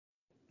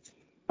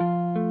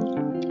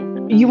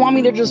You want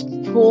me to just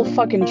pull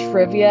fucking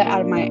trivia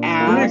out of my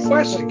ass?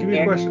 Give me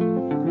a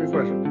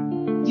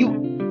question. You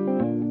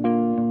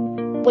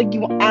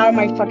out of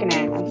my fucking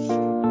ass.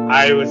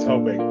 I was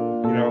hoping,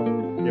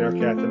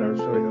 Kathryn, I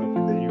was really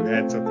hoping that you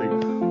had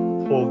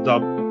something pulled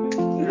up.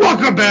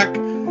 Welcome back.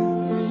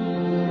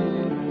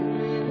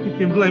 You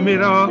can blame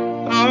it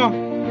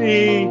on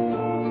me.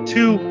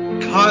 To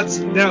Cuts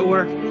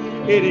Network.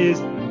 It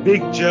is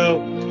Big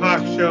Joe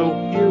Talk Show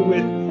here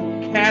with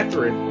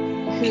Kathryn.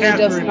 Who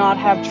does not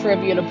have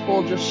trivia to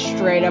pull just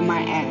straight out my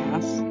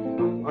ass.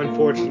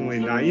 Unfortunately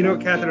not. You know,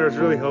 Kathryn, I was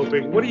really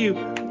hoping. What are you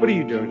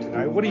doing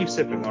tonight? What are you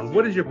sipping on?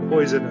 What is your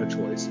poison of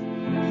choice?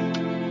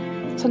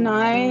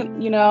 Tonight,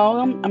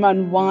 I'm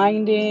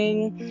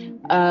unwinding.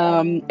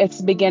 It's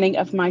the beginning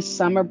of my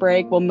summer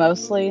break. Well,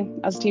 mostly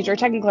as a teacher. I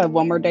technically have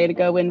one more day to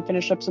go in and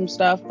finish up some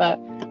stuff, but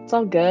it's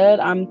all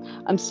good.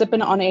 I'm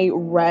sipping on a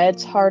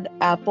Red's Hard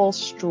Apple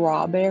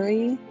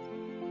Strawberry.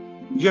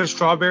 You got a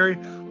strawberry?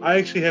 I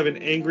actually have an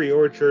Angry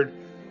Orchard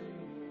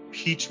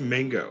Peach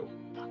Mango.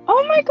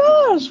 Oh my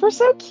gosh, we're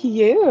so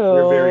cute.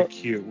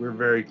 We're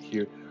very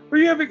cute.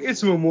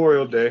 It's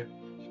Memorial Day.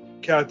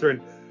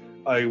 Kathryn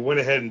went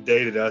ahead and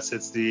dated us.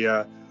 It's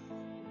the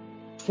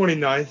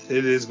 29th.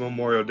 It is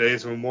Memorial Day.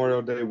 It's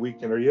Memorial Day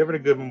weekend. Are you having a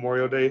good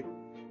Memorial Day?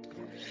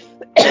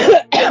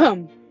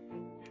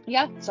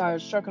 Yeah, sorry, I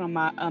was choking on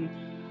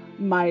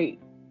my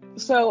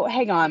So,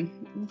 hang on.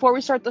 Before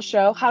we start the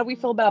show, how do we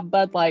feel about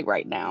Bud Light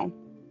right now?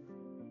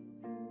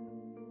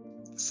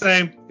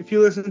 Same. If you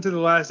listen to the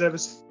last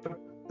episode,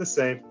 the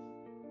same.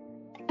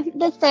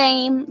 The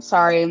same.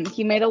 Sorry,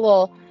 he made a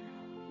little...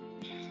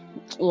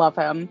 Love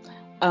him.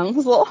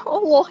 His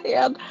little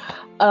hand.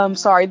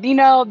 Sorry.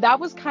 That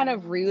was kind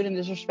of rude and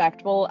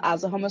disrespectful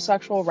as a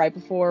homosexual right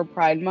before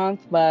Pride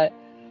Month, but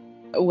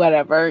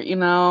whatever,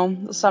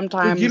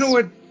 sometimes... You know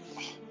what?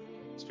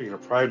 Speaking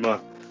of Pride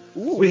Month,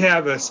 Ooh. We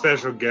have a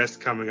special guest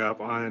coming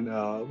up on,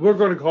 we're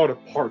going to call it a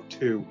part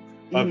 2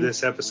 of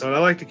this episode. I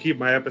like to keep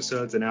my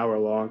episodes an hour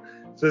long,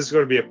 so this is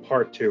going to be a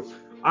part 2.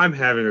 I'm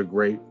having a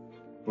great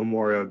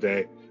Memorial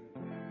Day.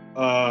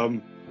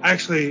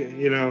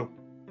 Actually,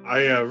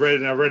 I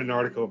read an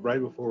article right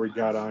before we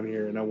got on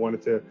here, and I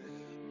wanted to.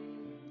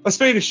 A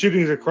spate of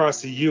shootings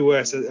across the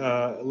U.S.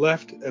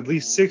 Left at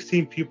least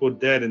 16 people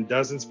dead and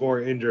dozens more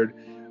injured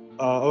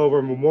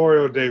over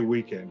Memorial Day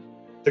weekend.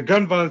 The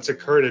gun violence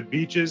occurred at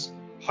beaches,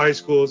 high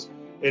schools,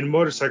 and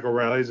motorcycle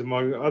rallies,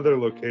 among other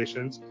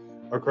locations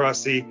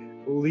across at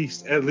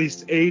least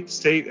 8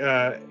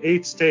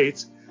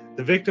 states.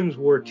 The victims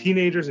were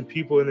teenagers and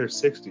people in their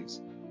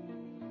 60s.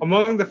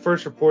 Among the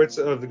first reports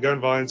of the gun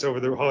violence over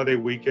the holiday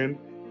weekend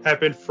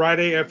happened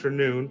Friday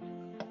afternoon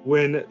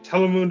when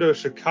Telemundo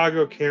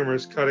Chicago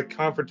cameras caught a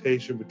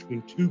confrontation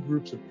between two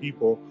groups of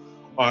people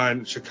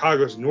on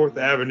Chicago's North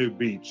Avenue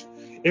beach.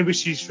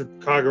 NBC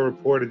Chicago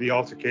reported the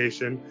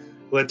altercation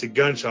led to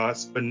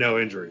gunshots, but no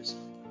injuries.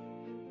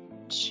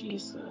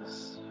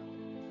 Jesus.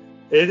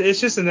 It's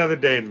just another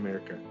day in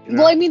America.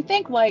 Well, I mean,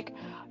 think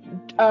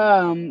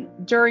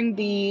during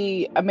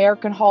the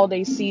American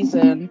holiday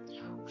season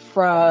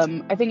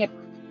from, I think it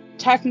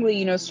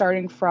technically,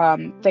 starting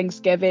from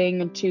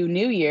Thanksgiving to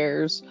New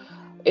Year's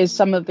is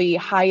some of the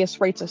highest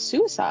rates of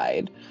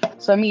suicide.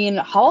 So, I mean,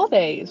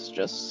 holidays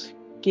just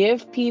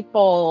give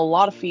people a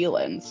lot of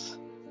feelings,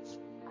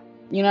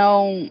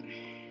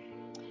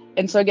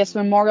 and so I guess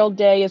Memorial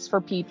Day is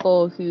for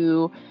people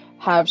who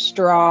have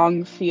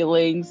strong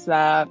feelings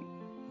that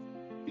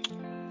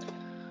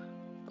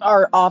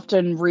are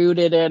often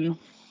rooted in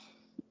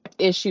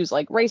issues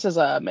like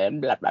racism and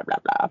blah, blah, blah,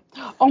 blah.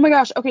 Oh my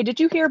gosh. Okay, did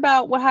you hear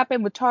about what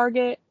happened with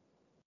Target?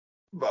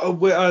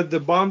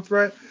 The bomb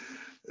threat?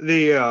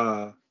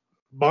 The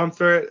bomb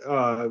threat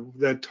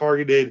that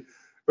targeted,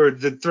 or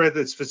the threat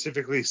that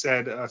specifically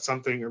said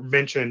something or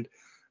mentioned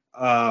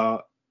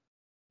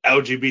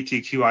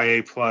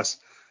LGBTQIA plus.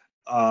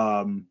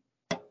 What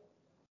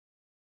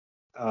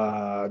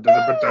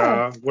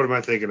am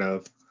I thinking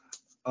of?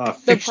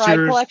 Fixtures, the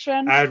Pride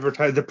Collection.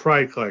 The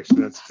Pride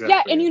Collection. That's exactly.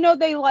 Yeah, and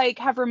they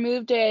have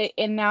removed it,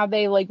 and now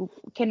they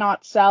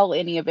cannot sell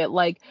any of it.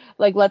 Let's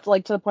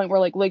to the point where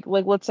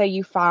let's say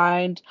you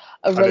find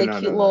a really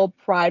cute little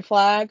Pride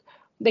flag,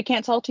 they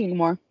can't sell it to you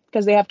anymore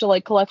because they have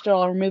to collect it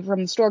all and remove it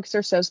from the store because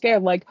they're so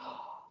scared.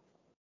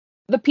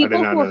 The people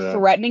who are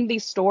threatening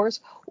these stores,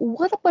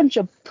 what a bunch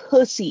of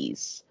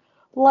pussies!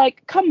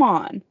 Come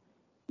on,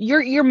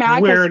 you're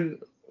mad.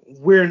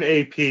 We're an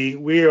AP.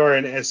 We are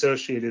an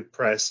Associated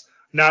Press.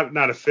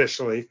 Not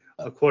officially,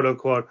 quote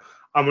unquote.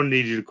 I'm gonna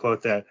need you to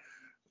quote that.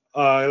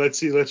 Let's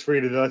see. Let's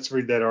read it. Let's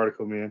read that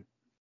article, man.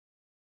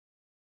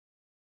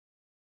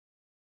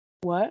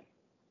 What?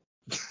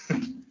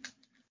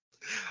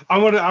 I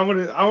want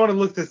to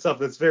look this up.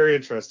 That's very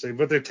interesting.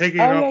 But they're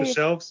taking it off the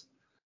shelves.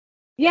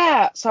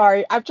 Yeah.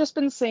 Sorry, I've just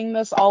been seeing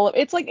this all.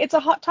 It's a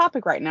hot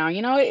topic right now.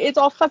 It's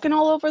all fucking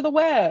all over the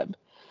web.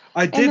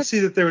 I did see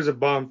that there was a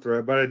bomb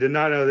threat, but I did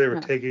not know they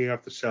were taking it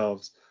off the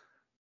shelves.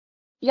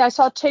 Yeah, I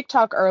saw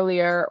TikTok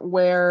earlier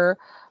where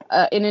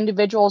an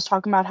individual was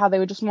talking about how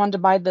they just wanted to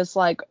buy this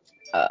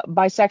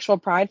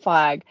bisexual pride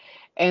flag,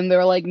 and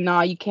they're like,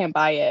 nah, you can't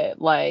buy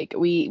it. Like,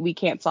 we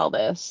can't sell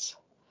this.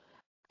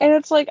 And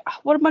it's like,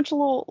 what a bunch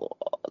of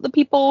the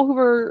people who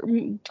were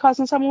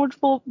causing so much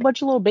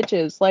bunch of little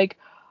bitches. Like,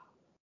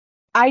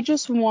 I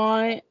just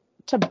want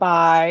to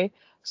buy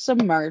some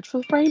merch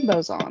with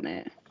rainbows on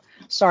it.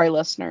 Sorry,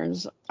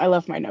 listeners, I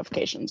left my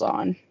notifications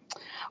on,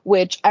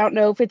 which I don't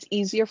know if it's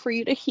easier for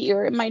you to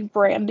hear in my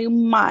brand new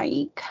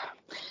mic,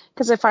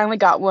 because I finally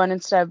got one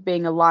instead of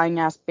being a lying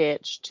ass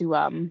bitch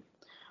to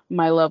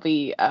my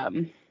lovely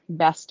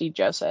bestie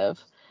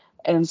Joseph,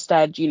 and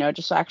instead,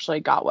 just actually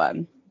got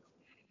one.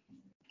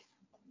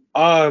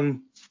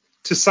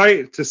 To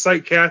cite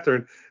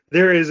Kathryn,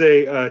 there is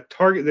a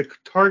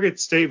Target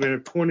statement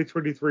of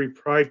 2023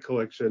 Pride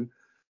collection,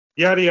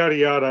 yada yada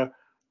yada.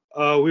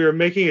 We are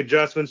making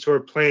adjustments to our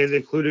plans,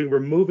 including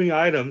removing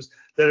items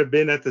that have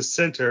been at the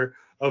center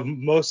of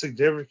most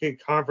significant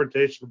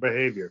confrontational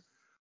behavior.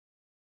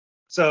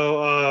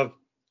 So,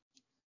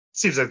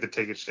 seems like they're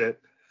taking shit.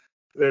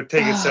 They're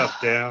taking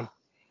stuff down.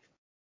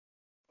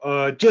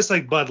 Just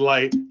like Bud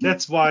Light.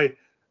 That's why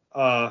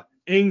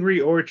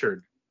Angry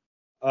Orchard.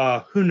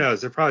 Who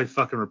knows? They're probably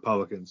fucking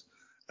Republicans.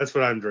 That's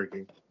what I'm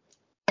drinking.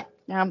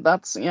 Yeah,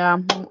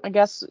 I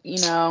guess,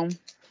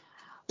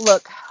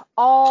 look,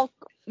 all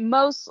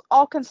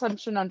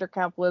consumption under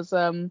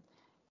capitalism,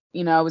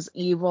 is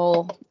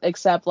evil,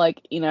 except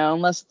like,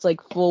 unless it's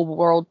like full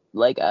world,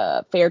 like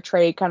fair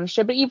trade kind of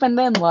shit. But even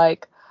then,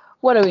 like,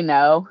 what do we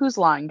know? Who's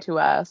lying to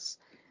us?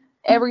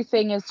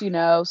 Everything is,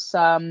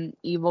 some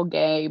evil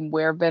game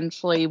where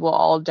eventually we'll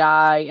all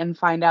die and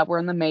find out we're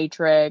in the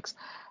Matrix,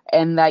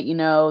 and that,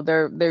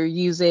 they're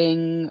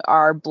using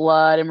our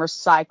blood and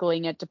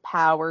recycling it to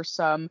power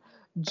some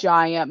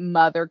giant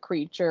mother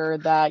creature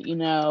that,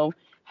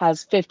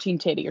 has 15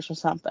 titties or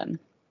something.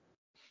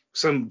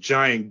 Some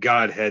giant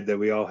godhead that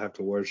we all have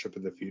to worship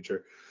in the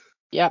future.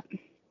 Yep.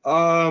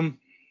 What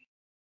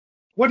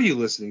are you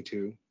listening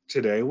to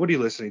today? What are you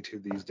listening to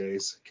these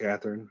days,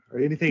 Kathryn? Or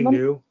anything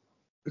new?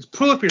 Let's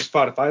pull up your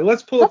Spotify.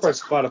 Let's pull up our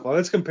Spotify.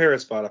 Let's compare our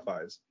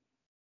Spotifys.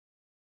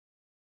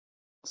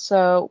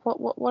 So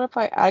what if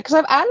I add? Because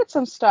I've added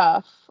some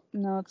stuff.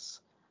 No, it's.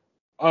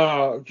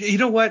 You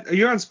know what?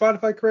 You're on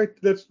Spotify, correct?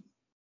 That's.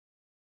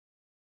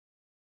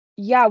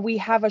 Yeah, we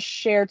have a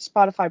shared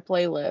Spotify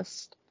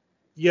playlist.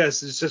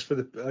 Yes, it's just for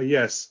the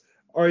yes.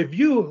 Or have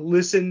you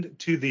listened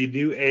to the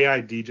new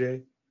AI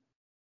DJ?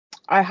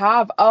 I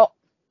have. Oh,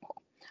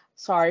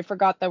 sorry,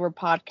 forgot that we're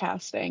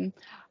podcasting.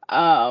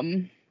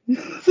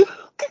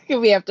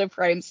 We have to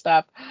frame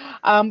stuff.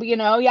 But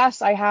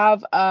yes, I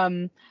have.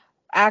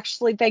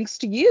 Actually, thanks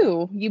to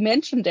you, you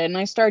mentioned it, and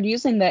I started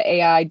using the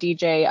AI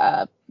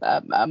DJ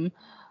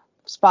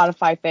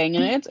Spotify thing,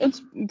 and it's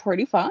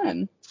pretty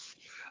fun.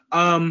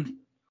 Tell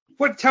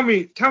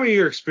me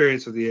your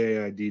experience with the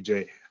AI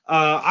DJ.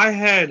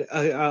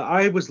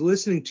 I was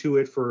listening to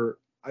it for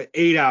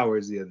 8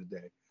 hours the other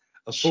day.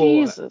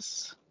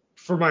 Jesus.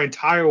 For my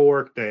entire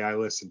work day, I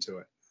listened to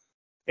it,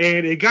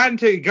 and it got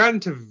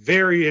into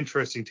very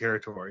interesting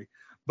territory.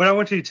 But I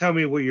want you to tell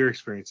me what your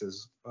experience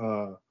is.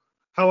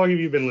 How long have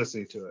you been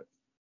listening to it?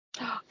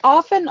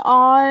 Off and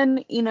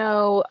on,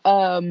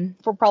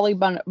 for probably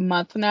about a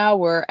month now,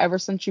 or ever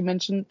since you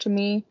mentioned it to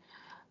me.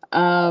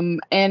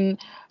 And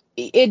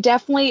it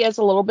definitely is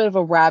a little bit of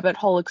a rabbit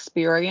hole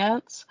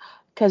experience,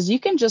 because you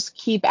can just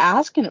keep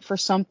asking it for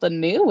something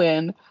new,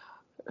 and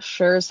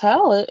sure as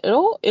hell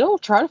it'll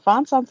try to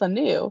find something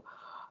new.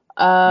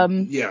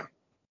 Yeah.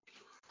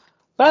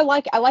 But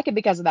I like it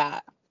because of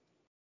that.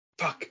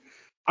 Fuck.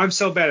 I'm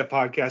so bad at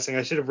podcasting.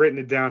 I should have written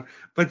it down.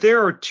 But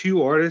there are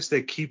two artists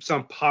that keeps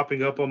on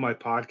popping up on my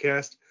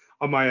podcast,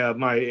 on my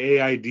my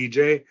AI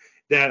DJ,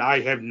 that I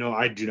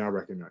do not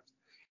recognize.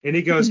 And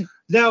he goes,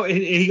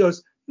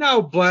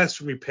 no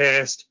blasphemy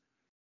past.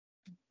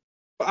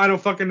 I don't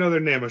fucking know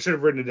their name. I should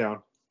have written it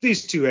down.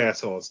 These two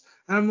assholes.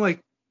 And I'm like,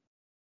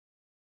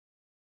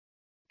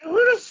 who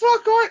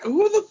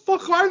the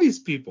fuck are these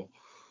people?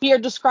 Here,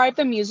 describe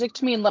the music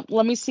to me, and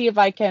let me see if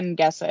I can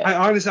guess it. I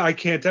honestly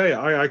can't tell you.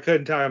 I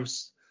couldn't tell. I'm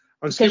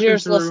because you're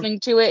just listening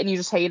to it and you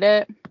just hate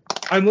it.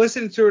 I'm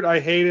listening to it.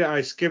 I hate it.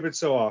 I skip it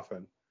so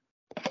often.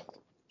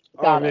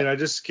 I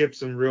just skipped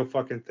some real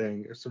fucking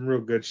thing. Some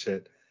real good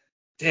shit.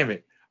 Damn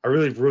it. I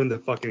really ruined the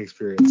fucking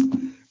experience.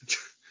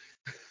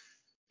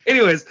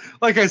 Anyways,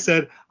 like I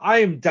said, I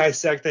am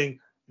dissecting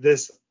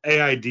this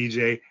AI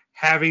DJ,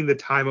 having the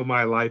time of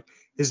my life.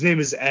 His name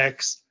is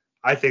X.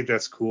 I think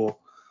that's cool.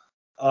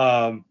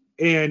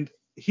 And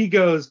he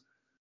goes,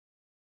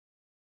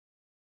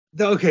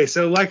 okay,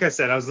 so like I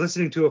said, I was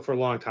listening to it for a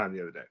long time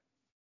the other day.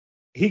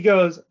 He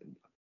goes,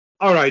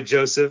 all right,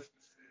 Joseph,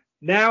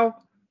 now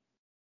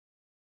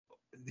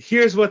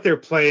here's what they're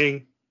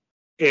playing.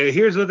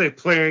 Here's what they're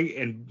playing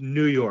in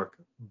New York,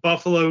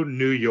 Buffalo,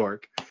 New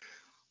York.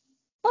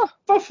 Oh,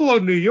 Buffalo,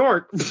 New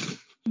York.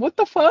 What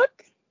the fuck?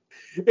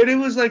 And it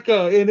was like,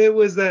 and it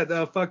was that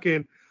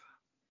fucking,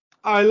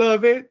 I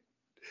love it.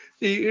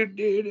 I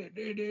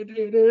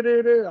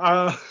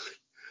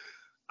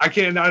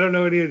don't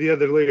know any of the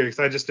other lyrics.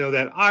 I just know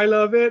that I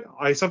love it.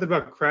 Something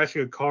about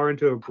crashing a car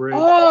into a bridge.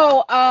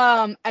 Oh,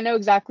 I know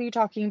exactly what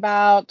you're talking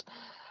about.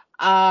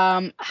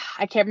 I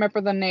can't remember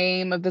the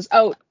name of this.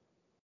 Oh,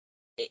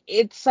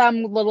 it's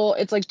some little.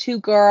 It's like two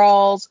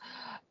girls,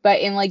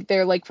 but in like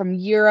they're like from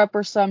Europe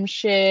or some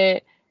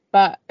shit.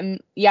 But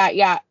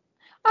yeah.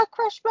 I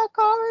crashed my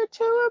car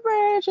into a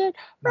bridge and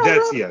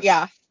That's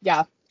yes.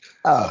 Yeah.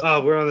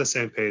 We're on the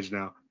same page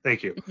now.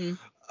 Thank you.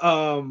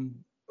 Mm-hmm.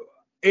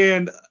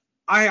 And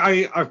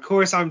I of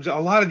course I'm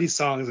a lot of these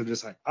songs are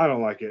just like I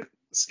don't like it.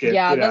 Skip.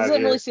 Yeah, Get that out of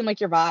doesn't here. really seem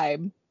like your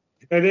vibe.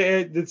 And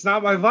it's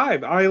not my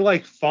vibe. I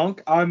like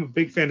funk. I'm a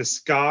big fan of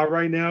ska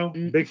right now.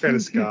 Big fan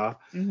of ska.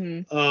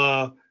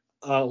 Mm-hmm.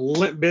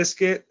 Limp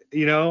Bizkit.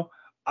 You know,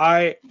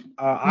 I'm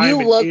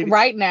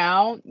Right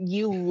now,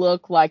 you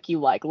look like you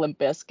like Limp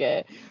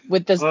Bizkit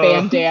with this Uh,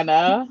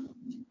 bandana.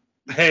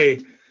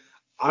 Hey,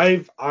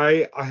 I've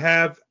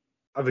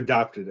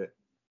adopted it.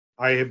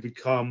 I have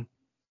become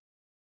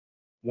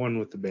one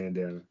with the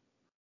bandana.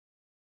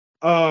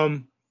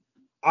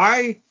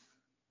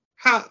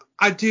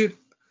 Dude,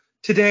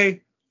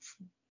 today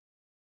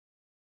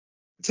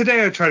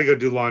I try to go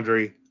do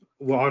laundry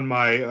on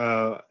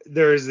my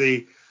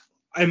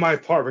in my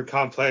apartment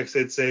complex.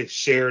 It's a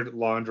shared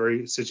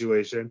laundry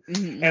situation,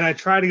 Mm-hmm. and I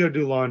try to go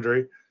do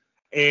laundry,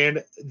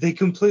 and they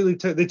completely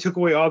took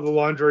away all the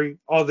laundry,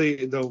 all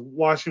the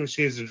washing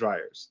machines and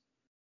dryers.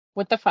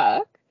 What the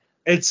fuck?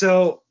 And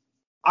so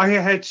I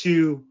had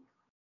to.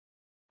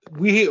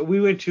 We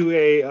went to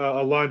a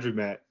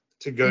laundromat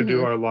to go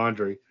do our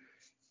laundry.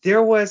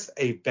 There was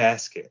a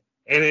basket,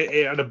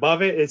 and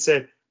above it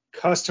said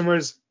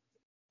customers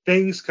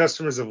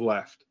have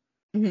left.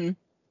 Mm-hmm.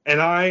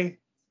 And I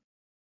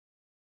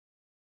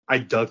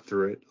dug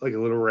through it like a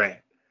little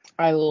rat.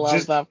 I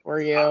love that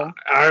for you.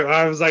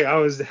 I was like, I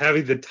was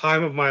having the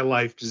time of my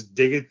life just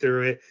digging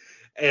through it.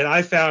 And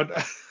I found,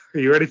 are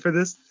you ready for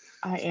this?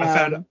 I am. I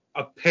found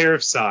a pair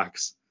of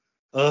socks,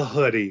 a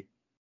hoodie,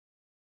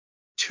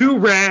 2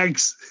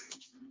 rags.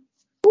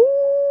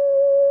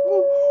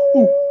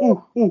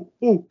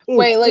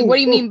 Wait, like, what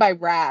do you mean by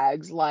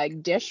rags?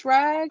 Like dish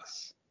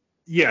rags?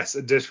 Yes,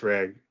 a dish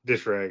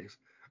rags.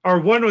 Or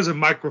one was a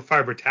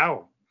microfiber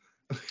towel.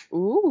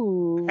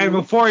 Ooh. And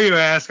before you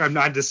ask, I'm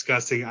not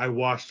disgusting. I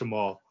washed them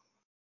all.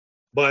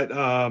 But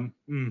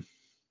you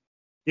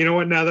know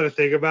what? Now that I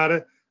think about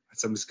it,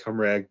 somebody's cum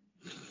rag.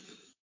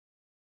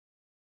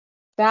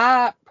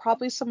 That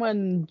probably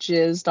someone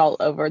jizzed all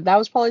over. That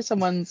was probably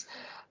someone's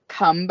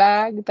cum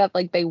bag that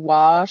like they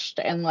washed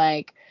and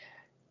like,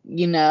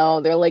 you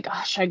know, they're like,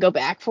 oh, should I go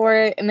back for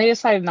it? And they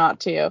decided not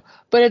to.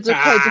 But it's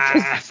okay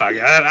because Fuck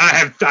it.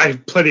 I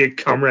have plenty of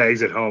cum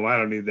rags at home. I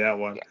don't need that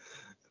one.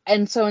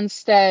 And so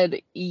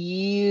instead,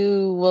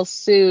 you will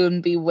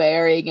soon be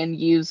wearing and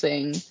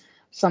using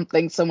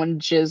something someone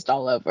jizzed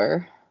all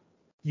over.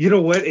 You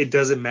know what? It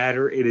doesn't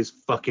matter. It is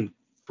fucking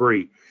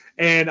free.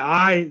 And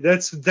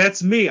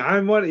that's me. I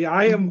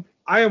am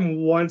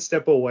one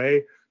step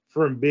away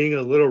from being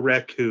a little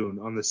raccoon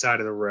on the side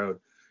of the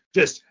road,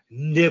 just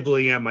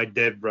nibbling at my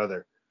dead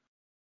brother.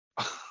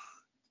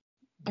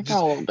 It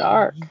got a little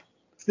dark.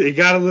 It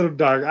got a little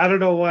dark. I don't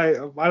know why.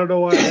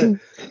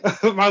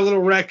 My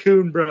little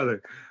raccoon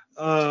brother.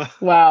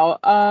 Wow.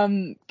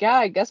 Yeah,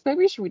 I guess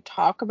maybe should we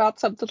talk about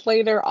something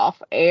later off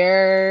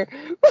air?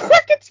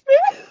 Cricket spin.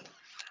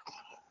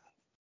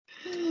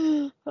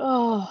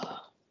 Oh.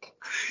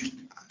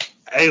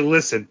 Hey,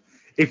 listen.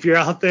 If you're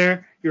out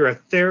there, you're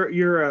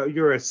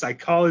a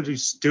psychology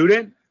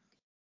student,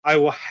 I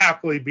will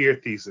happily be your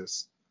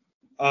thesis.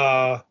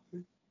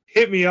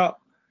 Hit me up.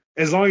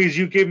 As long as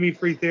you give me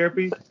free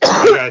therapy,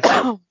 I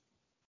got you.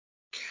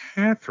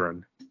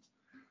 Kathryn,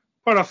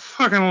 what a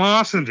fucking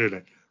lozenge in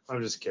it.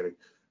 I'm just kidding.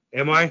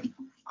 Am I?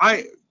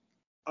 I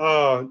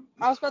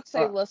was about to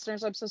say,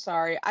 listeners, I'm so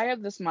sorry. I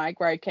have this mic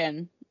where I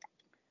can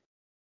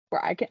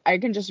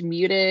just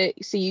mute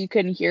it so you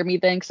couldn't hear me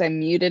then because I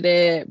muted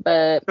it,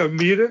 but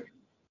mute it?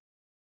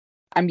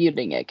 I'm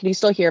muting it. Can you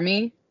still hear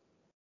me?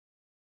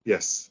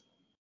 Yes.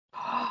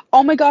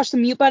 Oh my gosh, the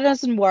mute button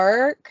doesn't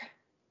work.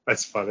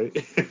 That's funny.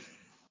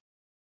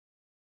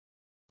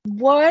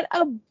 What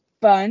a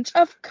bunch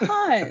of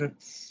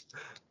cunts.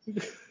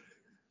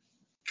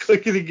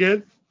 Click it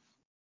again.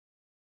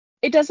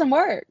 It doesn't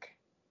work.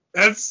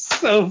 That's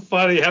so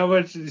funny. How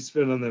much did you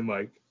spend on that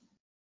mic?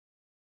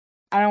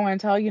 I don't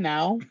want to tell you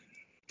now.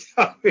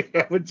 Tell me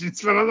how much you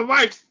spent on the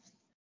mic.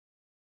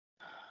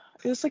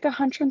 It was like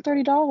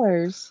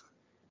 $130.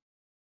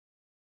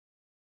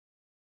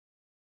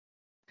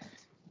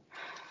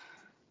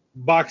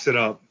 Box it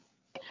up.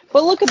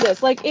 But look at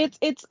this. Like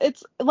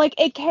it's like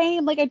it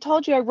came. Like I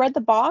told you, I read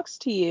the box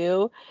to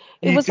you.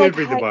 It was did like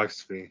read the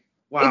box to me.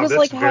 Wow, it was that's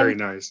like very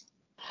nice.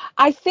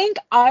 I think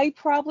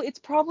it's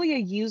probably a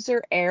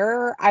user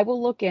error. I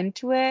will look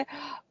into it.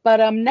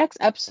 But next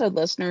episode,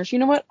 listeners, you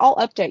know what? I'll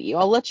update you.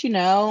 I'll let you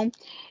know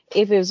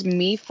if it was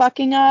me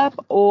fucking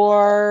up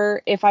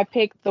or if I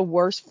picked the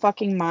worst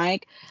fucking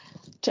mic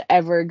to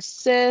ever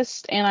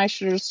exist and I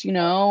should just, you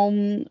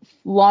know,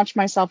 launch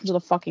myself into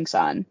the fucking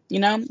sun. You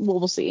know?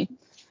 We'll see.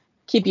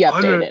 Keep you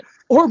updated.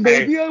 Or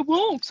maybe I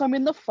won't, because I'm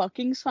in the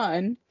fucking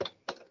sun.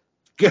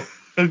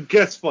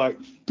 Guess what?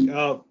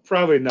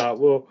 Probably not.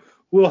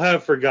 We'll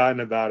have forgotten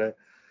about it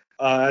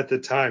at the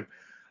time.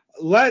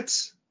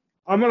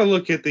 I'm gonna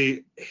look at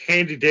the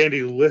handy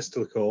dandy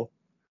listicle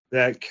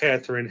that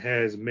Kathryn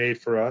has made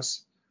for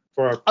us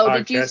for our Oh,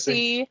 podcasting. did you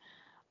see?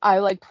 I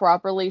like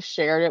properly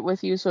shared it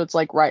with you, so it's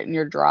like right in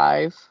your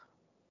drive.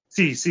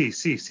 See. I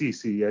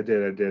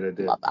did.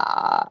 Love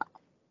that.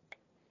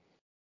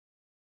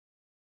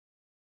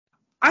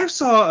 I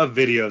saw a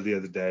video the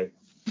other day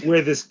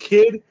where this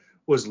kid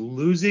was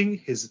losing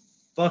his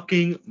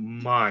fucking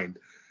mind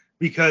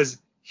because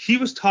he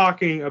was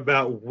talking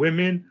about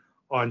women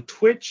on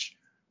Twitch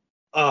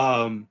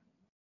with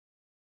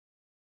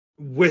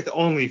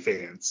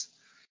OnlyFans.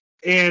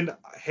 And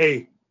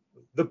hey,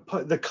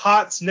 the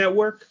COTS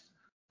network,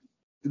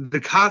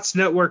 there's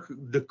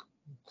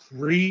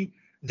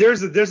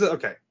a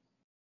okay.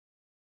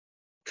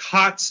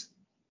 COTS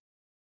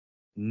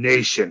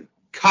Nation,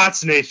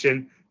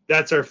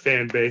 that's our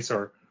fan base,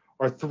 our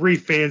 3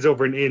 fans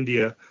over in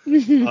India.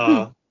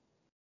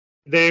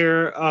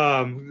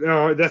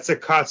 That's a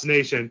COTS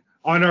Nation.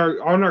 On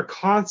our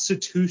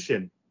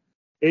Constitution,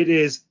 it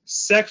is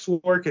sex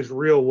work is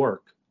real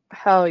work.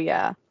 Hell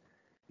yeah.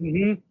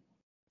 Mm-hmm.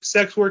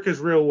 Sex work is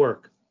real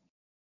work.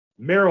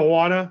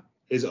 Marijuana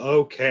is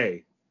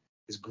okay.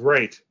 It's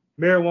great.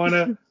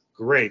 Marijuana,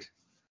 great.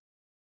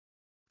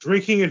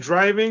 Drinking and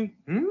driving?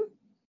 Maybe?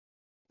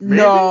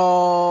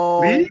 No.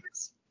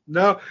 Please?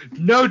 No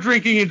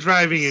drinking and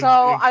driving. So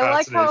I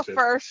like how at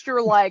first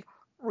you're like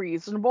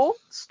reasonable,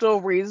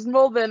 still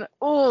reasonable, then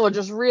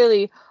just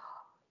really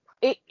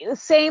the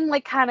same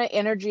like kind of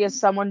energy as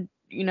someone,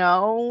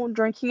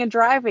 drinking and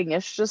driving.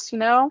 It's just,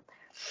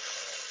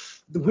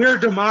 we're a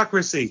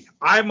democracy.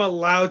 I'm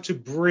allowed to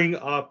bring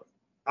up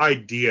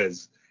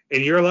ideas,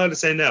 and you're allowed to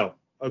say no.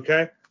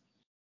 Okay.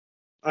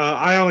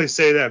 I only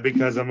say that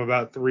because I'm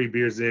about 3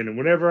 beers in, and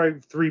whenever I'm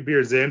 3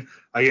 beers in,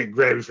 I get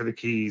grabbing for the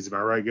keys. Am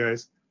I right,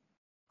 guys?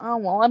 Oh,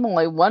 well, I'm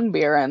only 1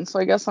 beer in, so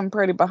I guess I'm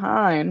pretty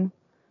behind.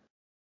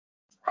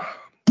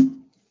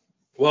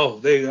 Well,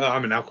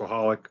 I'm an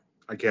alcoholic.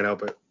 I can't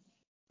help it.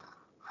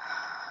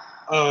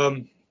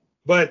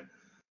 But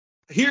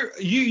here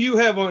you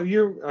have on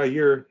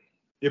your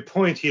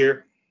point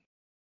here.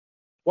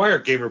 Why are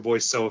gamer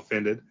boys so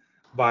offended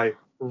by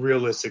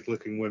realistic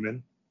looking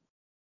women?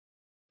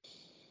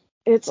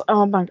 It's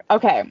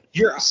okay.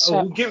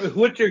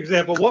 What's your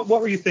example? What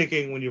were you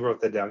thinking when you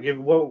wrote that down?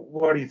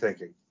 What are you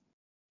thinking?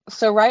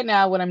 So right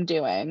now what I'm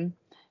doing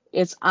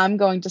is I'm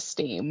going to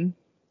Steam,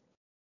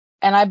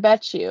 and I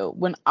bet you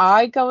when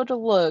I go to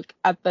look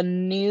at the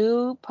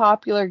new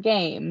popular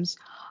games,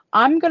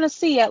 I'm going to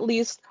see at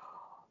least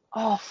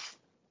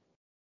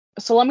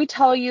so let me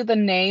tell you the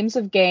names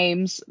of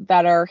games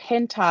that are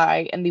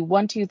hentai in the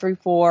 1, 2, 3,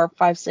 4,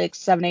 5, 6,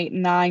 7, 8,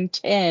 9,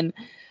 10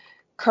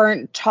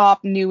 current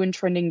top new and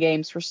trending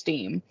games for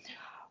Steam.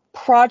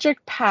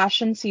 Project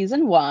Passion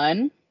Season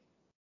 1.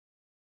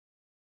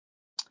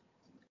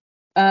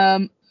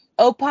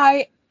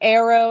 Opie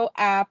Aero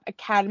App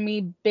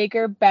Academy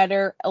Bigger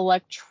Better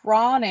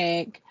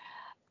Electronic.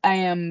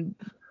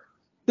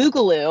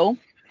 Boogaloo.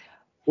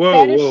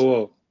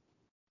 Whoa.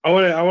 I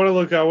want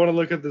to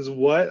look at this.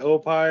 What?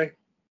 Opie?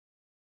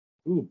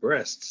 Ooh,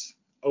 breasts.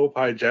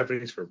 Opie,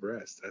 Japanese for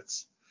breast.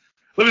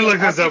 Let me look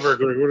this up real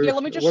quick. Here,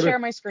 let me just share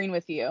my screen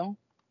with you.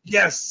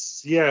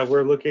 Yes. Yeah,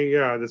 we're looking.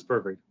 Yeah, that's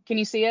perfect. Can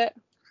you see it?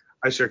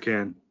 I sure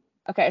can.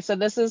 Okay, so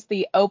this is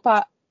the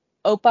Opa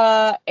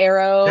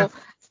Aero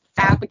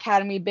App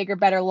Academy Bigger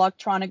Better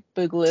Electronic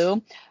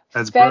Boogaloo.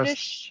 That's Fetish.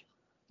 Breast.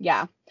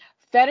 Yeah.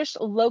 Fetish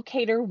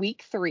Locator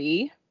Week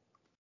 3.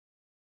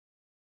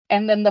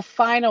 And then the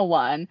final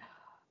one,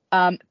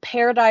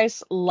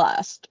 Paradise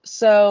Lust.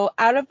 So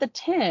out of the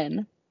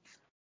 10,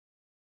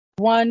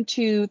 1,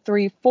 2,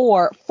 3,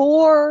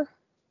 4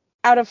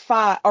 out of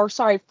 5, or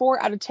sorry,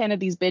 4 out of 10 of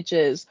these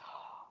bitches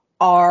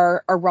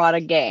are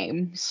erotic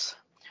games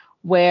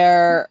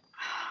where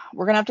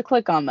we're gonna have to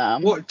click on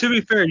them. Well, to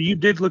be fair, you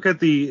did look at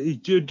the.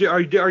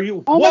 Are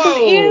you? Oh my god!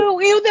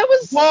 Ew! That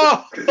was.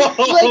 Whoa!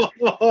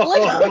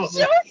 like I'm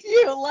showing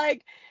you,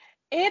 like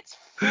it's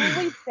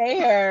fully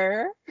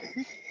there.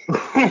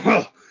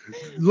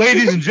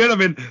 Ladies and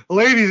gentlemen,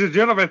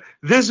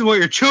 this is what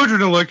your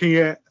children are looking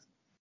at.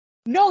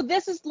 No,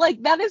 this is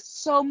that is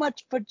so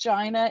much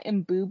vagina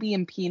and boobie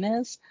and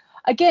penis.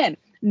 Again,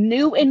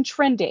 new and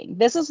trending.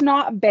 This is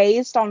not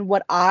based on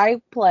what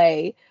I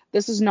play.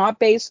 This is not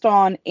based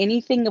on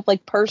anything of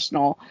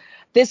personal.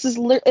 This is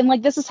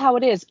this is how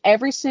it is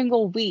every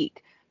single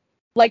week.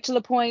 To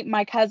the point,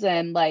 my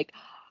cousin,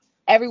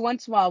 every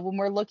once in a while when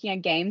we're looking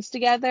at games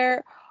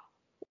together,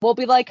 we'll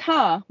be like,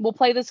 we'll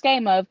play this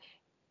game of,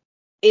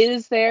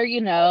 is there,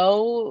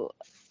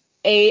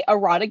 a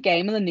erotic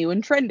game in the new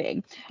and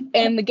trending?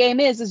 And the game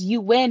is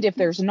you win if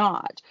there's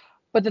not.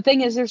 But the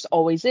thing is, there's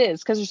always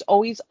is, because there's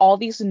always all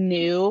these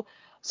new.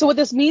 So what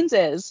this means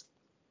is,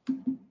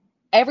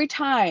 every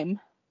time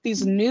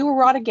these new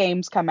erotic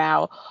games come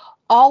out,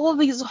 all of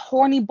these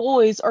horny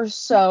boys are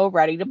so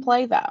ready to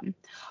play them.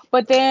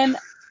 But then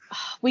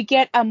we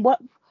get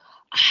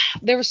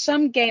there's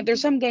some game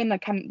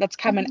that's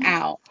coming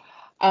out.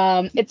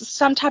 It's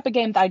some type of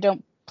game that I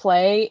don't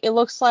play. It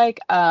looks like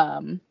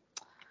that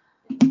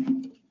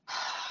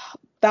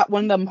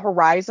one of them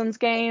Horizons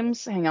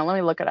games. Hang on, let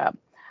me look it up.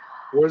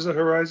 Where's the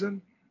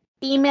Horizon?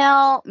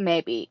 Email,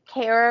 maybe.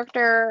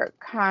 Character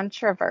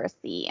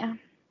controversy.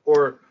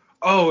 Or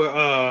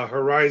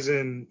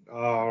Horizon.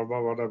 Blah,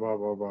 blah, blah, blah,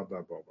 blah, blah,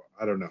 blah, blah.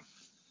 I don't know.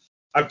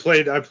 I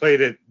played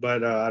it,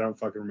 but I don't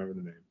fucking remember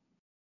the name.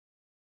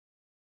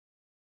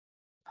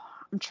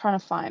 I'm trying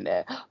to find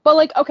it. But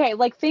like, okay,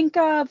 like think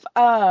of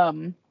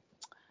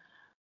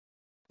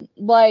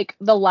like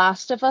The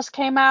Last of Us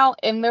came out,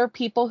 and there are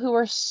people who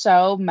are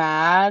so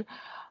mad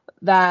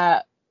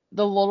that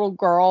the little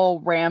girl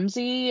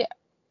Ramsey,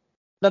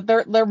 that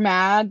they're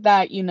mad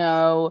that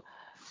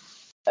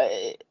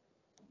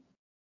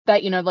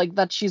like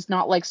that she's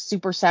not like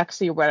super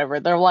sexy or whatever.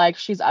 They're like,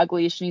 she's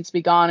ugly, she needs to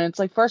be gone. And it's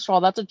like, first of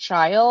all, that's a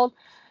child.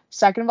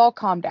 Second of all,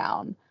 calm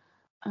down.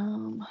 Yeah,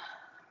 I'm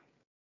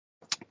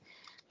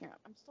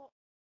still.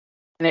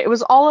 And it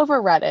was all over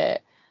Reddit.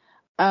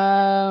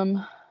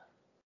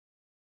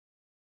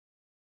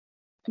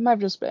 It might have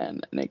just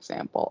been an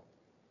example.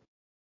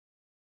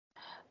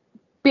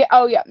 But,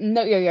 oh yeah,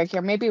 no, yeah,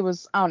 here. Maybe it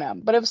was, I don't know,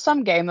 but it was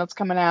some game that's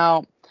coming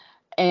out,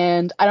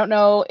 and I don't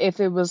know if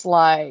it was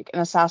like an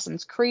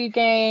Assassin's Creed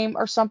game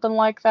or something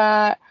like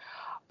that.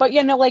 But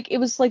yeah, no, like it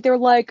was like they're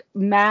like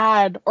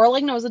mad, or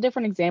like no, it was a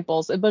different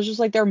examples. It was just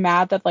like they're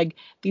mad that like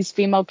these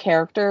female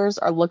characters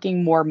are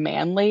looking more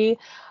manly,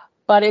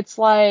 but it's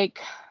like,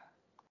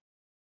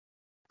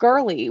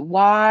 girly,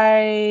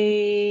 why?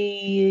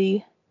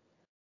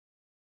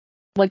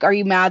 Like, are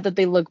you mad that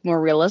they look more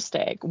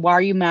realistic? Why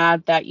are you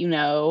mad that,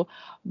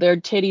 their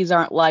titties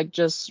aren't like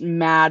just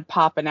mad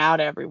popping out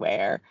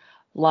everywhere?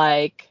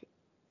 Like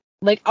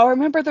I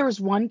remember there was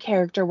one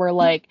character where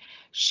like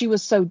she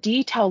was so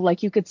detailed,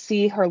 like you could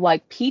see her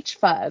like peach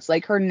fuzz,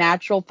 like her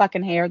natural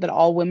fucking hair that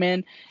all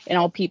women and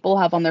all people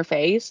have on their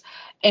face.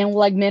 And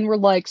like men were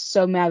like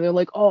so mad. They're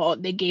like, oh,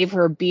 they gave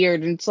her a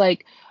beard. And it's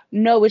like,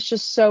 no, it's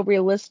just so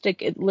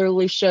realistic. It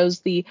literally shows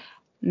the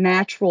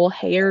natural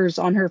hairs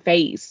on her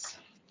face.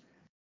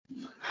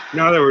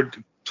 Now that we're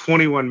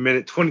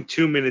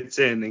 22 minutes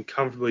in, and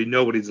comfortably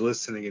nobody's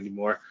listening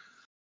anymore.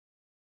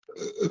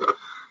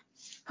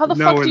 How the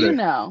fuck do you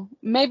know?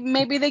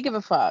 Maybe they give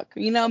a fuck.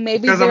 Maybe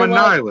because I'm a like,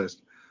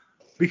 nihilist.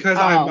 Because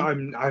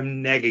I'm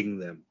negging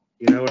them.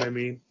 You know what I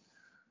mean?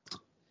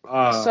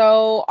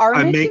 So are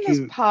we making this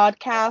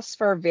podcast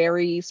for a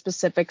very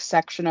specific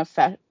section of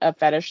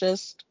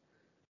fetishists?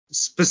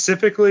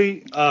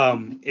 Specifically,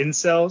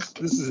 incels.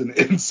 This is an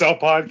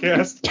incel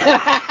podcast.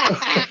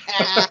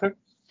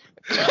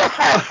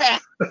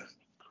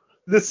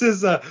 This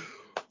is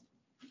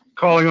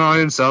calling all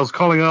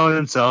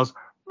incels.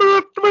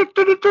 Wait.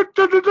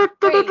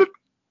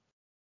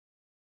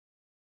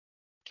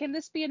 Can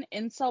this be an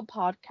incel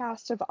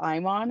podcast if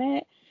I'm on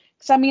it?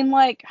 Because I mean,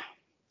 like,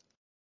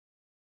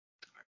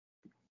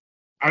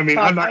 I'm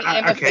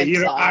not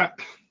okay.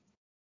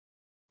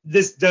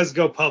 This does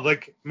go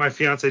public. My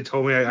fiance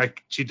told me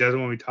she doesn't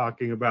want me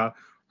talking about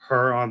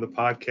her on the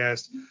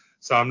podcast,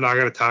 so I'm not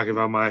going to talk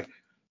about my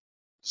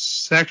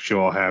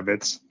sexual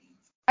habits.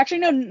 Actually,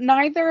 no,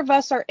 neither of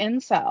us are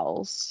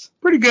incels.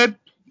 Pretty good.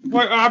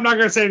 Well, I'm not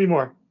going to say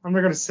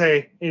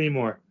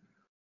anymore.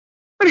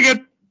 Pretty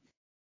good.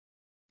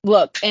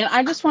 Look, and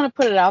I just want to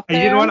put it out there.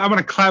 And you know what? I'm going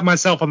to clap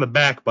myself on the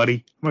back,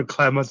 buddy. I'm going to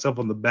clap myself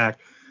on the back.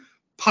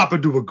 Papa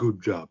do a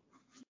good job.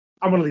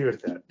 I'm going to leave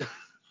it at that.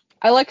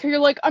 I like how you're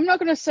like, I'm not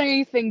going to say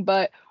anything,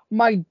 but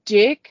my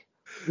dick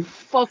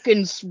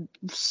fucking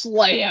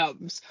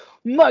slams.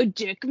 My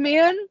dick,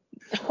 man.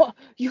 Have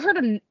you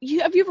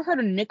ever heard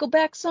a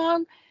Nickelback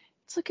song?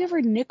 It's like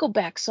every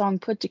Nickelback song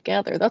put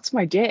together. That's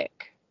my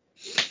dick.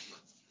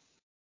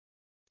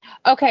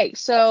 Okay,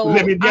 so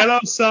Living yellow,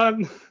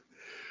 son.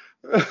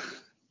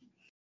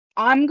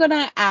 I'm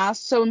gonna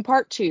ask. So in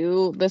part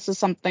 2, this is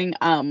something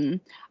I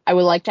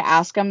would like to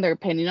ask them their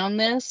opinion on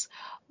this.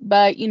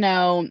 But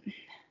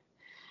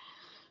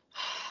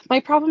my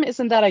problem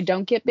isn't that I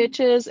don't get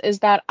bitches, is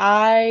that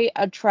I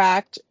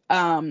attract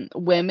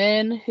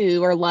women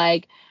who are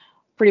like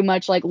pretty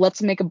much like,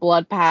 let's make a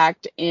blood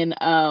pact, and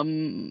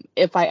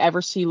if I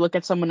ever see you look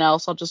at someone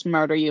else, I'll just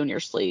murder you in your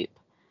sleep.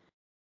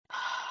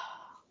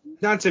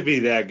 Not to be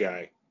that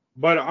guy,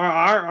 but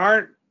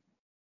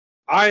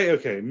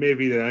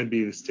maybe that I'm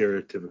being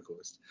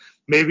stereotypicalist.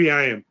 Maybe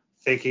I am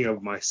thinking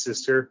of my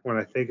sister when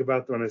I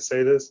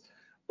say this,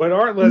 but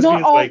aren't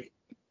lesbians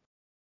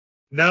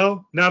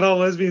No, not all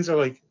lesbians are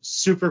like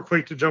super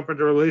quick to jump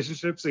into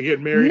relationships and get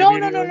married. No.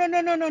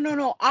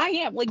 I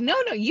am like, no,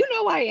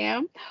 I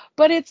am.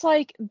 But it's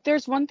like,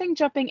 there's one thing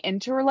jumping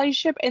into a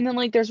relationship, and then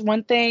like there's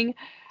one thing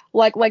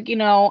like I'm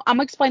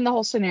gonna explain the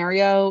whole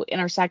scenario in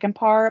our second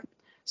part,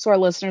 so our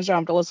listeners don't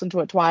have to listen to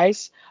it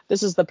twice.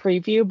 This is the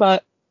preview,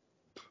 but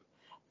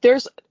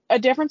there's a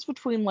difference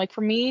between, like,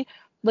 for me,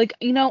 like,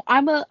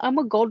 I'm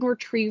a golden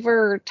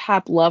retriever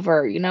type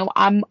lover.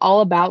 I'm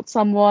all about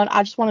someone.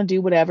 I just want to do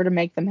whatever to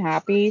make them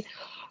happy.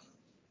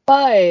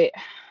 But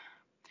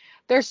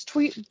there's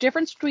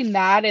difference between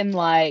that and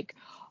like,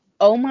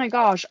 oh my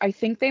gosh, I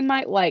think they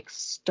might like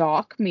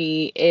stalk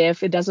me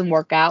if it doesn't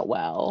work out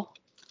well.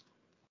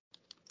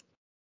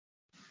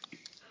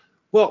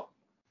 Well,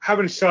 how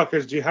many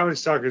stalkers do you have,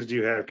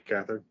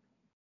 Kathryn?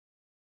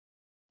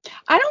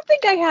 I don't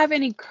think I have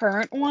any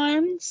current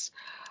ones,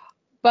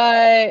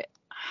 but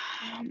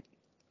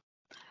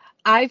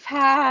I've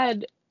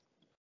had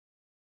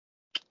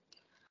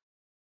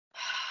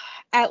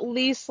at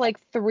least like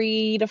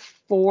 3 to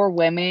 4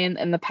 women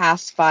in the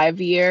past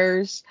 5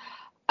 years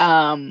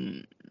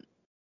follow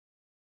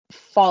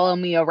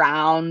me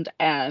around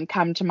and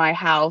come to my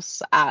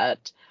house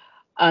at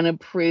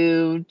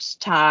unapproved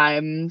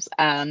times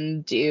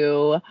and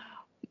do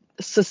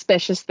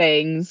suspicious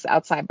things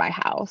outside my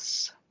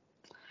house.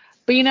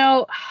 But I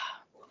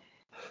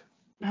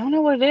don't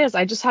know what it is.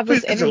 I just have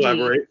this Please energy.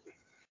 elaborate.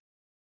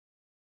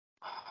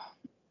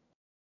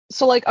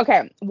 So like,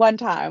 okay, one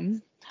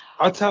time.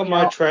 I'll tell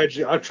my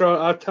tragic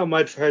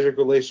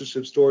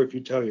relationship story if you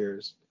tell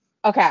yours.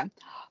 Okay.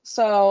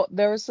 So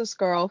there was this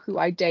girl who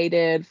I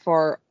dated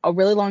for a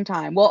really long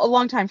time. Well, a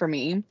long time for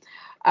me.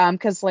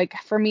 Because like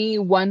for me,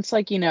 once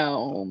like,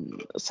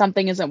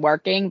 something isn't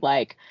working,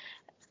 like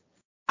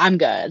I'm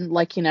good.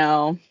 Like,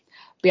 but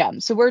yeah,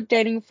 so we're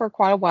dating for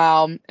quite a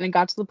while, and it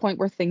got to the point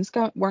where things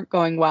weren't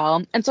going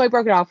well. And so I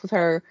broke it off with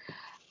her,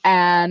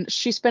 and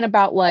she spent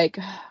about like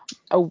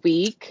a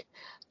week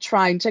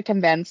trying to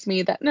convince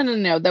me that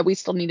no, that we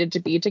still needed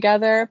to be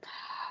together.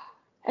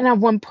 And at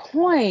one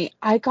point,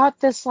 I got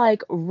this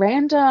like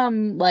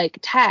random like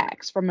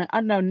text from an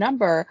unknown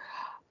number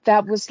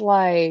that was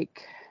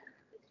like,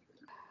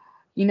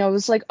 it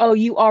was like, oh,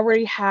 you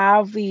already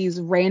have these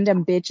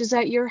random bitches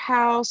at your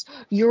house.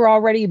 You're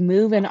already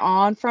moving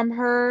on from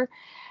her.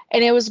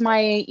 And it was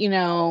my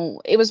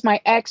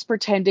ex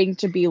pretending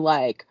to be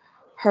like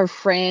her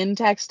friend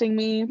texting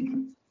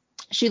me.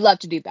 She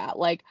loved to do that.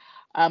 Like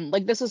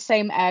this is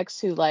same ex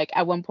who like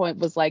at one point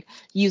was like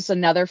used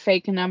another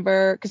fake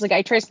number, because like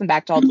I traced them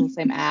back to all to the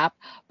same app,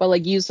 but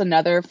like used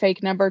another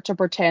fake number to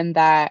pretend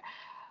that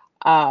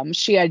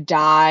she had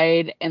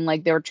died, and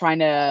like they were trying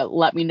to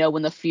let me know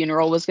when the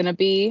funeral was gonna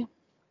be.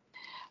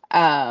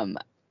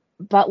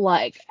 But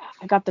like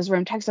I got this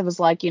random text that was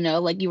like,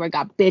 like you already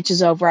got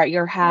bitches over at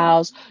your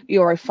house,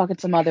 you already fucking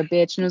some other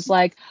bitch, and it was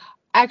like,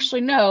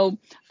 actually no,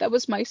 that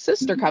was my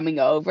sister coming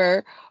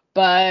over,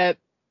 but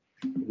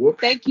Whoops.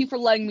 thank you for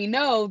letting me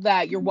know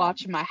that you're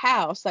watching my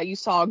house, that you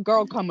saw a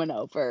girl coming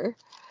over.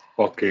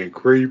 Fucking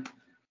creep.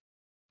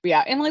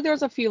 Yeah, and like there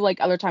was a few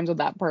like other times with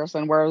that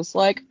person where it was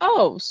like,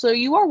 oh, so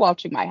you are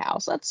watching my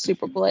house. That's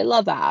super cool. I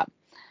love that.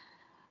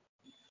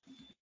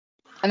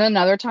 And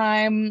another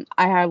time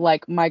I had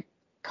like my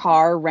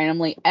car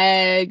randomly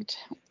egged,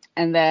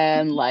 and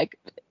then like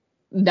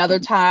another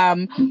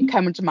time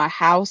coming to my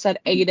house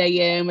at 8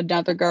 a.m.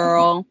 another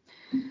girl.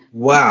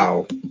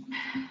 Wow.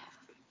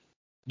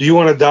 Do you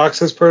want to dox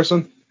this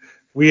person?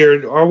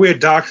 Are we a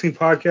doxing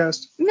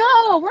podcast?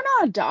 No, we're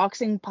not a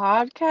doxing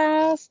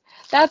podcast.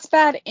 That's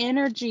bad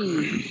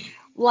energy.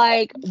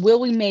 Like, will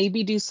we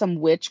maybe do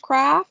some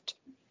witchcraft?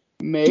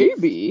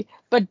 Maybe.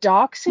 But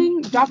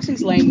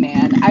doxing's lame,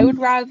 man. I would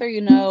rather,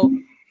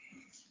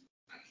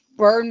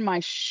 burn my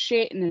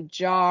shit in a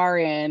jar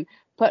and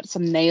put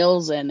some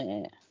nails in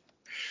it.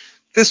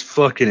 This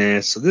fucking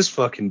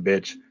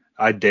bitch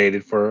I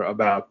dated for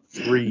about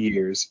 3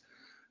 years.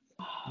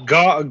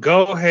 Go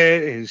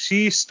ahead, and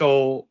she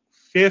stole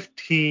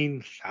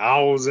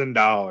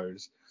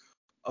 $15,000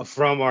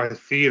 from our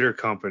theater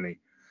company.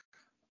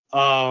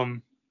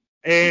 And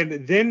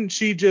then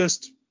she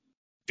just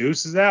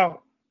deuces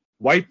out.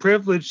 White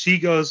privilege. She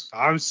goes,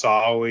 I'm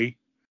sorry.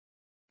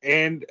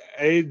 And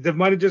the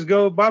money just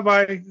go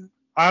bye-bye.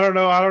 I don't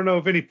know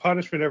if any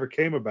punishment ever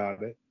came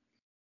about it.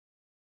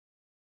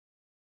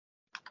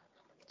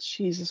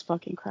 Jesus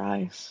fucking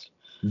Christ.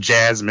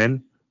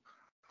 Jasmine.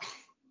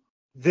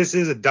 This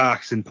is a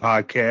doxing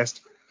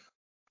podcast.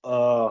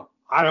 I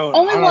don't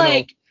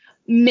know.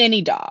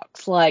 Mini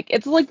docs. Like,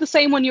 it's like the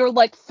same when you were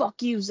like,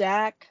 fuck you,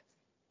 Zach.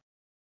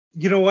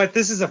 You know what?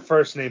 This is a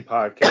first name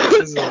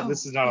podcast.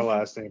 This is not a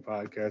last name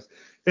podcast.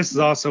 This is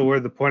also where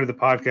the point of the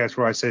podcast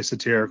where I say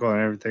satirical and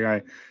everything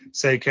I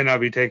say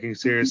cannot be taken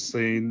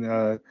seriously.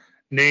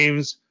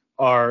 Names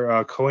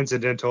are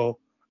coincidental.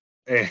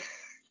 Well,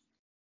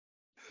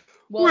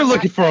 we're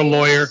looking for a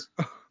lawyer.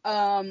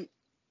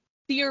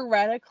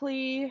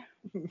 Theoretically,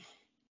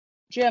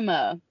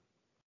 Gemma.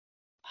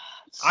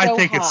 So I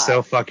think hot, it's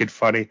so fucking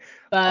funny.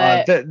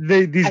 But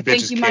these I bitches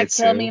think you might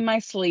kill me in my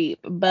sleep,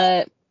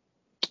 but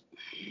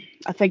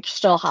I think you're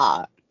still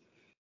hot.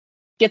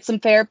 Get some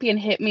therapy and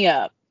hit me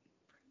up.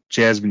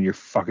 Jasmine, you're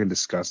fucking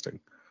disgusting.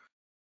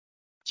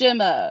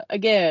 Gemma,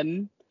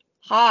 again,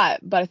 hot,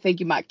 but I think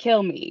you might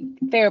kill me.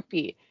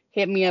 Therapy,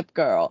 hit me up,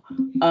 girl.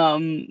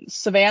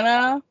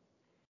 Savannah,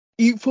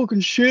 eat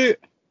fucking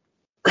shit.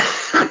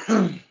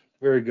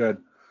 Very good.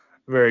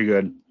 Very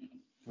good.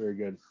 Very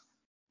good.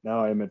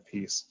 Now I am at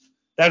peace.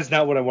 That is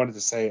not what I wanted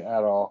to say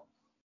at all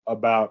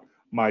about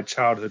my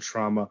childhood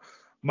trauma.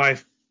 My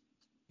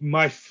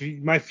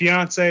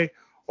fiance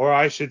or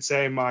I should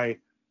say my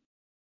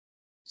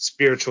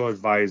spiritual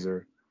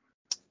advisor,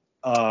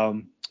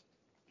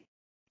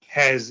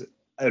 has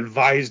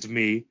advised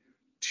me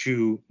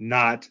to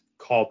not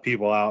call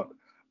people out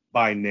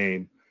by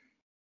name.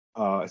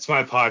 It's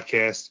my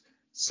podcast,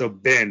 so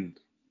Ben.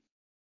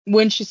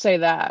 When'd she say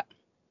that?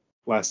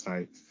 Last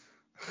night.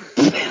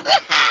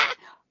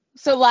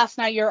 So last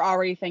night you're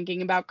already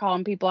thinking about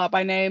calling people out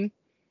by name?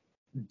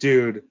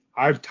 Dude,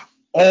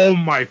 oh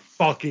my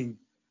fucking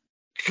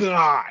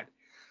God.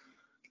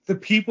 The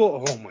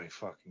people, oh my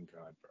fucking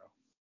God, bro.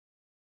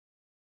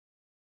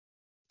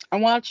 I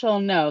want y'all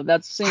to know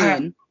that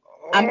soon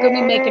I'm going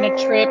to be making a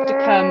trip to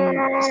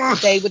come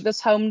stay with this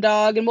home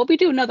dog, and we'll be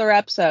doing another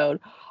episode.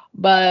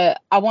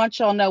 But I want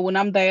y'all to know when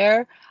I'm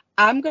there,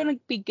 I'm going to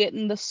be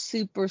getting the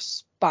super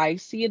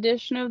spicy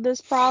edition of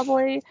this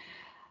probably.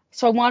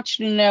 So I want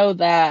you to know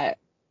that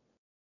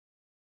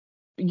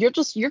you're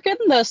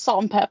getting the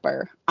salt and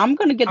pepper. I'm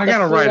going to get I the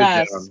gotta full write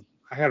ass. it down.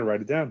 I gotta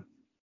write it down.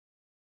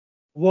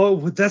 Well,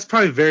 that's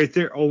probably very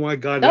oh my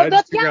God, did No, I just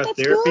that's figure out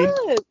that's therapy?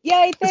 good.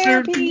 Yay, It's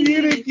therapy.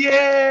 therapeutic,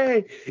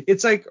 yay!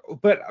 It's like,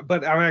 but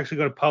I'm actually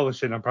gonna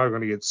publish it and I'm probably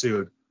gonna get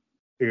sued.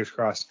 Fingers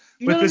crossed.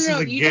 But No, this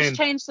is you just again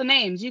change the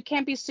names. You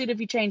can't be sued if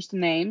you change the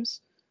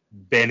names.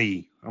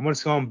 Benny. I'm gonna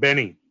call him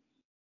Benny.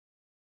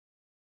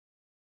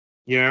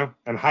 You know,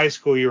 in high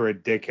school you were a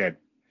dickhead.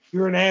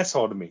 You're an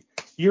asshole to me.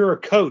 You're a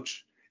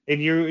coach.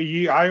 And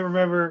I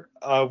remember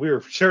we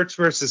were shirts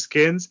versus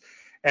skins,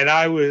 and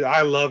I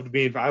loved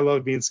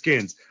being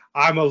skins.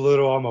 I'm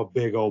a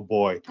big old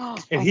boy.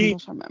 And my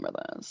gosh, I remember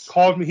this.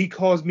 he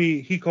calls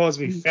me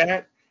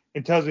fat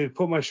and tells me to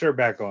put my shirt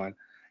back on.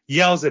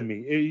 Yells at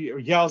me,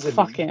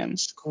 Fuck him.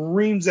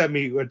 screams at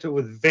me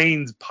with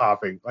veins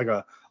popping like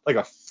a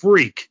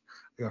freak.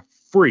 Like a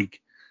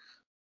freak.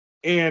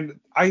 And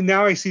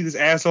I see this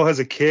asshole has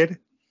a kid.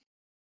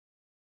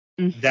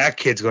 That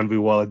kid's going to be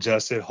well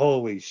adjusted.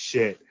 Holy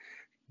shit.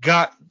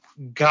 God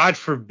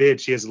forbid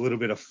she has a little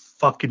bit of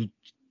fucking.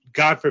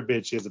 God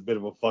forbid she has a bit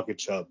of a fucking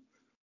chub.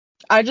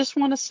 I just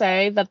want to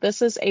say that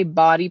this is a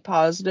body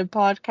positive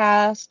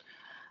podcast,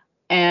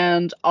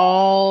 and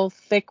all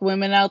thick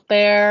women out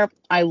there,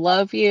 I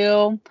love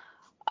you.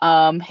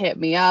 Hit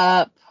me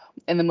up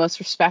in the most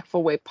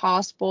respectful way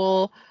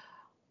possible.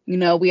 You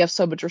know, we have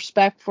so much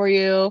respect for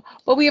you,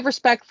 but we have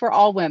respect for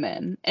all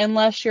women,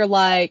 unless you're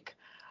like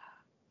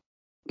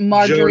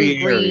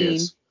Marjorie Green,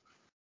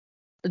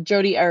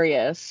 Jodi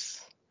Arias.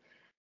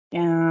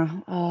 Yeah.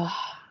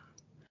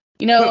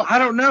 You know, but I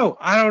don't know.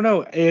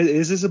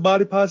 Is this a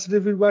body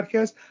positivity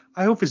podcast?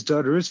 I hope his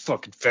daughter is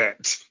fucking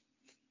fat.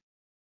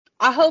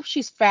 I hope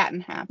she's fat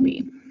and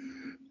happy.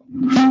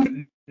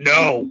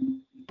 No.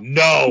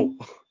 I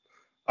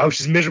hope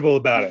she's miserable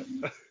about it.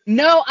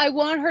 No, I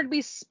want her to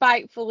be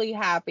spitefully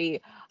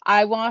happy.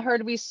 I want her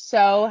to be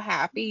so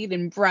happy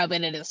and rub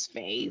it in his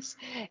face.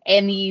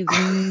 And he's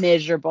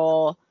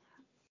miserable.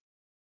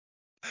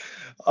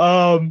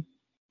 I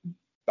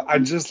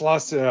just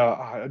lost it.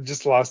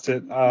 Just full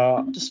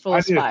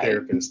of spite.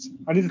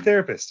 I need a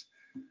therapist.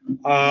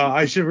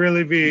 I should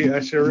really be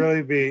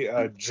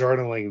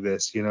journaling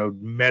this,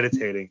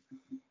 meditating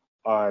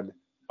on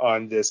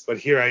this. But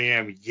here I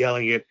am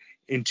yelling it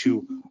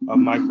into a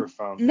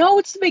microphone. No,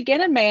 it's the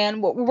beginning,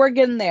 man. We're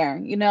getting there.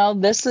 You know,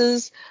 this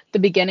is the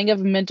beginning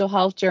of a mental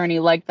health journey,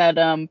 like that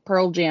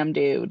Pearl Jam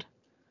dude.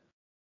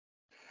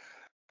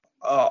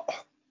 Oh.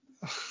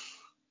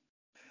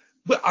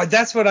 But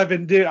that's what I've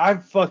been doing. I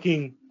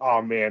fucking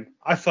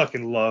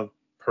love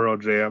Pearl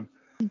Jam.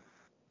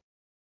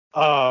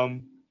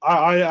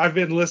 I've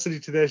been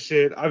listening to that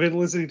shit. I've been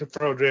listening to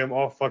Pearl Jam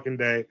all fucking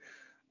day.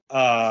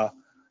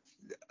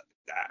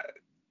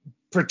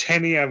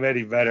 Pretending I'm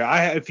Eddie Vedder.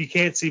 If you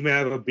can't see me, I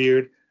have a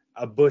beard,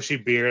 a bushy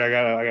beard.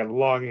 I got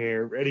long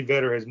hair. Eddie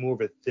Vedder has more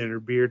of a thinner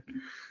beard.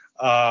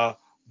 But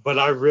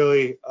I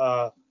really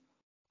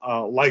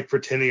like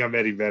pretending I'm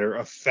Eddie Vedder,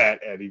 a fat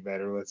Eddie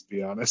Vedder. Let's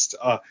be honest.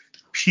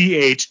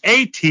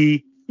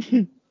 PHAT.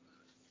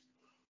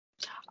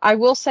 I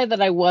will say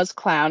that I was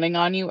clowning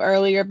on you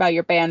earlier about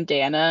your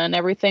bandana and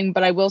everything,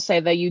 but I will say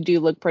that you do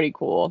look pretty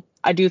cool.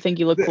 I do think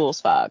you look cool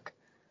as fuck.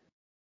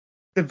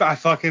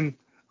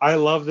 I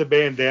love the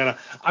bandana.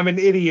 I'm an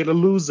idiot, a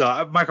loser,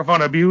 a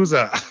microphone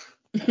abuser.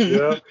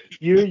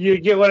 You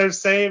get what I'm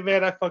saying,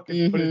 man? I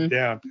fucking put it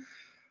down.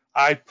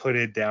 I put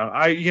it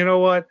down. You know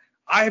what?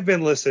 I've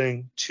been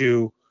listening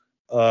to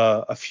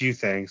a few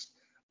things.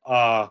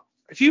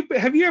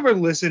 Have you ever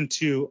listened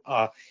to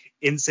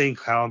Insane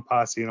Clown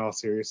Posse in all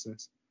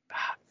seriousness?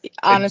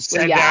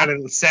 Honestly, yeah.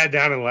 Sat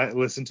down and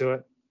listened to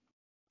it?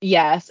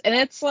 Yes, and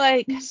it's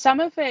like some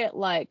of it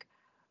like.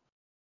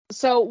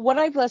 So what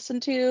I've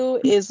listened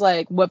to is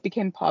like what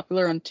became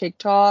popular on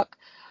TikTok,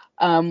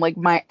 like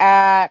My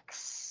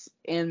Axe,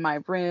 In My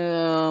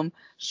Room,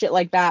 shit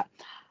like that.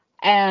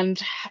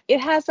 And it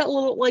has that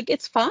little, like,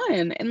 it's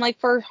fun. And like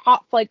for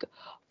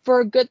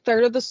a good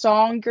third of the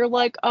song, you're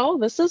like, oh,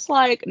 this is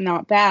like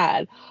not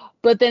bad.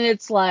 But then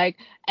it's like,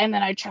 and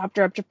then I chopped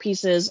her up to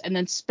pieces and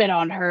then spit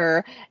on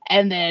her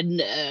and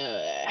then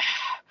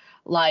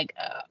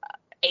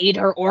ate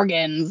her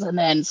organs and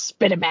then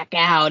spit it back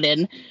out,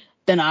 and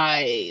then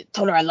I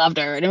told her I loved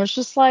her, and it was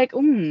just like, I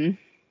don't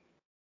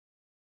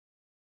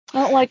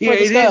like Yeah, where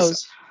this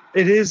goes.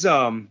 it is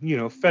fetishizing.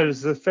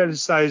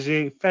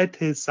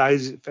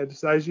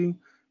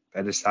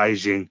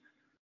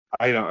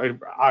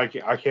 I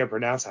can't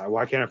pronounce that.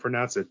 Why can't I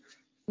pronounce it?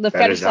 The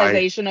Fetishize.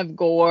 fetishization of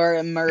gore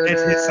and murder.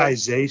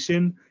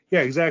 Fetishization.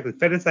 Yeah, exactly.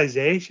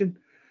 Fetishization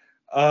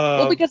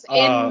Well, of because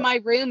In My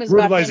Room is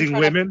about him brutalizing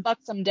trying to women. fuck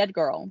some dead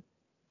girl.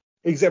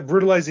 Except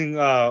brutalizing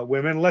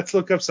women. Let's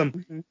look up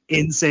some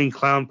insane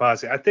clown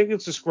posse. I think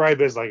it's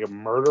described as like a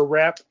murder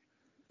rap.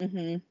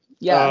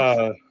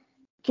 Yeah.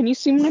 Can you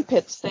see my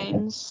pit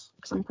stains?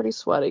 Because I'm pretty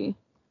sweaty.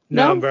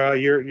 No, bro,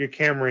 your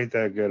camera ain't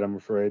that good, I'm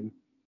afraid.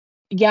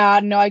 Yeah,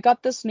 no, I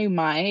got this new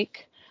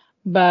mic,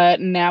 but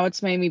now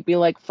it's made me be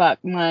like,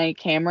 fuck, my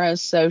camera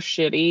is so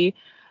shitty.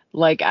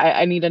 Like,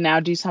 I need to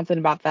now do something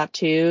about that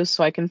too,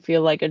 so I can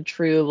feel like a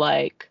true,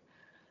 like,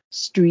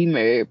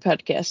 streamer,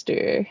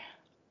 podcaster.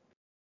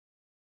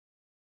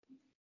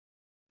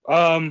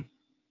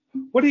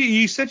 What do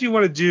you said you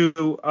want to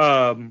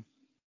do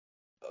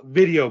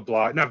video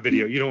blog, not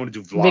video, you don't want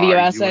to do Video vlogs, you want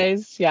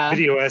essays, yeah.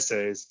 video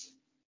essays.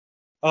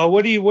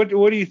 What are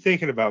you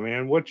thinking about,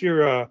 man? What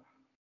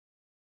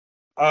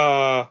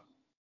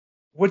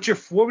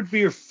would be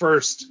your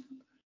first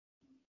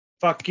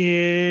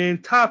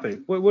fucking topic?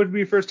 What would be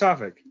your first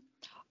topic?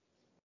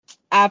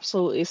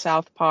 Absolutely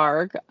South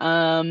Park.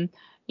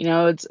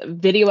 It's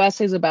video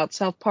essays about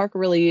South Park,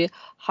 really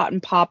hot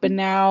and popping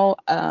now.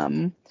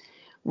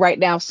 Right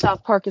now,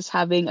 South Park is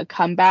having a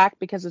comeback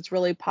because it's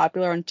really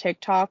popular on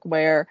TikTok,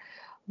 where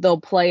they'll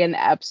play an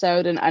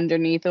episode and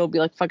underneath it'll be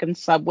like fucking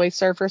Subway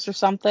Surfers or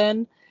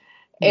something.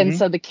 And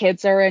so the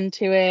kids are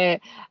into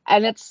it,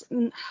 and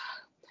so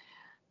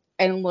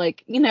I'm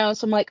like,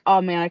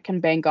 oh man, I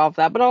can bank off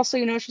that. But also,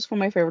 it's just one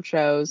of my favorite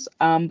shows.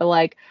 But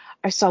like,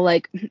 I saw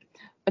like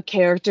a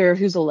character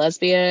who's a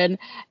lesbian,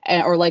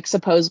 or like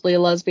supposedly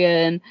a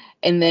lesbian,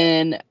 and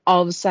then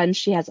all of a sudden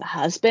she has a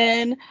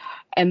husband,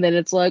 and then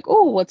it's like,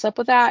 oh, what's up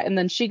with that? And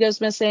then she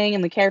goes missing,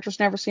 and the character's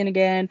never seen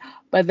again.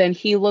 But then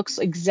he looks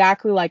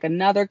exactly like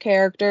another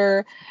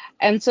character,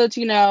 and so it's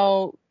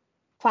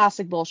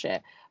classic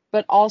bullshit.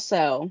 But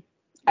also,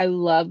 I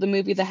love the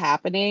movie The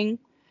Happening.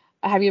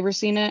 Have you ever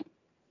seen it?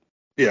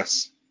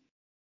 Yes.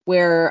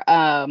 Where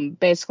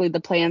basically the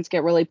plants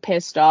get really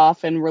pissed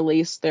off and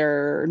release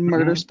their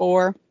murder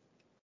spore.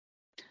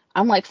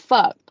 I'm like,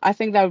 fuck. I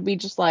think that would be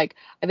just like,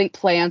 I think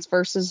Plants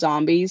vs.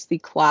 Zombies, the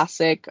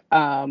classic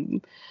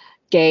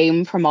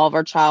game from all of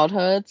our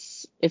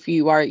childhoods, if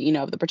you are,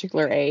 of the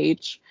particular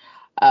age.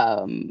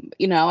 I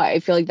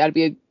feel like that'd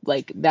be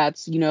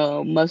that's,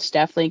 most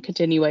definitely a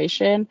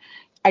continuation.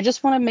 I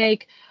just want to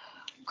make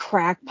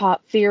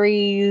crackpot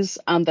theories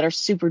that are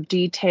super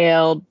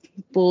detailed,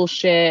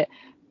 bullshit.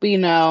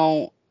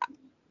 But,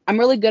 I'm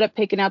really good at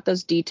picking out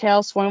those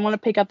details. So I want to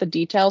pick out the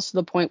details to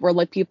the point where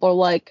like people are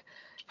like,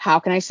 how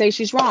can I say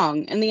she's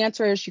wrong? And the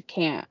answer is you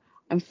can't.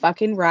 I'm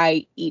fucking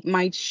right. Eat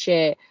my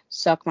shit.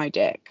 Suck my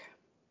dick.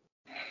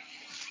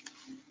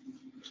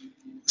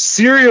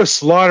 Serial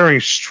slaughtering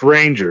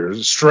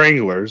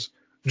stranglers,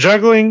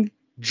 juggling,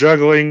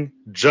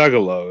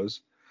 juggalos,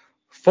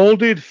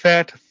 folded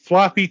fat,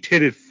 floppy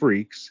titted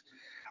freaks.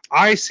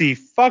 I see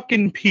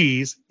fucking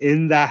peas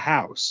in the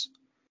house.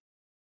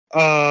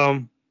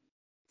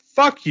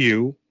 Fuck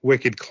you,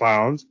 wicked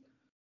clowns.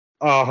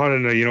 Oh,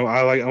 no,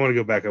 I want to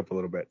go back up a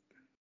little bit.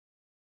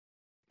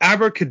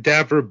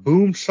 Abracadabra,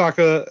 boom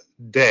shaka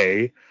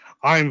day.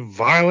 I'm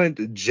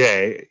Violent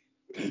J,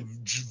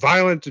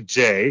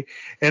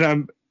 and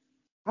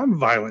I'm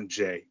Violent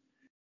J.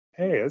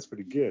 Hey, that's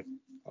pretty good.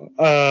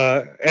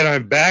 And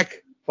I'm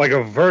back like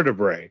a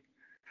vertebrae.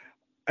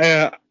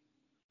 And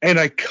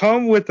I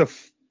come with a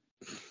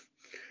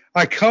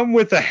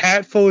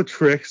hat full of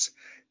tricks,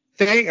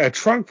 a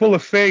trunk full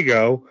of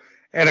Fago,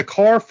 and a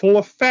car full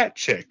of fat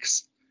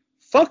chicks.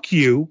 Fuck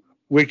you,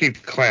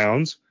 wicked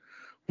clowns.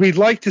 We'd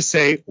like to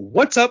say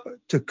what's up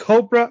to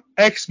Cobra,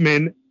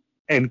 X-Men,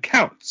 and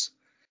Counts,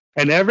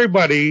 and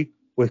everybody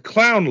with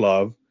clown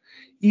love,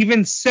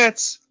 even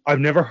sets I've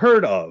never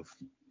heard of.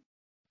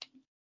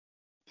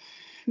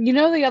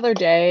 The other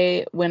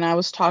day when I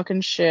was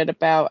talking shit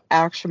about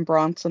Action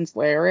Bronson's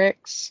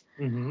lyrics,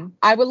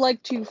 I would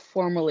like to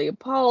formally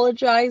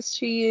apologize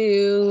to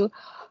you.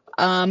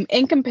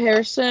 In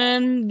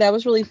comparison, that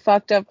was really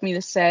fucked up for me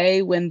to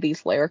say when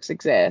these lyrics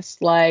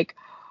exist. Like,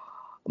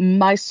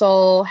 my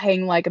soul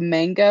hang like a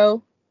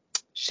mango,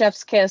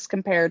 chef's kiss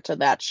compared to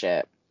that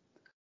shit.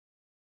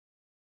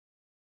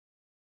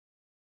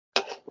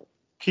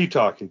 Keep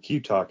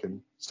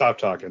talking. Stop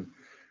talking.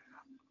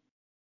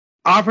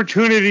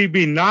 Opportunity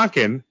be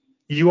knocking.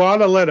 You ought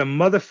to let a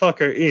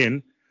motherfucker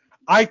in.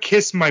 I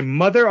kiss my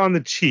mother on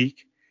the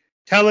cheek.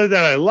 Tell her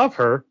that I love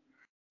her.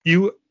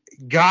 You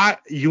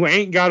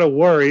ain't got to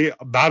worry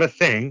about a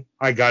thing.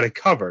 I got it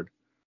covered.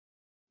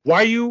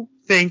 Why you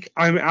think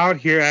I'm out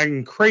here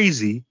acting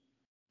crazy?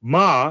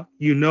 Ma,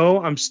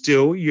 I'm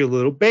still your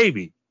little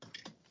baby.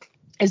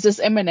 Is this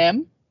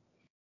Eminem?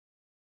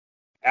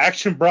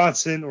 Action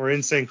Bronson or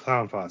Insane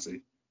Clown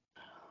Posse?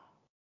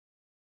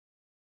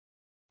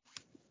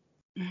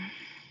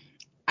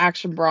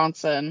 Action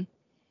Bronson.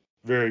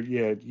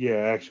 Yeah,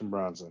 Action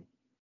Bronson.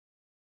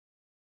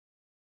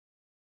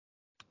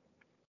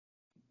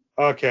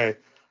 Okay.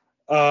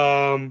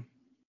 Um.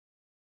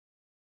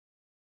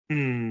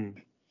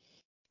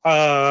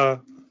 Uh.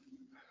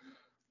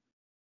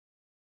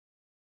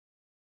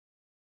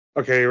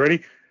 Okay, you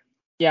ready?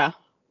 Yeah.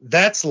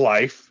 That's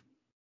life.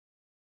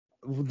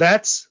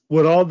 That's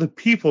what all the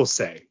people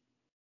say.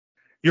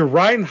 You're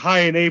riding high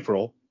in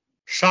April,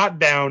 shot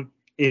down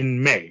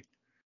in May.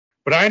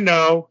 But I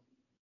know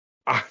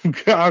I'm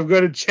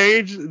going to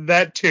change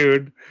that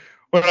tune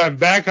when I'm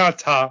back on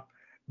top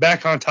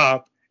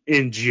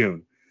in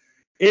June.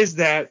 Is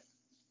that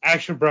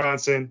Action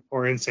Bronson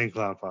or Insane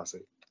Clown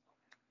Posse?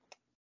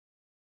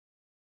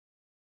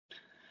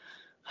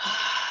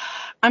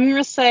 I'm going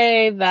to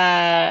say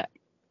that,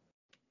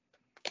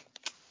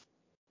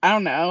 I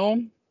don't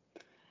know.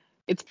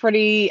 It's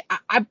pretty,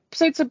 I'd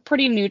say it's a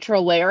pretty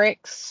neutral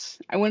lyrics.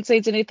 I wouldn't say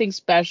it's anything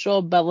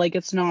special, but like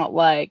it's not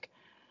like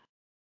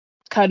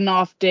cutting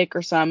off dick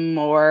or something,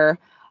 or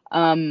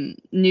new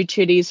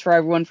titties for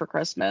everyone for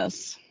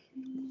Christmas.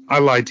 I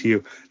lied to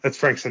you. That's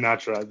Frank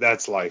Sinatra.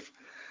 That's life.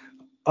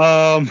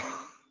 So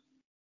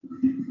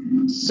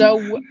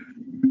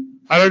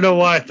I don't know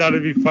why I thought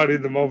it'd be funny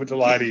the moment to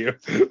lie to you.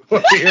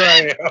 But here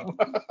I am.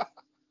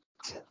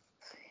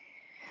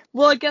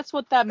 Well, I guess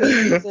what that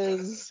means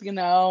is,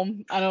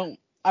 I'm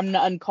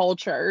not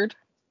uncultured.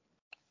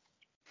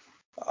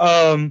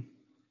 This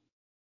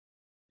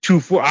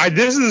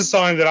is a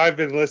song that I've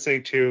been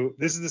listening to.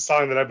 This is the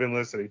song that I've been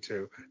listening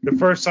to. The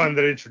first song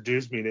that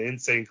introduced me to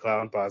Insane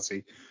Clown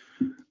Posse.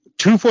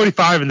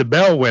 2:45 and the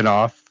bell went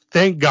off.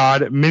 Thank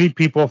God, many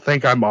people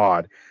think I'm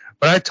odd.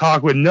 But I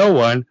talk with no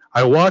one.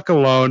 I walk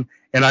alone,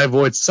 and I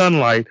avoid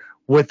sunlight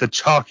with a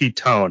chalky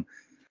tone.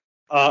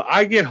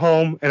 I get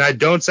home, and I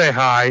don't say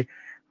hi.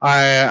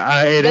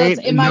 That's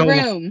in my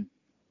room.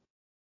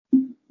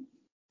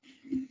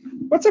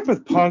 What's up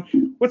with punk?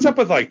 What's up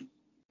with, like,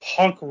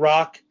 punk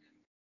rock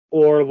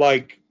or,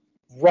 like,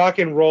 rock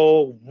and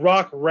roll,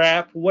 rock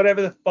rap,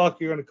 whatever the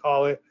fuck you're going to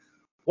call it?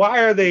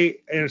 Why are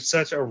they in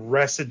such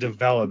arrested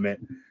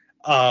development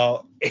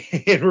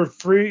and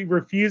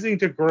refusing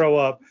to grow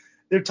up?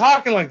 They're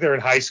talking like they're in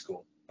high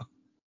school.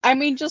 I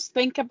mean, just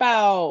think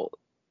about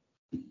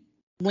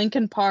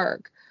Linkin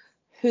Park.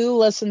 Who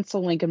listens to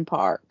Linkin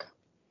Park?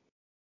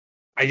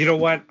 You know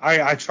what?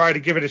 I tried to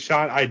give it a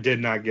shot. I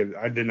did not get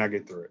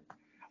through it.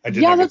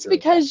 That's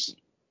because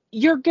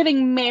you're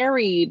getting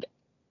married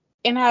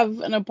and have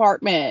an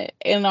apartment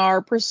and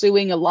are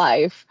pursuing a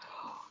life.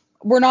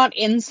 We're not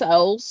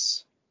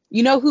incels.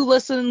 You know who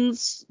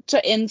listens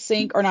to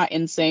NSYNC or not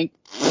NSYNC?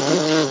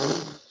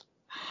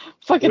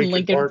 Fucking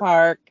Linkin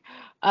Park.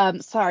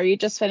 Sorry, you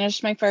just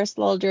finished my first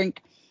little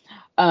drink.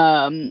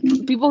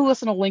 People who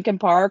listen to Linkin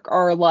Park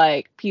are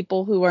like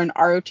people who are in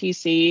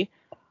ROTC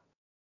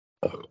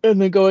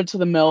and they go into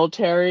the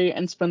military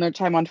and spend their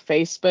time on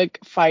Facebook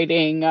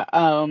fighting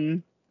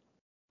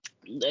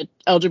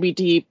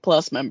LGBT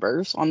plus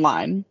members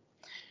online.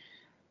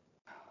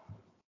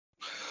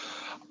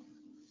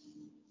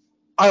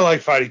 I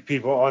like fighting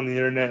people on the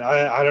internet.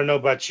 I don't know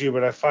about you,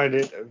 but I find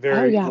it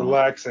very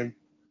relaxing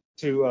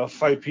to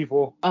fight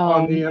people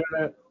on the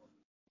internet.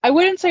 I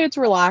wouldn't say it's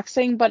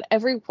relaxing, but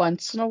every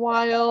once in a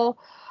while,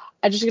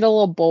 I just get a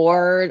little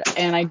bored,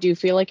 and I do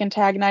feel like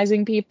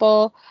antagonizing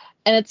people.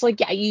 And it's like,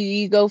 yeah,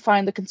 you go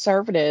find the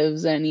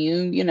conservatives, and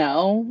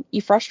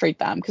you frustrate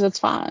them because it's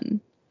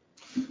fun.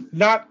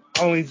 Not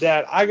only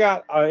that, I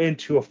got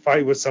into a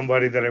fight with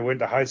somebody that I went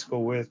to high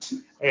school with,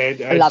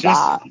 and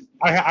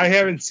I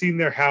haven't seen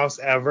their house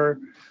ever,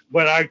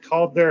 but I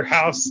called their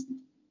house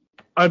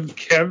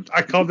unkempt.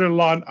 I called their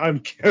lawn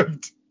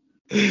unkempt.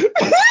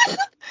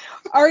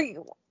 Are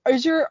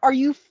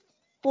you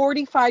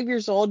 45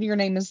 years old and your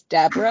name is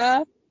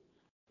Deborah?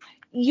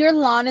 Your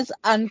lawn is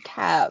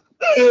unkept.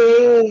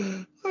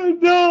 I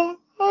know.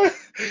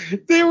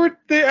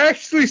 They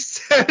actually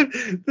said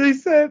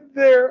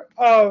their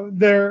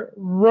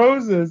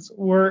roses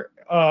were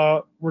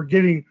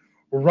getting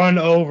run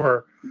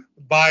over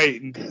by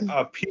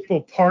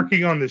people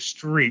parking on the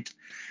street,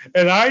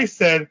 and I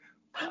said,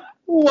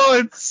 well,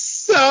 it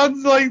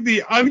sounds like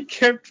the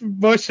unkempt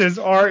bushes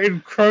are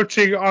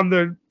encroaching on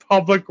the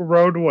public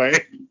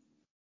roadway.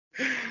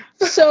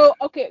 So,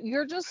 okay,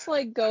 you're just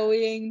like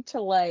going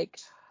to like,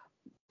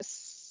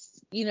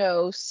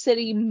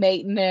 city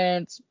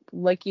maintenance,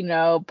 like,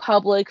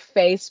 public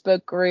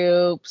Facebook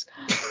groups,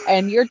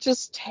 and you're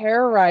just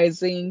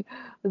terrorizing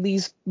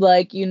these,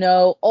 like,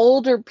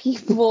 older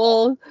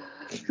people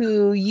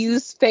who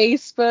use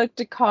Facebook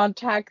to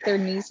contact their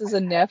nieces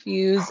and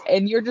nephews,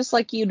 and you're just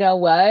like, you know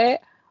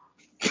what?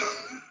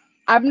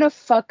 I'm gonna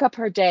fuck up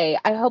her day.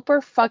 I hope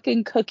her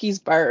fucking cookies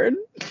burn.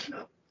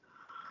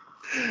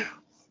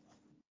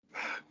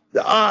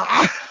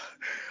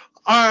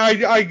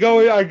 I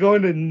go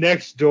into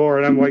next door,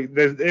 and I'm like,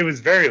 it was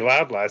very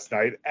loud last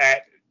night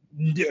at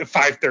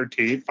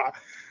 5:13.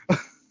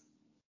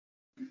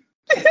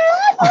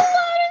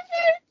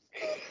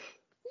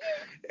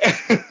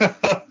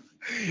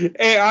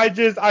 And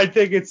I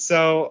think it's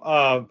so,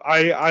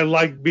 I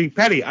like being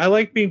petty. I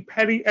like being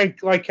petty, and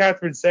like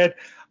Kathryn said,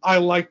 I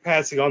like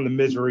passing on the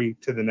misery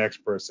to the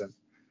next person.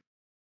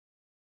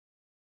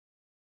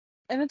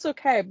 And it's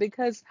okay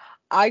because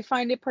I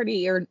find it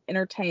pretty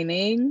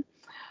entertaining.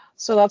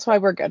 So that's why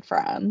we're good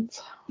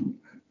friends.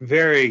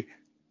 Very.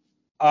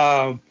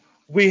 Um,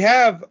 we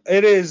have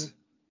a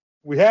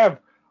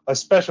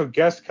special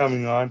guest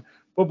coming on,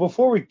 but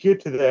before we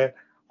get to that,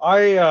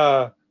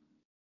 I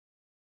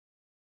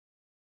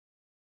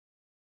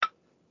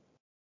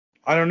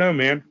don't know,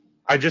 man.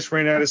 I just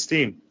ran out of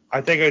steam. I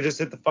think I just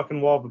hit the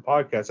fucking wall of the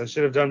podcast. I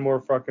should have done more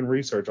fucking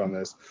research on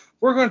this.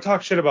 We're going to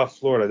talk shit about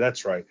Florida.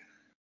 That's right.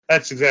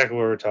 That's exactly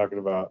what we're talking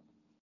about.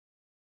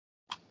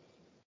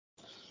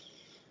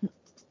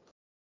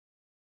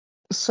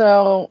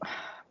 So,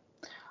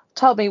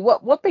 tell me,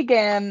 what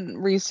began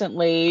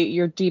recently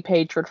your deep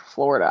hatred for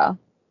Florida?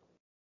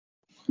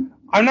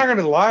 I'm not going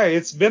to lie.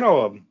 It's been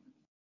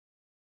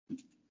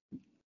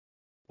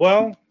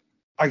well,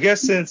 I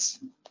guess since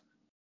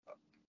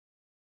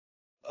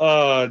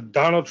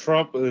Donald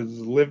Trump has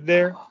lived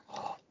there.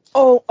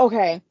 Oh,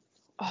 okay.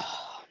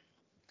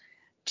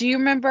 Do you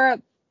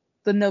remember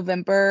the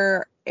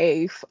November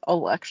 8th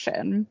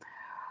election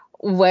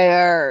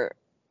where,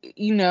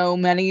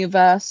 many of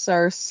us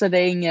are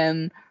sitting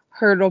in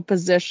hurdle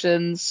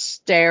positions,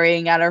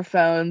 staring at our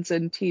phones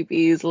and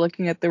TVs,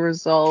 looking at the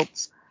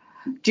results?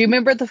 Do you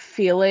remember the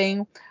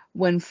feeling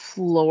when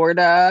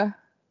Florida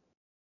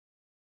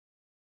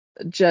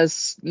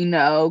just,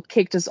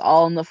 kicked us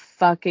all in the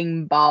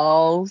fucking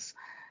balls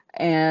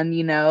and,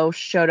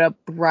 showed up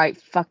bright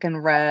fucking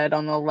red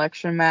on the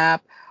election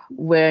map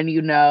when,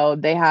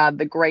 they had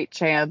the great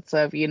chance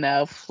of,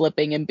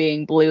 flipping and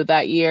being blue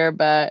that year,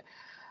 but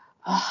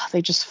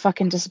they just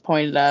fucking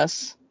disappointed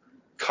us.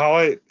 Call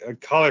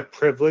it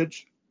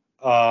privilege.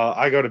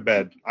 I go to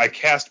bed. I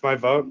cast my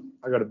vote.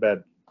 I go to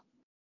bed.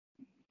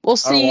 We'll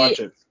see. I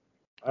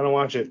don't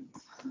watch it.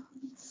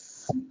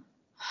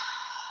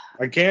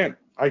 I can't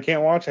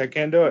watch it. I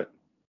can't do it.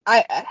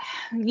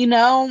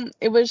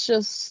 It was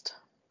just,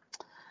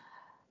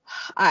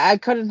 I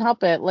couldn't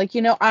help it. Like,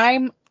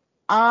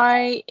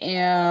 I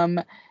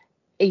am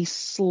a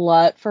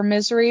slut for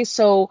misery.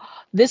 So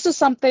this is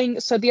something,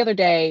 so the other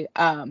day,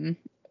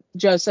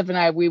 Joseph and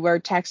I, we were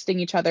texting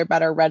each other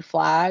about our red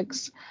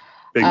flags.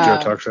 Big Joe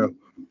Talk Show.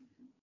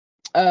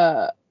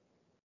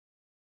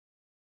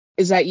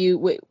 Is that you?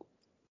 Wait.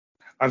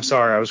 I'm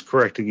sorry, I was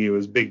correcting you. It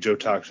was Big Joe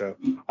Talk Show.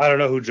 I don't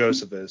know who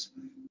Joseph is.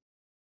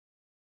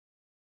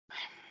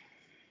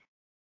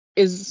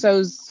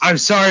 I'm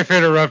sorry for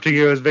interrupting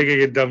you. I was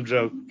making a dumb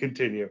joke.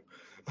 Continue.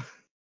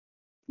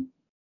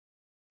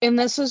 And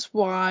this is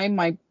why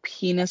my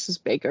penis is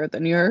bigger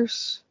than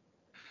yours.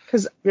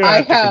 Because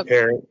I have to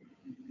compare it.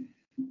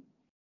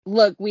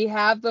 Look, we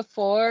have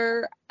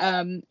before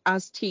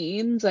as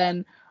teens,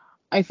 and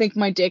I think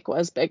my dick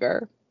was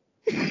bigger.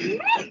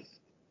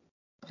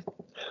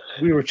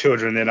 We were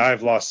children then.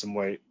 I've lost some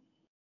weight.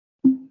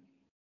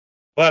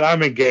 But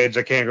I'm engaged.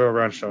 I can't go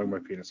around showing my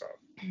penis off.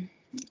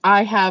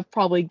 I have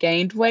probably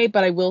gained weight,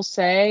 but I will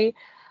say,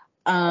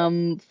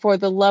 for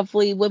the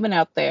lovely women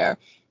out there,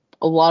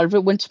 a lot of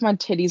it went to my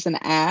titties and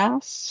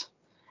ass,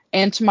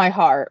 and to my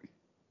heart.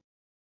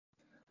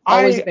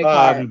 Always a big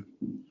heart.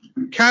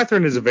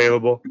 Kathryn is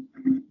available.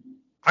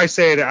 I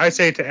say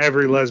it to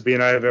every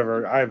lesbian I've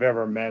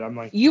ever met. I'm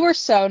like, you are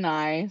so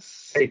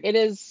nice. Hey, it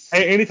is.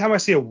 Hey, anytime I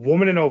see a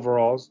woman in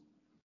overalls,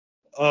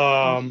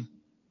 Doc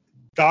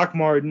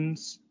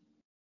Martens,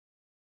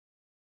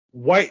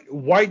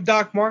 white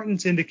Doc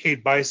Martens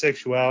indicate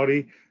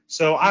bisexuality.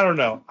 So I don't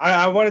know.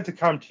 I wanted to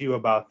come to you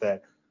about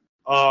that.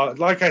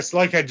 Like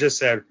I just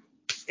said,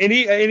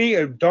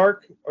 any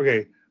dark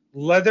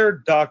leather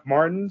Doc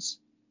Martens,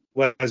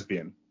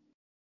 lesbian.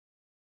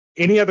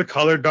 Any other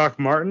color Doc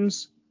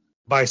Martens,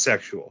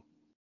 bisexual.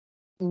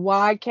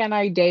 Why can't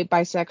I date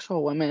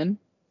bisexual women?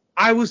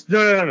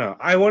 No.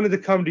 I wanted to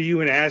come to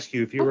you and ask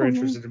you if you were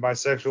interested in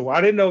bisexual. I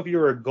didn't know if you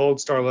were a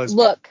gold star lesbian.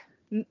 Look,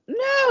 no,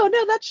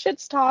 that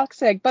shit's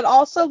toxic. But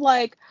also,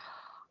 I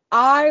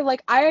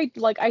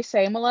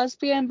say I'm a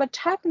lesbian, but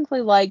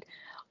technically,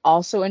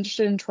 also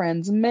interested in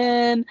trans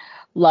men,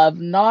 love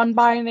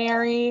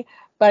non-binary.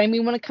 But I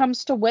mean, when it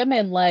comes to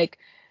women,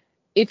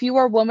 if you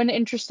are a woman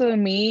interested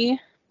in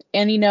me,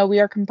 and we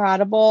are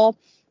compatible,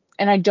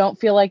 and I don't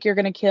feel like you're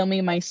gonna kill me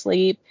in my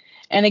sleep.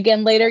 And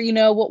again, later,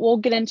 we'll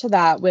get into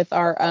that with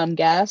our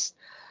guest.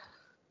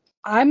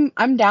 I'm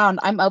down.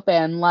 I'm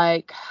open.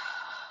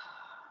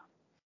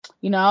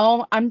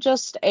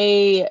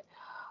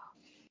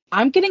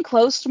 I'm getting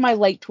close to my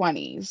late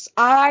 20s.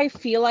 I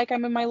feel like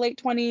I'm in my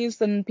late 20s,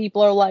 and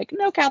people are like,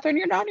 no, Kathryn,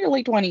 you're not in your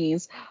late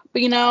 20s.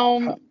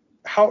 But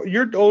how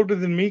you're older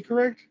than me,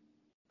 correct?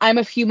 I'm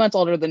a few months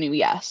older than you,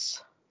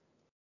 yes.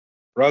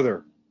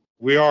 Brother,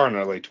 we are in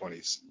our late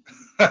 20s.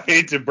 I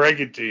hate to break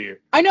it to you.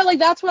 I know,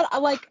 that's what I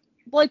like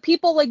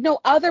people, no,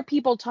 other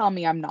people tell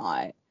me I'm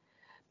not.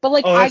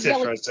 But that's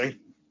interesting.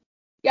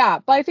 Yeah,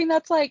 but I think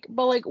that's like,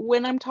 but like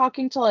when I'm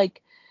talking to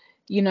like,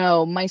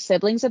 my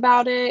siblings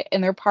about it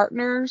and their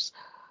partners,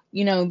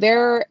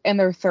 they're in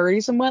their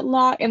 30s and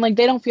whatnot, and like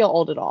they don't feel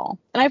old at all.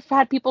 And I've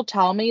had people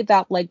tell me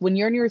that like when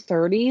you're in your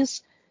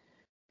 30s,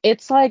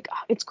 it's like,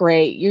 it's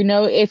great.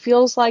 It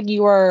feels like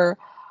you are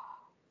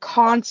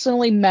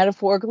constantly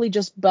metaphorically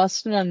just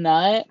busting a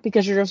nut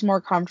because you're just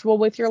more comfortable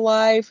with your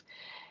life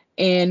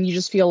and you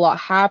just feel a lot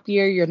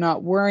happier. You're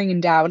not worrying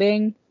and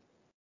doubting.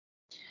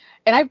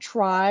 And I've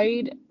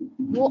tried,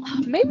 well,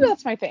 maybe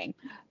that's my thing,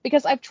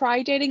 because I've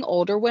tried dating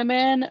older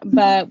women,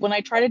 but when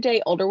I try to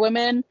date older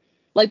women,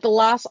 like the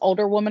last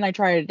older woman I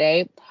tried to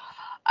date,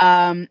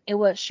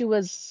 she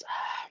was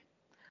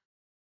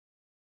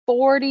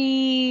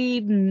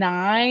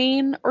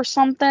 49 or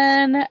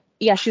something.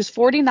 Yeah, she was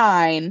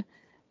 49,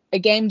 a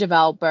game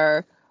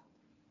developer,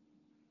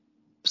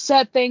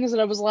 said things that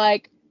I was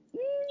like,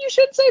 you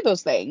shouldn't say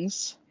those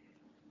things.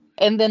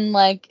 And then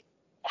like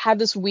had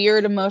this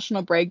weird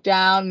emotional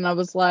breakdown, and I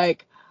was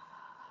like,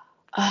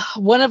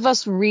 one of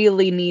us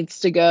really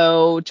needs to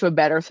go to a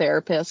better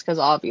therapist because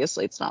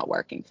obviously it's not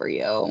working for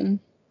you.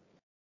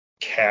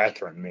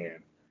 Kathryn,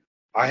 man,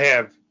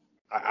 I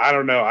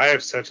don't know, I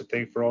have such a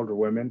thing for older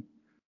women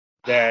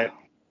that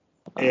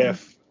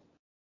if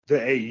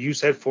you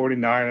said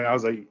 49 and I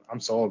was like, I'm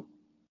sold.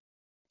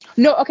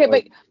 No, okay, but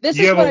Like, this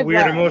is what I've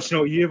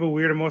learned. you have a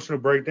weird emotional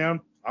breakdown,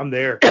 I'm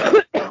there.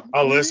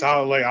 I'll listen.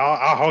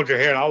 I'll hold your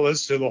hand. I'll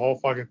listen to the whole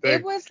fucking It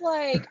thing. was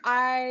like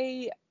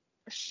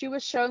she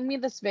was showing me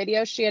this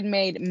video she had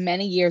made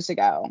many years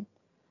ago.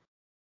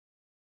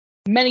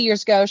 Many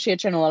years ago, she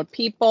had shown a lot of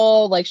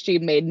people, like she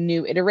made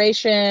new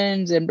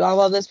iterations and blah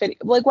blah this video,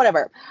 like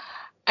whatever.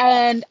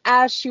 And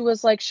as she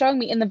was like showing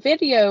me in the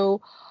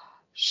video,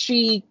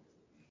 she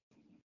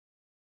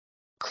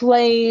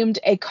claimed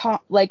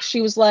like she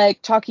was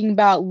like talking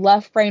about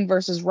left brain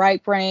versus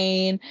right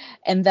brain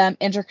and them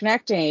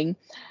interconnecting.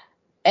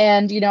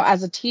 And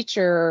as a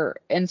teacher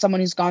and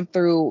someone who's gone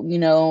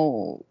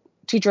through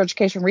teacher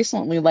education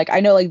recently, like I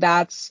know like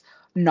that's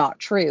not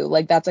true,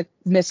 like that's a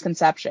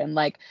misconception.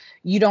 Like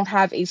you don't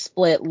have a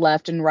split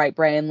left and right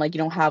brain, like you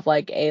don't have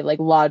like a like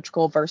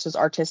logical versus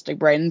artistic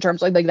brain in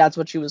terms like that's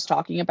what she was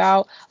talking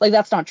about. Like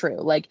that's not true.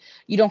 Like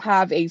you don't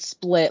have a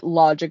split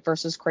logic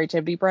versus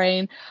creativity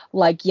brain.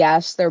 Like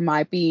yes, there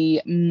might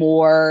be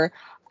more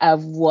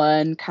of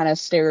one kind of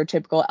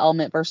stereotypical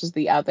element versus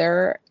the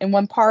other in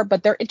one part,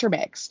 but they're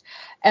intermixed.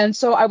 And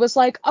so I was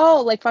like,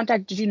 oh, like fun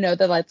fact, did you know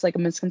that that's like a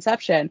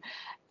misconception?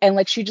 And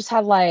like she just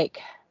had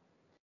like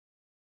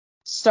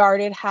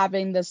started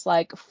having this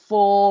like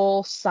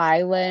full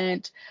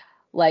silent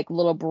like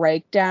little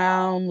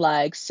breakdown,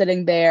 like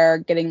sitting there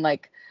getting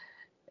like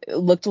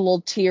looked a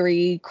little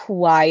teary,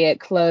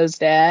 quiet,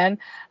 closed in.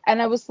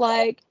 And I was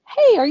like,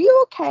 hey, are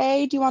you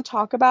okay? Do you want to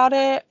talk about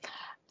it?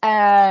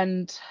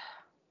 And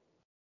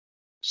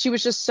she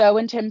was just so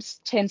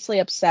intensely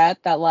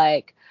upset that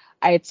like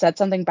I had said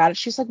something about it.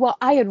 She's like, well,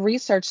 I had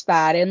researched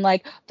that and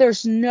like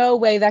there's no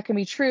way that can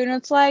be true. And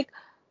it's like,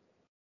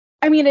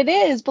 I mean, it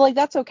is, but like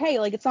that's okay.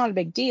 Like it's not a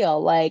big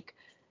deal. Like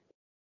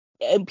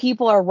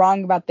people are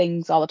wrong about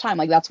things all the time.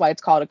 Like that's why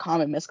it's called a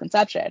common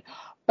misconception.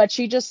 But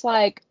she just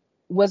like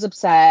was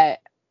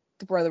upset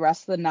for the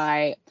rest of the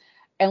night.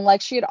 And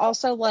like she had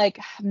also like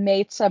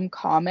made some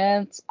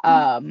comments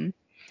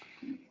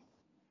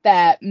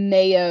that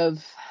may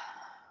have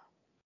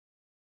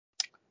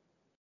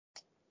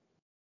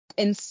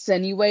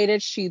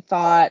insinuated she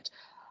thought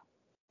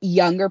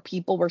younger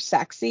people were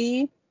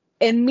sexy.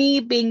 And me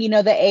being,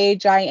 the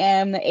age I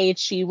am, the age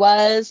she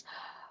was,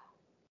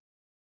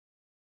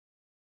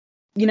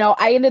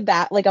 I ended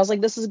that. Like, I was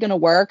like, this is going to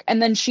work.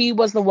 And then she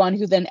was the one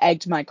who then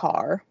egged my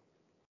car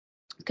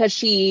because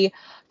she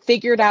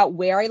figured out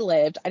where I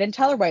lived. I didn't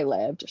tell her where I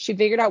lived. She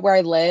figured out where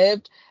I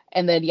lived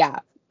and then, yeah,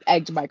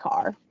 egged my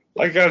car.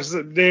 Like I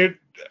said, dude,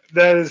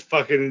 that is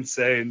fucking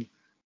insane.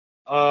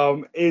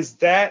 Is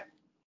that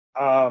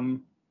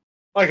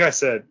like I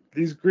said,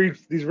 these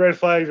red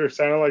flags are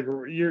sounding like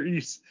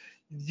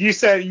you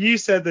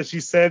said that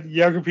she said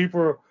younger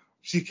people.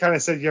 She kind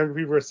of said younger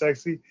people are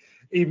sexy.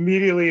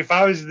 Immediately, if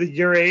I was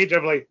your age,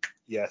 I'm like,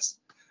 yes.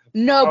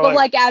 No, I'm but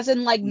like, like as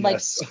in like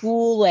yes.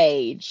 school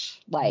age.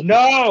 Like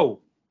No,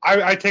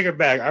 I take it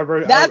back.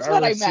 that's I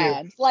what I recede.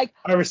 meant. Like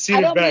I recede I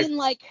it don't back. mean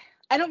like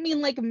I don't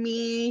mean like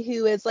me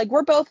who is like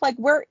we're both like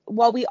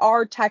while we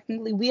are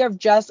technically we have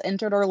just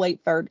entered our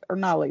late third or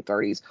not late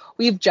 30s.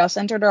 We've just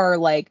entered our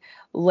like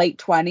late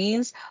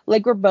 20s.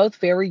 Like we're both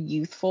very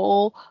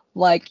youthful.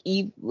 Like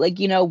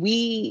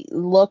we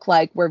look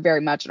like we're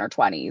very much in our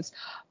 20s.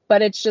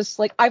 But it's just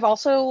like I've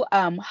also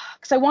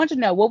cuz I wanted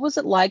to know what was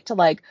it like to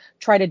like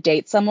try to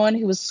date someone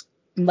who was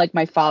like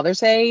my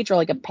father's age or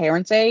like a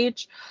parent's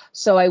age.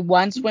 So I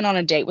once went on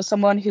a date with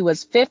someone who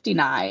was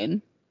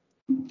 59.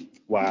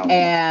 Wow.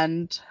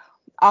 And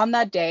on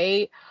that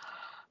date,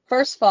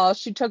 first of all,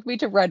 she took me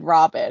to Red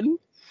Robin.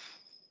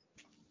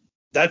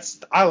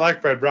 I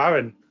like Red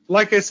Robin.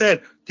 Like I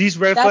said, these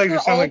red That's flags are where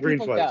sounding like old green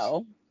people flags.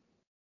 go.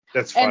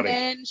 That's And funny.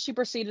 then she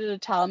proceeded to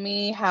tell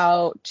me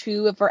how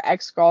two of her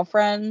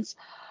ex-girlfriends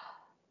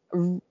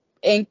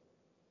in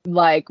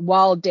like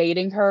while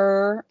dating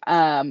her,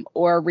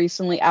 or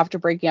recently after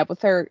breaking up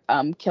with her,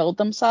 killed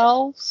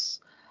themselves.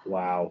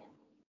 Wow.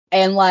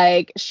 And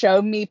like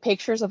showed me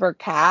pictures of her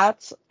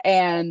cats.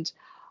 And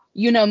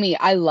you know me,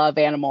 I love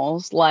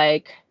animals.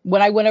 Like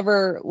when I went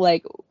over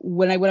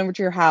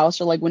to your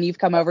house, or like when you've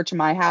come over to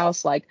my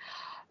house, like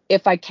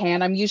if I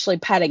can, I'm usually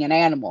petting an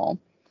animal.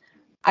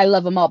 I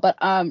love them all, but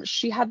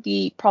she had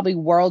the probably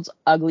world's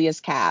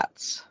ugliest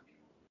cats.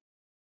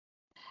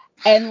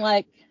 And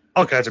like,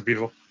 All cats are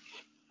beautiful.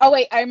 oh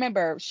wait, I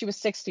remember she was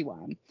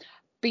 61.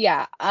 But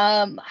yeah,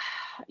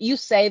 you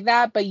say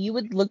that, but you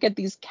would look at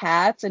these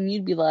cats and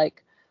you'd be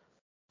like,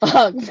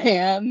 fuck,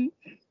 man.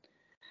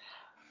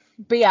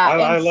 But yeah,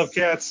 I and love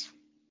cats.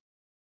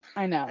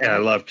 I And I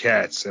know. love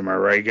cats. Am I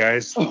right,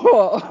 guys?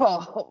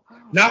 Oh,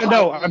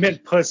 No, I honey.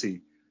 meant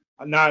pussy.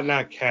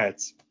 Not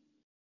cats.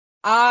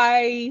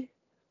 I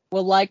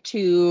would like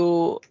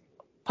to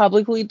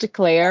publicly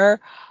declare,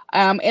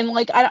 and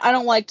like I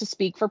don't like to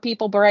speak for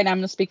people, but right now I'm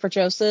going to speak for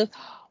Joseph.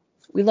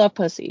 We love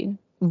pussy.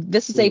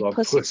 This is We a love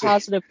pussy pussy.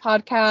 positive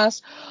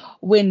podcast.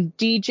 When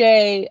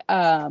DJ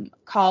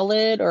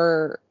Khaled,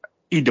 or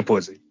Eat the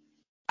pussy.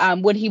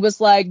 when he was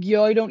like,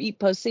 "Yo, I don't eat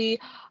pussy,"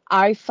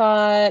 I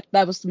thought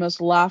that was the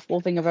most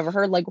laughable thing I've ever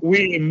heard. Like,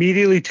 We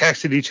immediately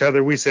texted each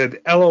other. We said,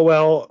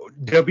 LOL,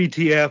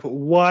 WTF,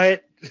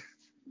 what?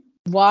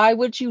 why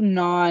would you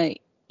not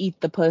eat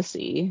the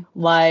pussy?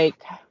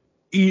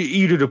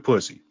 Eat the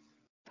pussy.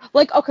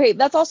 Like, okay,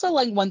 that's also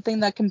like one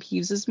thing that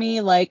confuses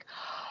me. Like,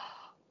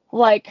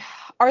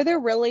 are there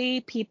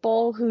really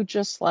people who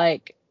just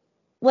like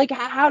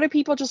how do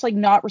people just like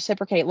not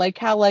reciprocate? Like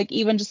how like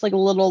even just like a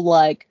little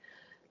like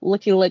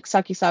licky lick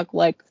sucky suck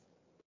like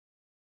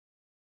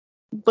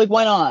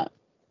why not?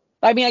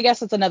 I mean, I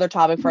guess it's another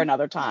topic for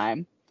another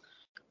time.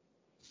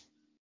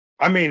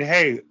 I mean,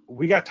 hey,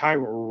 we got time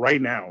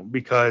right now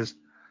because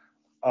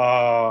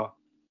our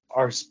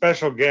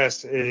special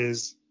guest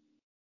is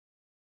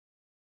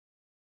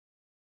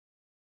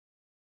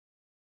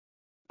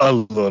a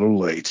little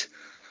late.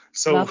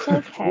 So That's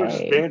we're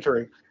just okay.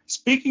 bantering.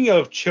 Speaking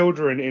of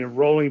children and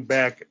rolling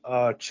back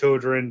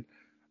children,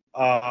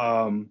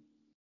 um,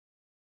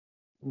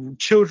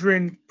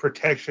 children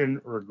protection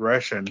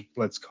regression,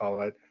 let's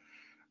call it.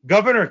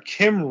 Governor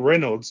Kim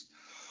Reynolds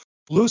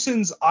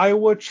loosens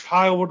Iowa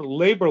child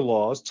labor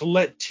laws to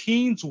let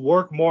teens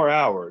work more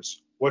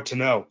hours. What to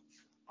know?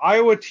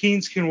 Iowa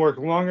teens can work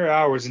longer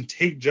hours and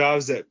take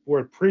jobs that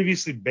were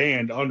previously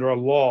banned under a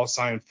law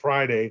signed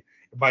Friday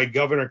by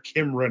Governor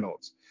Kim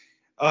Reynolds.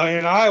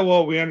 In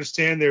Iowa, we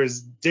understand there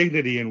is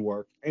dignity in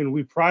work, and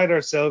we pride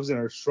ourselves in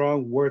our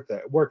strong work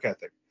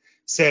ethic,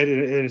 said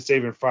in a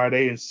statement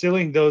Friday,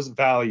 instilling those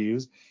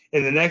values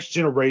in the next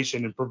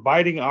generation and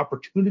providing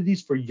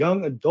opportunities for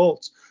young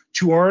adults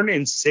to earn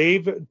and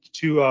save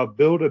to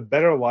build a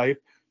better life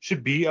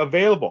should be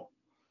available.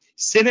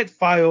 Senate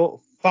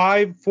File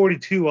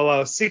 542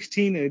 allows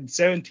 16 and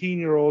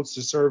 17-year-olds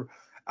to serve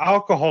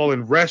alcohol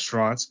in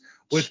restaurants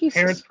with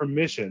parents' Jesus.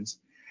 permissions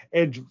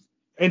and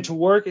and to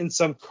work in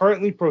some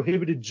currently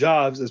prohibited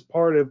jobs as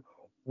part of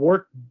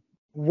work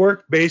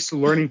work-based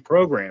learning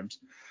programs.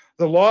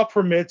 The law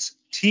permits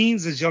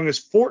teens as young as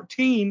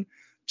 14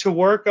 to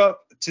work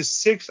up to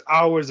 6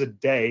 hours a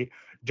day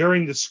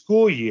during the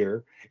school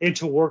year and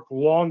to work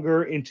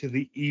longer into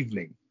the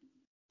evening.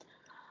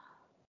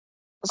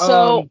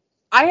 So Um,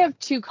 I have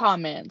two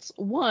comments.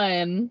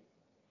 One,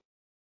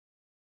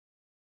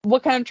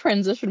 what kind of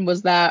transition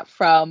was that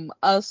from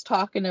us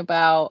talking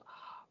about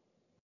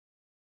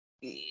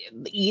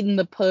eating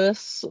the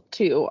puss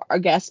to our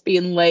guest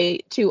being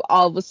late to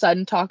all of a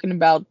sudden talking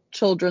about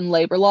children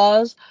labor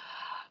laws?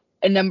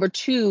 And number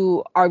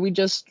two, are we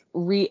just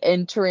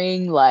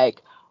re-entering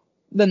like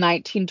the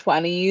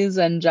 1920s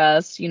and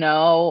just,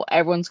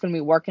 everyone's going to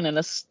be working in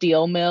a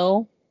steel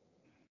mill,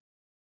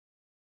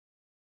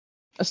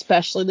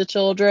 especially the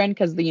children,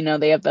 because,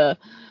 they have the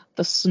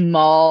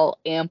small,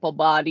 ample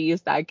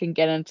bodies that can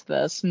get into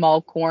the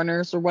small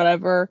corners or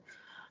whatever.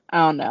 I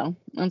don't know.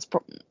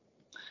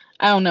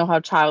 I don't know how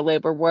child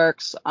labor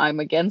works. I'm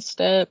against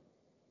it.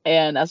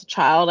 And as a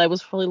child, I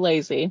was really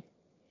lazy.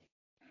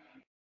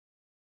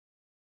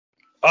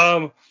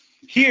 um,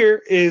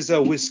 Here is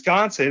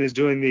Wisconsin is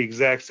doing the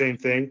exact same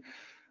thing.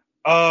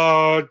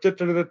 As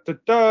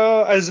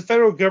the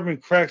federal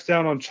government cracks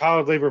down on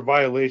child labor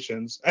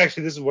violations.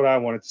 Actually, this is what I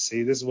wanted to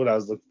see. This is what I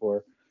was looking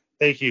for.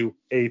 Thank you,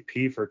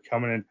 AP, for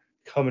coming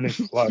in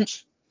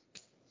clutch.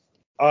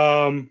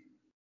 Um,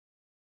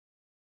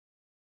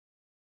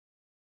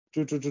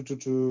 do, do, do, do,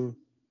 do.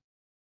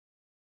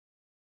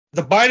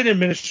 The Biden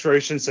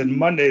administration said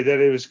Monday that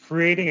it was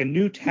creating a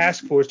new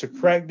task force to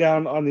crack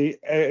down on the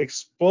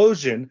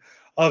explosion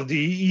of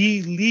the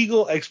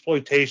illegal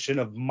exploitation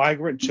of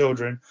migrant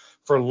children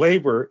for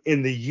labor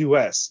in the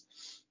U.S.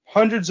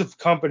 Hundreds of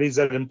companies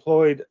that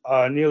employed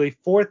nearly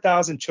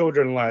 4,000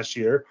 children last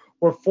year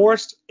were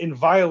forced in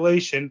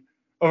violation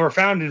or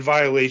found in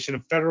violation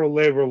of federal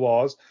labor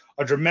laws,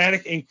 a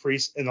dramatic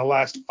increase in the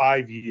last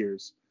 5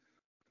 years.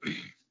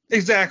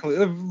 Exactly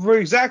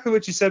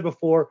what you said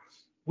before.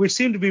 we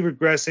seem to be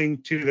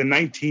regressing to the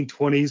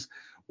 1920s,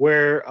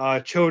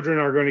 where children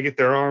are going to get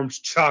their arms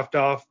chopped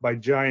off by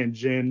giant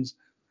gins.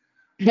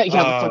 Yeah, the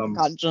fucking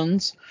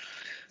conscience.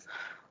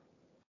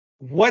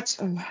 What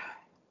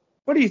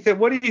do you think?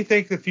 What do you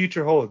think the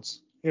future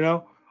holds? You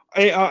know,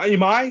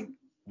 am I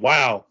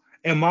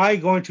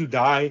going to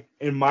die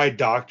and my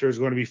doctor is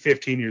going to be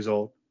 15 years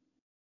old?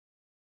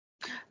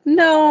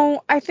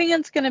 No, I think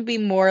it's gonna be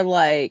more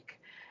like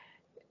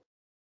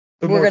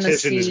The we're gonna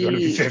mortician is going to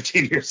be see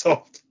 15 years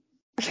old.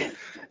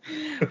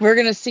 we're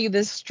gonna see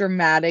this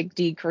dramatic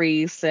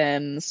decrease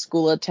in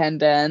school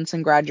attendance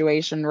and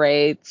graduation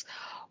rates,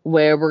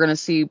 where we're gonna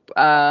see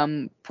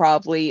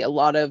probably a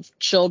lot of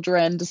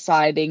children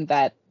deciding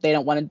that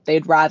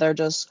they'd rather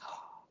just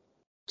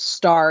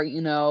start,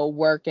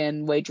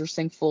 working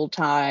waitressing full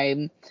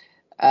time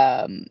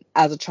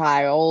as a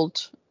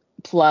child,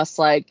 plus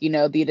like,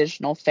 the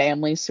additional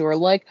families who are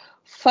like,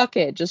 fuck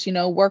it, just,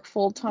 work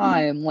full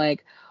time.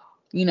 Like,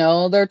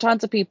 there are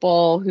tons of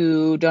people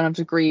who don't have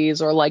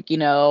degrees, or like,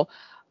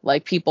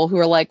 like people who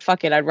are like,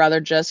 fuck it, I'd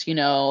rather just,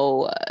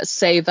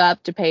 save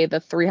up to pay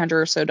the $300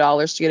 or so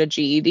to get a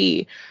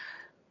GED.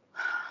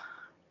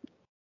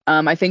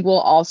 I think we'll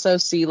also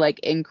see like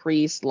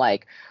increased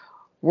like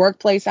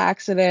workplace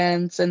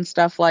accidents and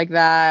stuff like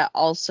that.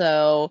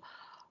 Also,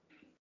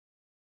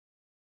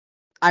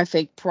 I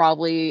think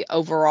probably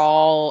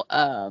overall,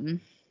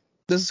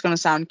 this is going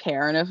to sound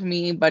Karen of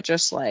me, but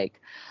just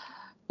like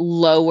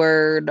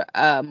lowered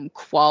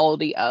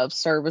quality of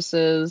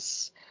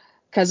services.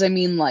 Because I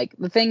mean, like,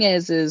 the thing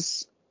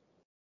is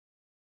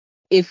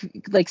if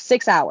like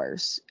 6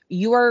 hours,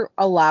 you are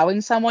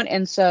allowing someone,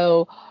 and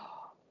so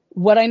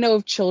what I know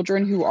of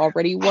children who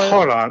already work.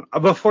 Hold on,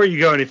 before you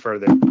go any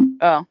further.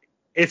 Oh.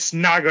 It's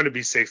not going to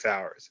be 6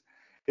 hours.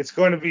 It's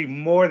going to be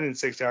more than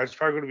 6 hours. It's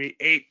probably going to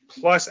be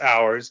 8+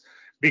 hours,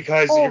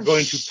 because you're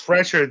going to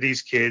pressure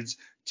these kids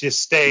to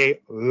stay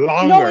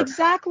longer. No,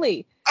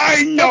 exactly.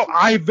 I know.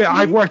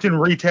 I've worked in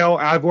retail.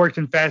 I've worked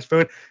in fast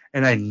food,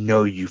 and I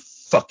know you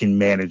fucking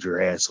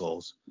manager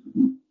assholes.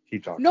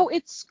 Keep talking. No,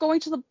 it's going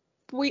to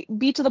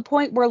be to the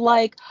point where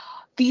like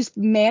these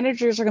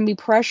managers are going to be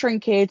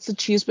pressuring kids to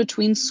choose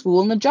between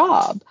school and a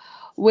job,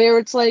 where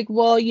it's like,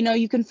 well,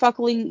 you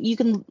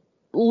can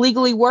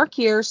legally work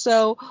here,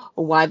 so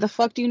why the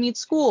fuck do you need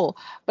school?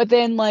 But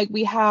then like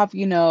we have,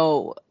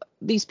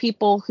 these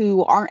people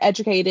who aren't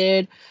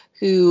educated,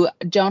 who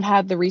don't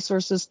have the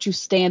resources to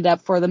stand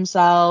up for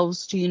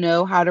themselves, to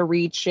know how to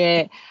reach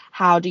it,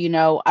 how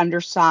to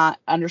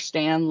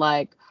understand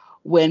like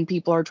when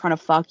people are trying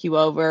to fuck you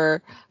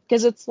over,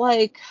 because it's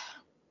like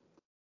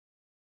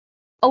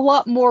a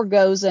lot more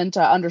goes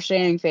into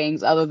understanding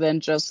things other than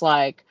just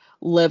like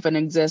live and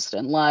exist.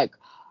 And like,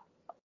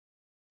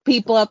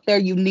 people up there,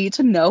 you need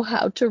to know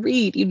how to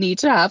read. You need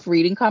to have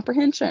reading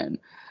comprehension.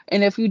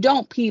 And if you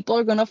don't, people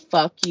are gonna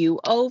fuck you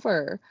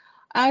over.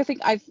 I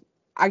think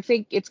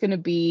it's gonna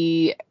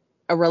be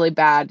a really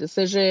bad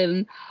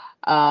decision.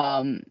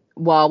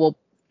 Well,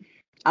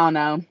 I don't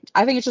know.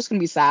 I think it's just gonna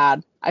be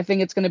sad. I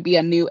think it's gonna be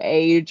a new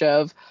age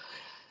of,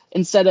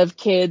 instead of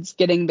kids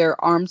getting their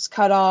arms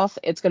cut off,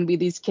 it's gonna be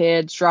these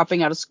kids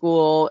dropping out of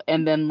school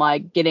and then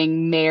like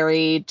getting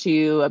married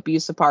to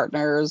abusive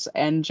partners,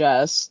 and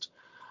just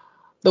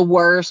the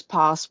worst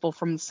possible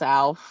from the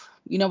South.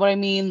 You know what I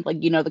mean? Like,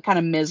 the kind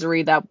of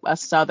misery that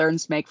us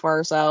Southerns make for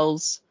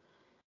ourselves.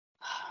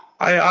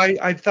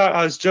 I thought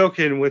I was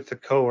joking with the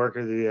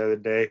coworker the other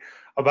day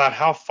about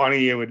how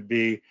funny it would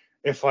be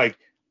if like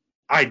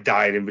I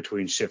died in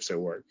between shifts at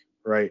work,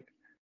 right?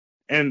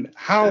 And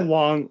how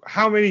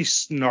many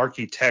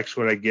snarky texts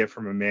would I get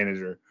from a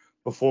manager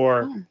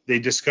before they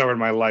discovered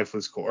my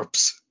lifeless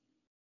corpse?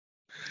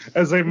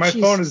 As like my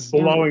phone is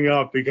blowing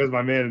up because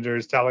my manager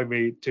is telling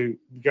me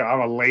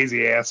I'm a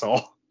lazy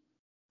asshole.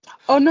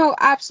 Oh no,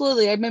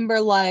 absolutely. I remember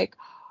like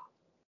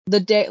the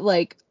day,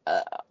 like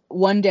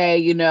one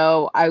day,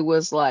 I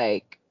was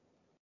like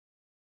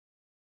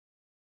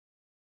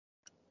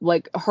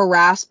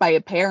harassed by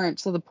a parent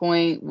to the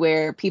point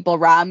where people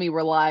around me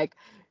were like,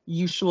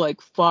 you should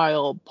like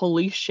file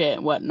police shit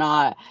and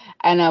whatnot.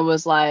 And I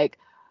was like,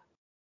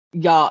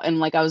 y'all, and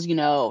like I was,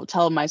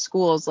 telling my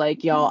schools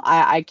like, y'all,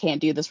 I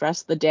can't do this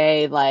rest of the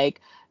day.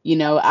 Like,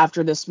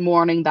 after this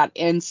morning, that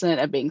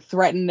incident of being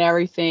threatened and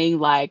everything,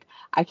 like,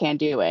 I can't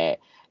do it.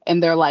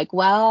 And they're like,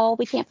 well,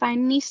 we can't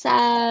find any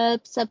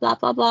subs, blah,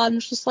 blah, blah. And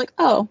it's just like,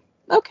 oh,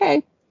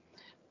 okay,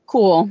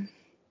 cool.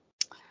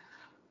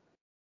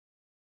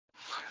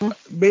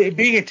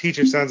 Being a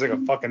teacher sounds like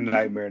a fucking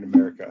nightmare in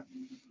America.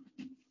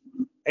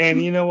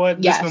 And you know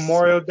what? Yes. This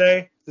Memorial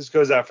Day, this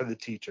goes out for the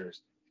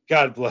teachers.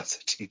 God bless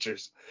the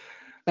teachers.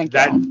 Thank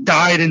that you.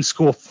 Died in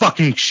school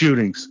fucking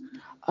shootings.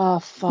 Oh,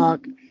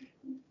 fuck.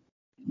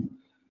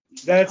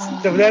 There's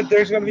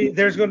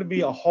gonna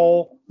be a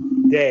whole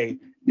day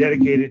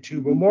dedicated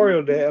to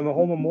Memorial Day, and a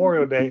whole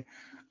Memorial Day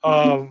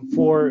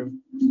for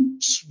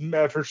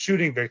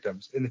shooting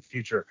victims in the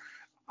future.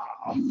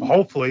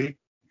 Hopefully,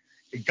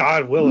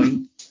 God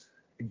willing,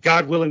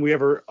 we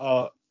ever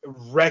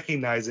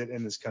recognize it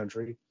in this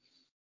country.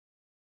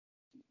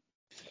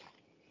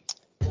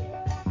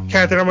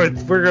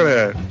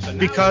 Kathryn,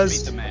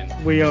 because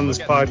we own this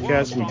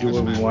podcast, we do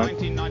what we want.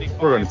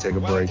 We're gonna take a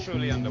break.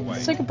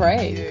 Let's take a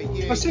break.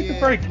 Let's take a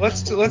break.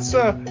 Let's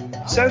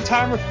set a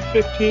timer for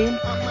 15.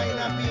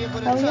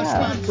 Oh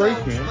yeah.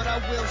 Break, man.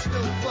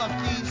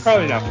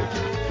 Probably not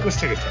 15. Let's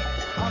take a 10.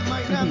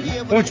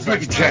 Why don't you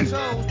break a 10?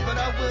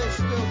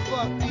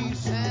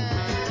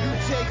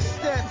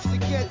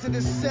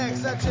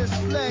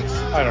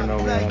 I don't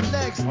know, man.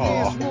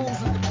 Oh.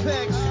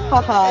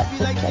 Haha,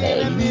 just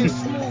kidding.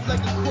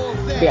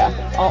 Yeah,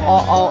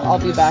 I'll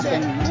be back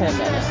in 10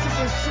 minutes.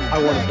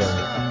 I want to go.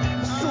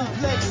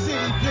 Suplex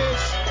City,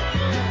 bitch.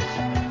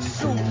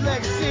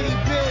 Suplex City,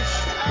 bitch.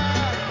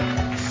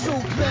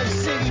 Suplex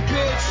City,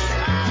 bitch.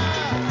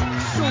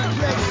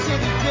 Suplex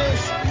City,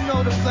 bitch. You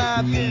know the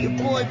vibe. Your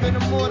boy been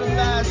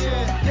immortalized.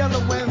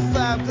 Yellow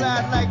M5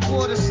 glide like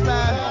water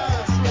slide.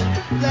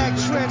 Black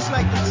trench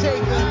like the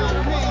Taker.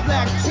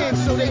 Black tint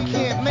so they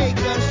can't make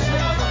us.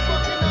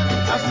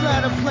 I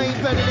fly the plane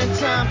better than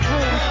Tom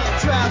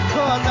Cruise. Drive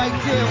car like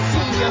Dale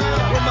Senior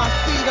with my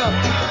feet up.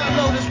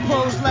 Lotus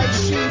pose like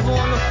Shiva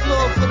on the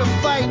floor for the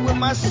fight with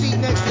my seat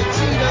next to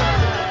Cheetah.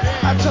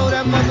 I told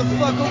that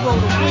motherfucker roll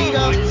the weed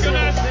up.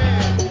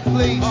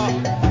 Please.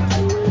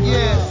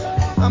 Yeah,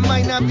 I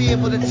might not be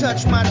able to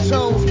touch my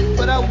toes,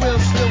 but I will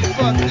still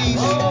fuck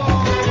these.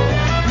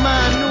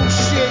 My new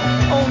shit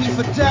only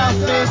for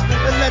dolphins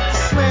and let the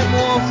slam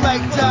off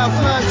like Dolph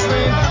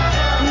Lundgren.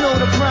 You know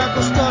the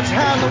Bronco starts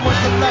howling once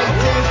the light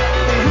ends,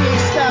 and he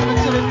ain't stopping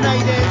till the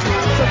night ends.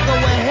 So go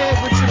ahead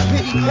with your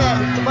pity pat.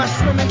 My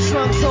swimming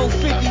trunks hold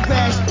 50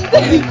 racks.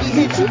 Make me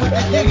hit you with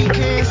the ditty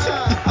dance.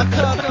 I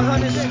carved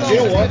 100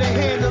 skulls with a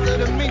handle of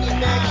the mini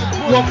Mac.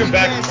 Welcome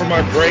back from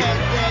our break.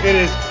 It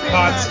is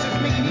POTS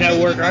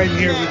Network. I'm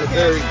here with a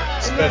very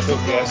special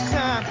guest,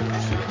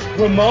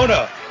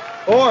 Ramona,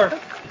 or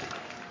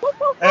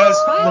as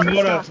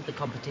Ramona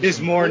is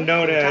more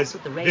known as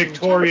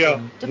Victoria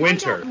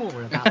Wynter.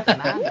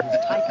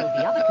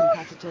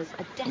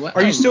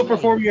 Are you still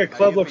performing at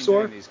Club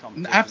Luxor?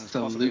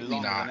 Absolutely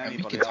not. And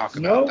we can talk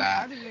about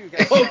that.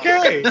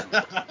 Okay.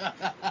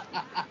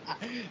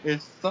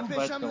 There's so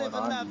much going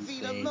on these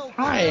days.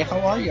 Hi, how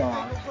are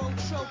y'all?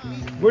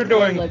 We're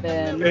doing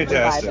Living,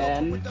 fantastic.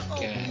 vibing.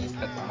 Okay,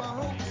 that's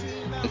awesome.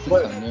 This is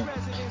so new.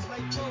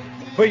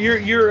 But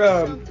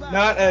you're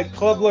not at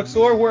Club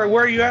Luxor. Where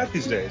are you at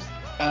these days?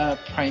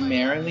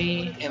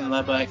 Primarily in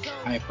Lubbock,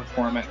 I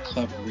perform at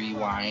Club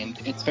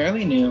Rewind. It's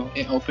fairly new.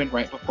 It opened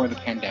right before the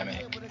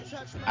pandemic.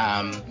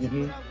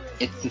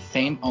 It's the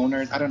same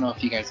owners. I don't know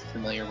if you guys are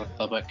familiar with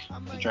Lubbock,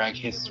 the drag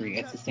history.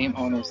 It's the same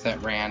owners that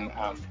ran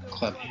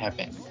Club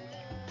Heaven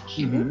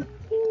here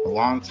a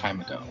long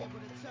time ago.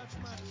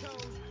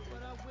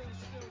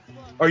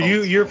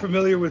 You're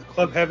familiar with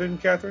Club Heaven,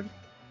 Kathryn?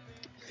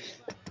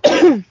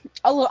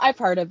 I've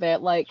heard of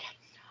it. Like,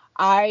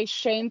 I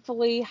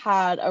shamefully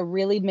had a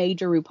really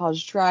major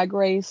RuPaul's Drag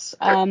Race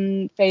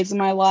phase in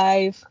my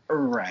life.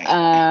 Right.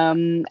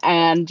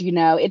 And, you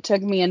know, it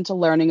took me into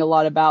learning a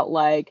lot about,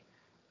 like,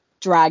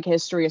 drag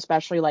history,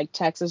 especially, like,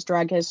 Texas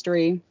drag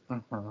history.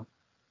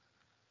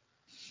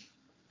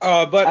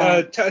 Tell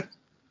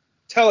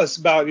us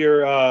about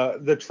your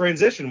the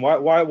transition.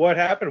 What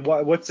happened?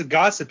 What's the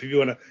gossip if you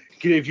want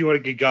to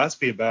get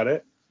gossipy about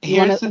it?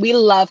 We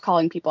love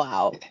calling people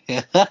out.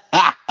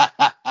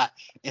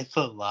 It's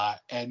a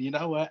lot. And you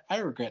know what? I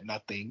regret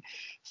nothing.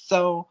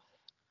 So,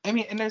 I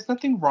mean, and there's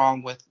nothing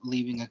wrong with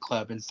leaving a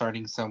club and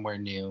starting somewhere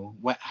new.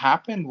 What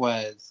happened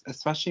was,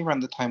 especially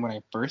around the time when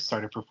I first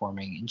started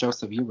performing, and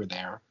Joseph, you were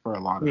there for a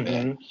lot of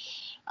it.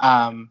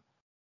 I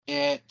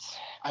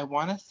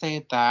want to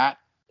say that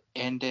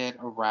ended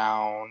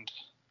around,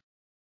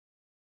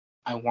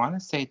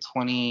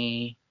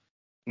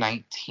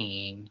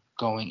 2019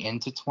 going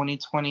into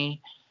 2020.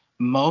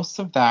 Most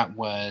of that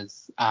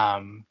was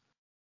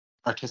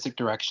artistic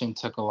direction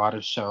took a lot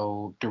of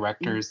show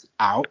directors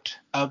out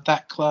of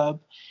that club,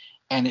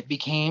 and it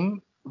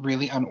became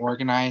really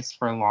unorganized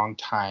for a long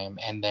time.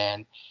 And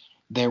then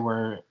there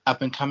were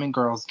up and coming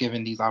girls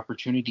given these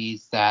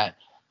opportunities that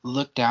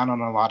looked down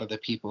on a lot of the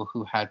people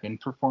who had been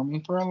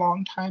performing for a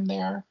long time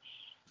there.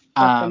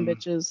 Fuck them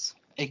bitches.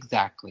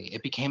 Exactly.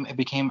 It became the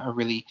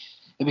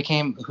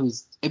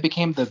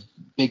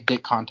big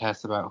dick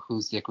contest about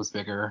whose dick was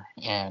bigger.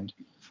 And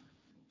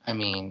I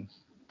mean,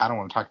 I don't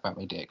want to talk about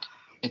my dick.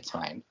 It's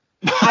fine.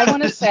 I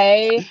want to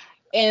say,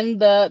 in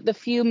the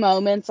few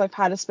moments I've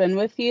had to spend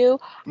with you,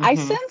 I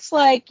sense,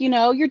 like, you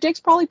know, your dick's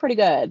probably pretty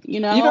good,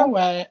 you know? You know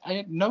what? I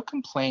have no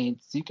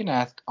complaints. You can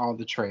ask all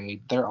the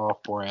trade. They're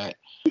all for it.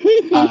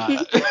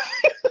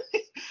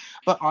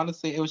 But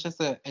honestly, it was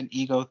just an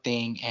ego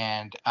thing,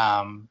 and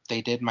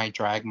they did my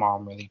drag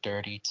mom really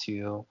dirty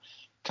to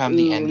come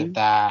the end of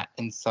that.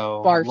 And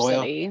so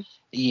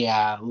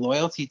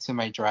loyalty to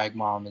my drag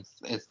mom is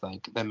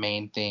like the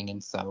main thing.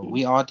 And so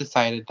we all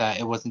decided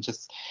that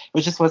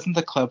it just wasn't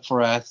the club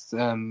for us.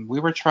 We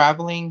were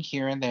traveling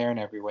here and there and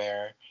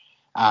everywhere,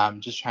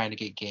 just trying to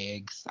get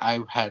gigs.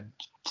 I had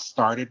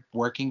started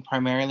working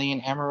primarily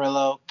in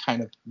Amarillo,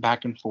 kind of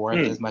back and forth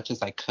as much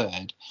as I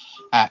could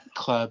at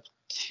Club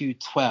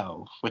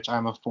 212, which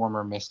I'm a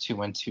former Miss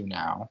 212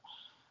 now.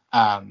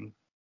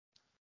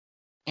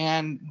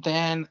 And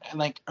then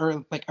I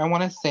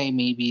want to say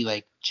maybe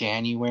like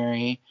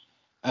January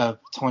of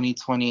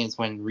 2020 is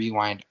when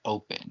Rewind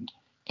opened,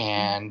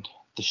 and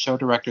the show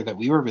director that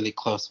we were really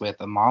close with,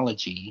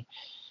 Amology,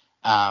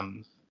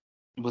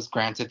 was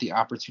granted the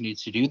opportunity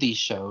to do these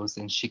shows,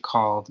 and she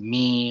called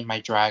me,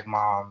 my drag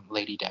mom,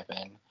 Lady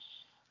Devin,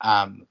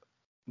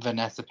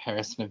 Vanessa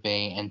Paris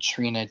Neve, and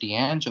Trina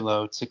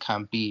D'Angelo to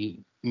come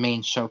be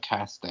main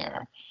showcast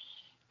there.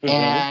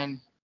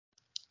 And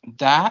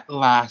that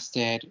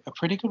lasted a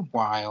pretty good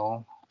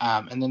while.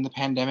 And then the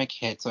pandemic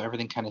hit, so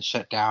everything kind of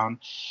shut down.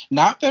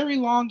 Not very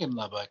long in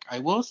Lubbock, I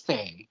will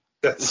say.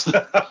 That's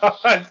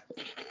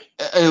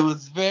It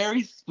was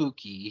very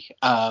spooky,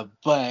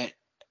 but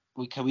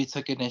we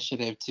took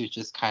initiative to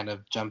just kind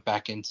of jump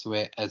back into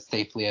it as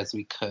safely as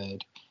we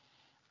could.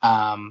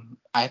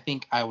 I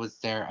think I was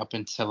there up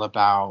until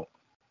about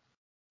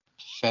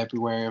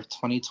February of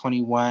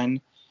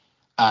 2021,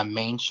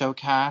 main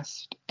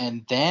showcast,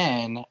 and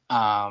then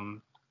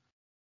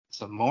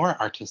some more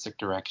artistic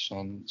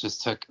direction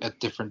just took a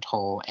different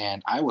toll,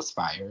 and I was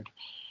fired.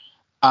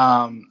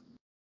 And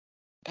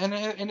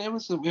it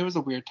was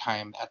a weird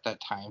time at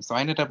that time, so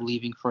I ended up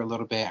leaving for a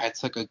little bit. I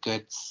took a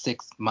good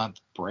 6-month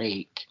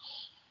break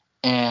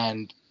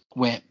and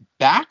went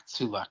back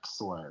to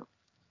Luxor.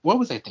 What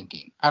was I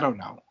thinking? I don't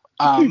know.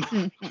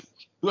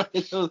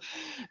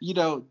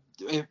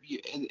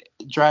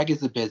 Drag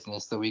is a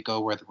business, so we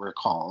go where we're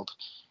called.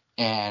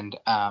 And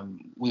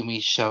when we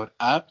showed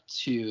up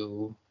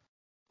to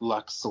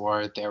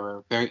Luxor, they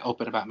were very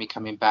open about me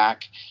coming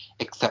back,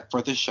 except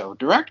for the show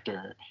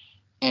director.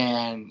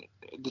 And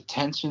the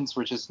tensions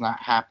were just not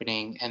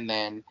happening. And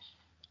then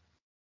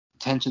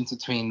tensions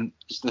between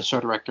the show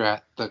director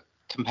at the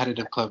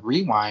competitive club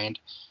Rewind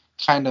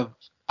kind of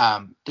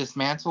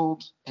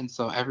dismantled. And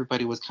so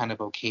everybody was kind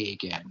of okay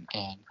again.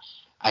 And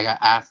I got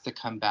asked to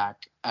come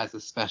back as a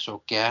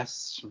special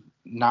guest,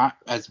 not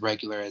as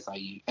regular as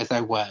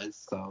I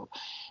was. So,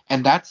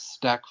 and that's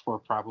stuck for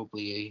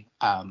probably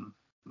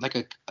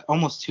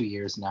almost 2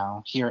 years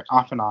now, here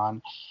off and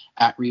on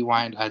at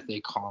Rewind, as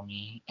they call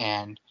me.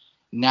 And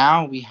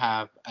now we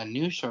have a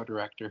new show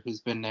director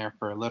who's been there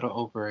for a little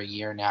over a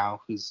year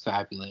now, who's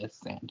fabulous.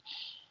 And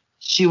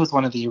she was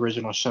one of the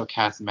original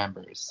showcast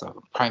members.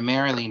 So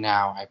primarily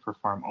now I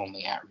perform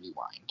only at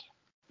Rewind.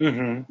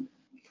 Mm-hmm.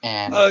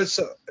 And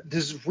so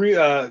this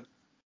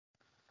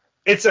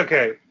it's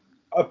okay.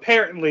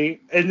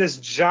 Apparently, in this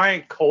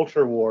giant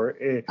culture war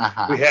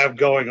we have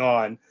going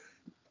on,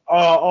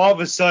 all of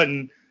a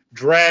sudden,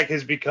 drag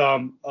has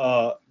become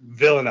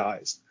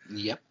villainized.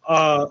 Yep.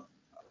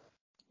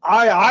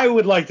 I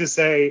would like to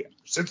say,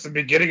 since the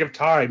beginning of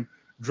time,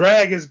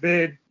 drag's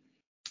drag.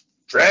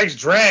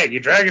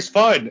 Drag is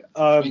fun.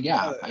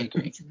 Yeah, I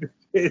agree.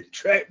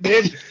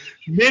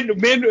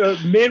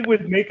 Men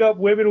with makeup,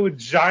 women with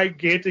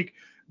gigantic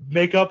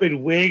makeup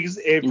and wigs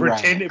and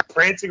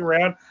prancing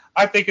around.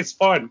 I think it's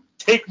fun.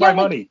 Take my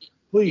money,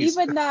 please.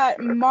 Even that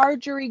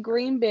Marjorie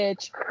Green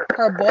bitch,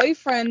 her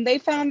boyfriend, they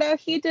found out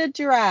he did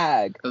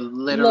drag.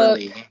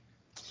 Literally. Look,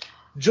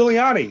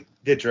 Giuliani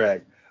did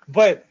drag.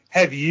 But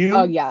have you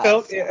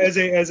felt as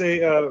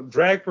a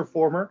drag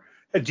performer?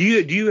 Have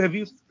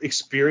you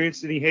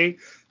experienced any hate?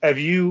 Have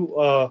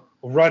you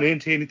run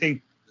into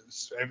anything?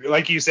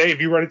 Like you say,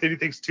 have you run into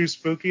anything too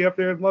spooky up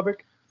there in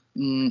Lubbock?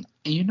 You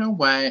know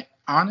what?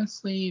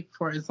 Honestly,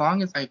 for as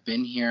long as I've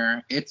been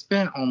here, it's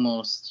been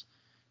almost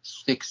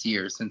 6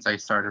 years since I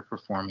started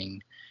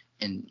performing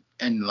in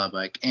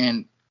Lubbock,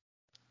 and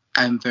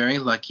I'm very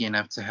lucky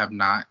enough to have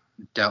not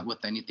dealt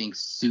with anything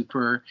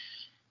super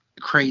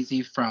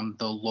crazy from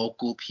the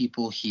local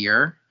people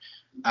here.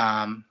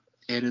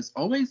 It is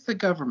always the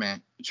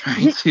government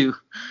trying to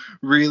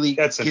really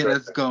get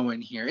us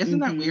going here. Isn't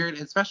that weird?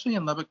 Especially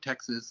in Lubbock,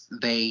 Texas,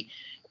 the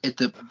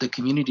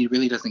community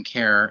really doesn't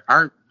care.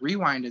 Our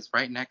Rewind is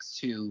right next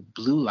to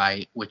Blue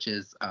Light, which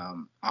is a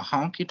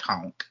honky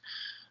tonk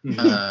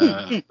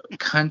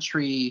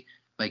country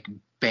like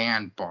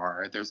band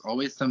bar. There's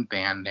always some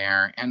band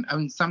there,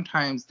 and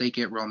sometimes they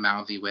get real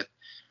mouthy with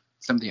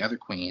some of the other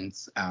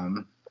queens.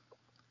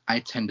 I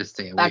tend to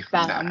stay away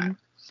from that.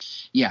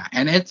 Yeah,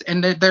 and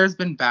there's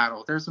been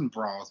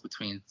brawls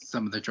between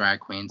some of the drag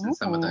queens and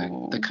some of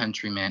the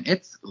countrymen.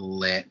 It's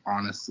lit,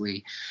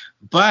 honestly.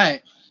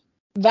 But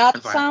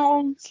that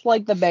sounds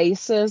like the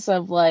basis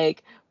of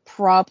like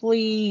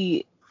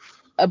probably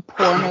a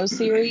porno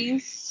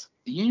series.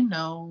 You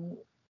know,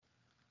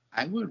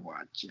 I would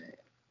watch it.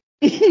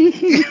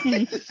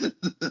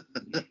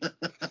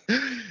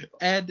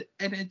 and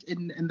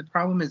the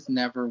problem is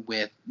never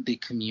with the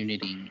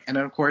community, and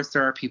of course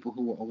there are people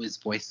who will always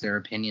voice their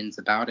opinions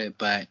about it,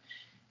 but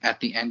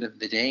at the end of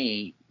the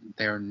day,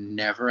 they're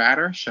never at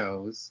our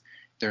shows.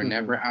 They're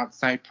never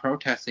outside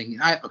protesting.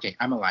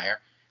 I'm a liar.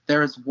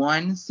 There is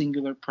one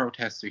singular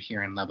protester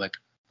here in Lubbock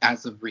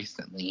as of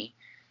recently.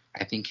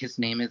 I think his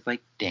name is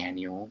like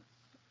Daniel.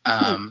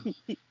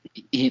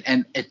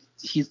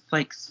 He's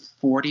like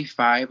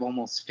 45,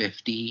 almost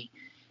 50,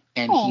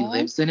 and he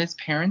lives in his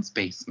parents'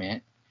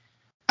 basement.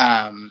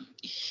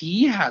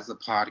 He has a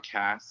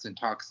podcast and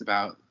talks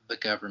about the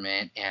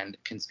government and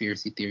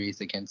conspiracy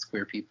theories against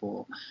queer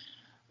people.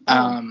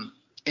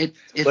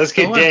 It's Let's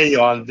get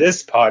Daniel on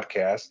this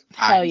podcast.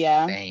 Hell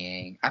yeah.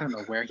 Saying, I don't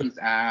know where he's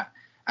at.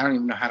 I don't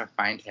even know how to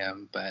find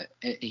him, but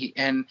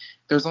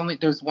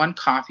there's one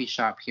coffee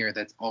shop here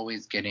that's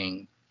always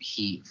getting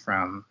heat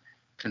from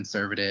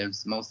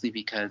conservatives, mostly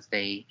because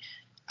they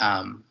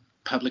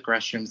public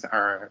restrooms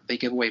they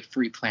give away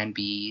free Plan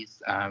Bs,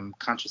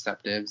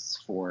 contraceptives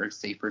for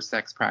safer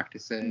sex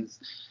practices.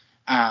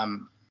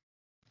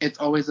 It's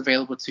always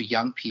available to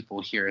young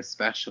people here,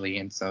 especially,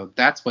 and so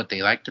that's what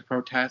they like to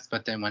protest.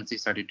 But then once they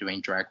started doing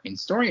Drag Queen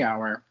Story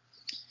Hour,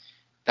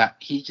 that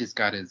he just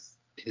got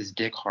his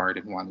dick hard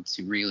and wanted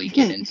to really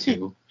get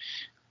into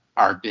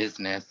our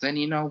business. And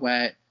you know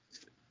what?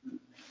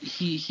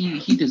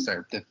 He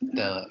deserved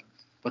the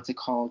what's it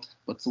called?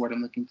 What's the word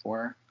I'm looking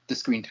for? The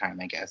screen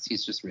time, I guess.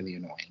 He's just really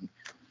annoying.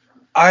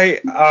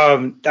 I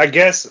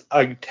guess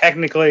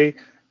technically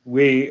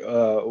we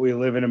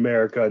live in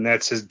America, and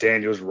that's just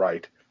Daniel's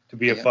right to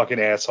be a fucking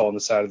asshole on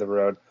the side of the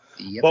road.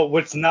 Yep. But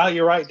what's not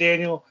your right,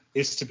 Daniel,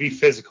 is to be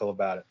physical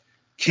about it.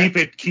 Keep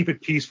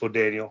it peaceful,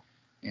 Daniel.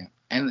 Yeah,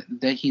 and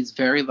that he's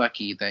very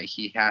lucky that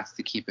he has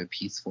to keep it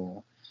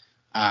peaceful.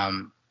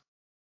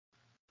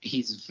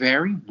 He's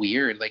very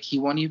weird. Like, he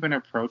won't even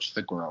approach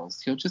the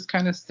girls. He'll just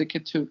kind of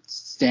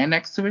stand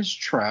next to his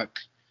truck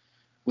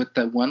with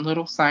the one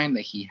little sign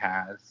that he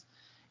has.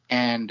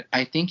 And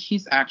I think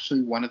he's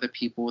actually one of the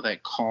people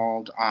that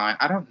called on,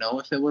 I don't know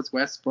if it was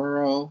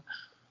Westboro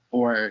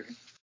or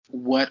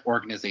what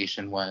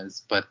organization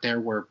was, but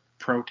there were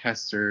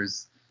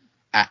protesters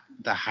at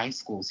the high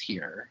schools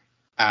here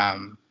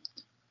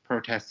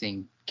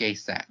protesting gay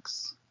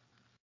sex,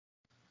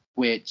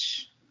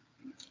 which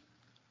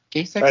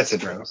gay sex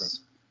is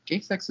gross.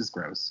 Gay sex is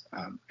gross.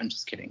 I'm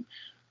just kidding.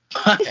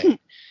 But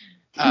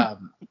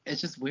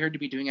it's just weird to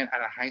be doing it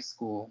at a high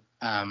school,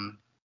 and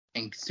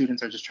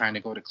students are just trying to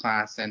go to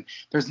class, and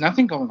there's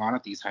nothing going on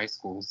at these high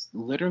schools,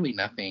 literally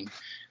nothing.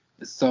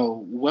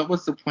 So what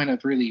was the point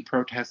of really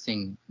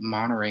protesting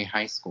Monterey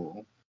High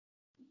School?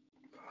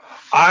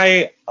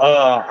 I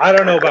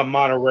don't know about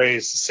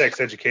Monterey's sex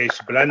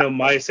education, but I know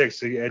my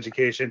sex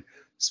education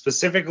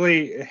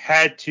specifically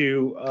had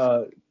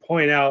to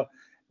point out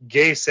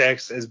gay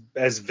sex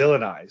as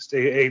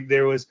villainized.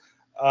 There was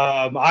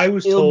I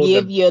was told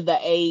it'll give you the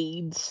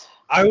AIDS.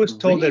 I was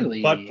told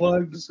Really? that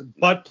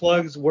butt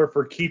plugs were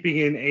for keeping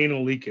in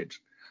anal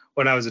leakage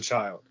when I was a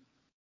child.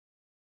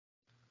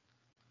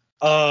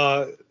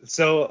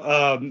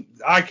 So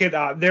I could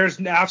there's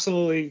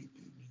absolutely,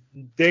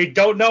 they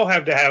don't know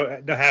how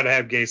to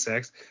have gay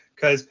sex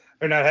because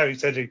they're not having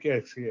sex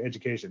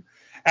education.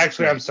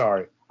 Actually, I'm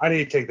sorry. I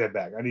need to take that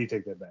back.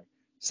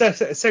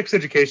 Sex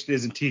education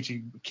isn't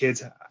teaching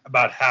kids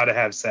about how to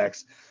have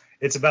sex.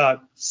 It's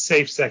about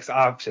safe sex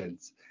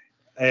options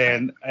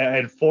and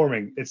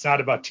forming. It's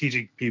not about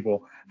teaching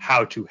people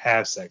how to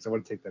have sex. I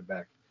want to take that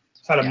back.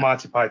 It's not a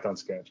Monty Python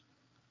sketch.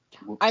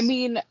 Whoops. I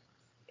mean,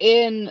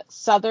 in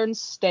southern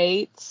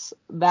states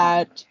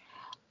that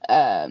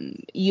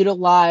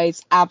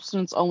utilize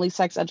abstinence-only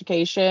sex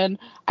education,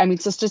 I mean,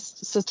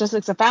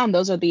 statistics have found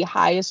those are the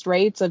highest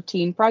rates of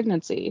teen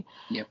pregnancy.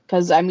 Yep.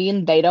 Because, I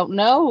mean, they don't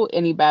know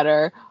any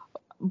better.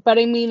 But,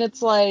 I mean,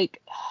 it's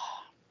like,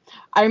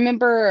 I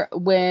remember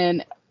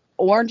when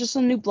Orange is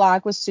the New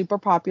Black was super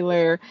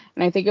popular,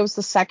 and I think it was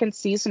the second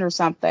season or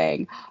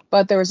something,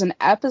 but there was an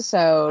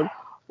episode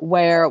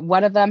where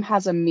one of them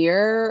has a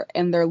mirror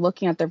and they're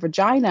looking at their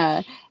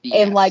vagina.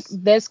 Yes. And like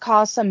this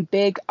caused some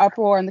big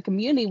uproar in the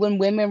community when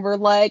women were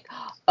like,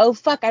 oh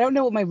fuck, I don't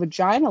know what my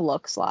vagina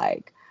looks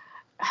like.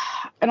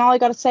 And all I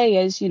gotta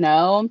say is, you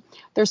know,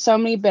 there's so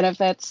many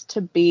benefits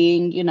to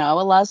being, you know,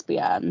 a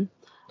lesbian.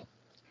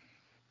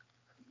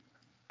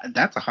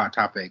 That's a hot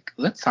topic.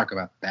 Let's talk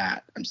about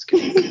that. I'm just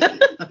kidding.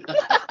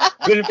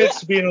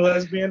 Benefits to being a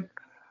lesbian?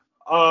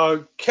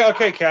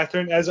 Okay,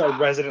 Kathryn, as a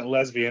resident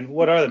lesbian,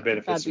 what are the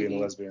benefits to being a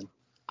lesbian?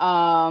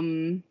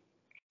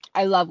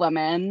 I love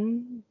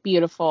women.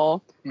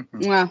 Beautiful. Mm-hmm.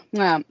 Mwah,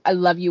 mwah. I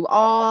love you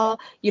all.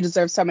 You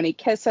deserve so many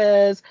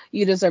kisses.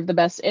 You deserve the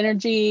best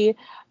energy.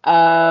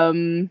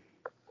 We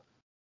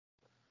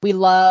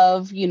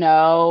love, you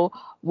know,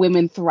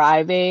 women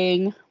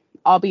thriving.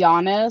 I'll be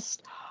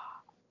honest.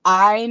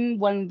 I'm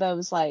one of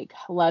those like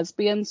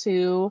lesbians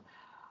who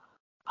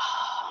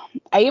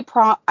I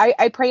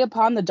prey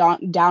upon the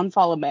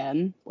downfall of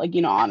men. Like,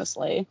 you know,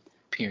 honestly.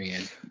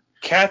 Period.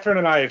 Kathryn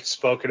and I have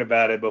spoken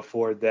about it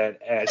before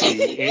that at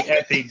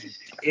the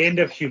end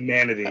of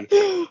humanity,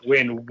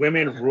 when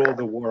women rule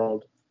the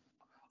world,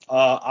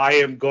 I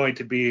am going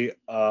to be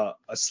a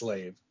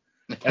slave,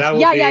 and I will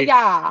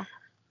yeah.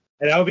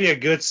 And I'll be a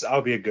good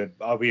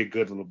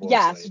little boy.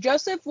 Yes, slave.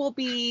 Joseph will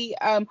be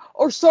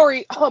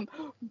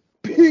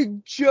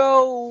Big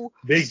Joe.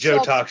 Big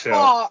Joe talk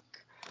show.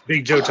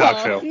 Big Joe talk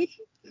show.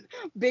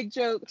 Big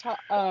Joe.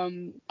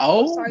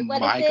 Oh sorry,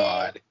 my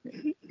God.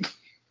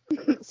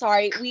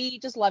 Sorry, we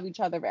just love each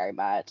other very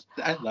much.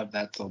 I love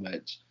that so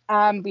much.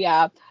 But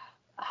yeah,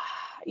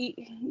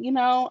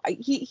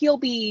 he'll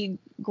be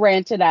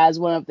granted as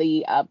one of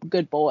the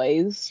good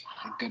boys.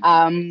 Good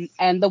boys.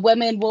 And the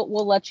women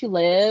will let you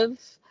live.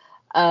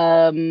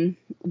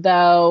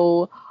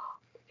 Though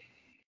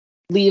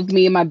leave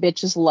me and my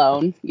bitches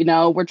alone.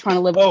 We're trying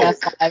to live the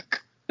best life.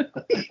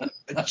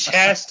 A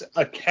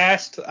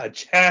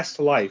chaste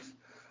life.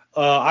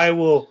 I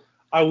will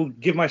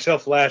give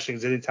myself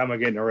lashings anytime I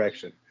get an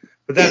erection.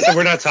 But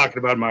we're not talking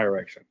about my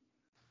erection.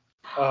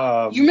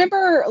 You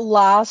remember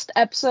last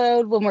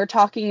episode when we're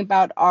talking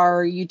about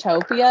our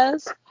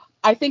utopias?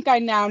 I think I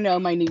now know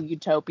my new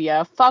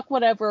utopia. Fuck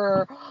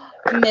whatever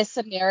Miss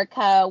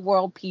America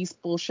world peace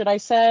bullshit I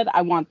said.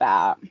 I want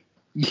that.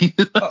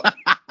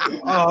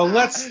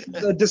 Let's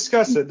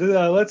discuss it.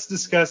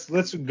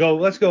 Let's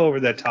go over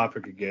that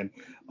topic again.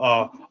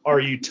 Our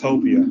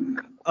utopia.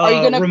 Are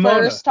you gonna Ramona.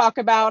 first talk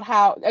about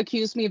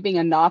accuse me of being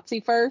a Nazi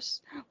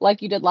first,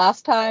 like you did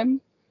last time?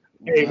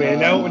 Hey man,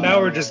 now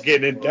we're just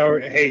getting it.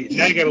 Hey,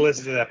 now you gotta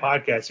listen to that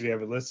podcast if you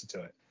haven't listened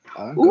to it.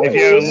 If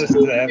you haven't listened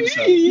to that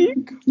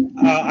episode,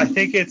 I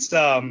think it's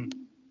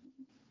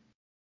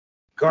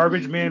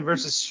Garbage Man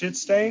versus Shit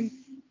Stain.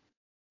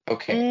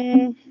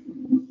 Okay.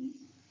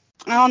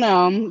 I don't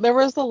know. There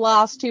was the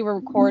last two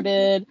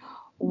recorded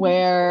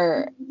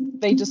where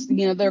they just,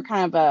 they're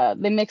kind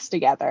of they mix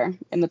together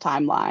in the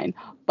timeline.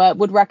 But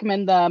would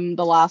recommend them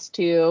the last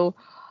two.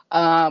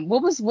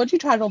 What'd you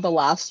title the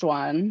last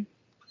one?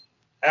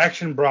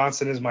 Action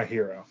Bronson is my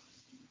hero.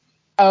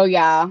 Oh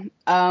yeah.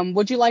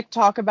 Would you like to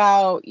talk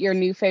about your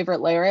new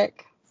favorite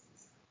lyric?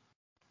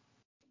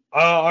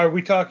 Are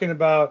we talking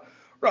about?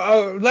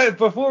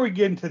 Before we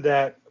get into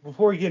that,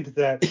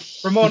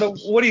 Ramona,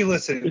 what are you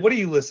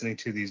listening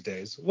to these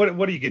days? What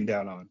are you getting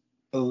down on?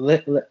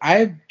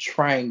 I'm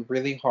trying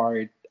really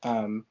hard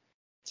to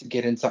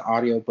get into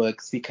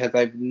audiobooks because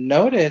I've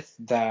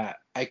noticed that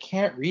I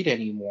can't read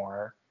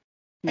anymore.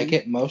 I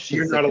get motion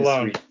You're sickness. not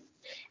alone.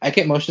 I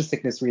get motion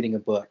sickness reading a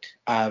book.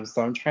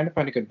 So I'm trying to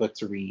find a good book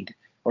to read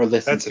or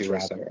listen to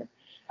rather.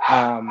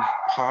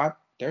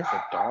 There's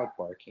a dog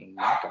barking.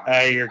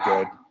 Hey, you're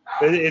good.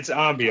 It's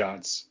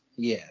ambiance.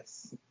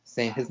 Yes.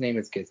 His name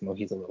is Gizmo.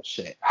 He's a little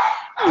shit.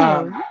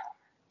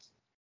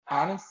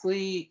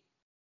 Honestly,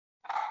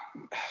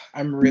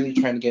 I'm really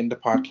trying to get into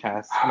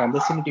podcasts, and I'm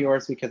listening to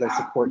yours because I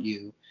support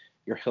you.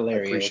 You're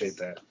hilarious. I appreciate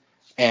that.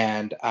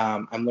 And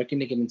I'm looking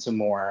to get into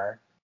more,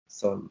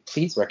 so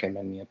please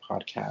recommend me a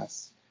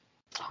podcast.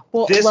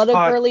 Well, let a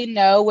girlie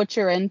know what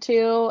you're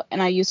into,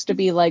 and I used to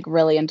be like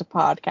really into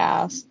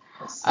podcasts.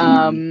 Let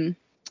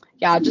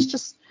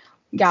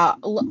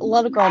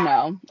a girl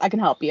know. I can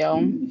help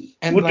you.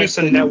 And we'll do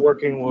some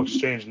networking. We'll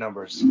exchange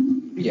numbers.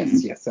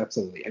 Yes,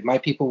 absolutely. My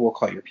people will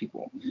call your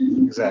people.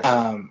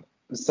 Exactly.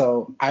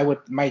 So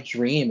my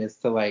dream is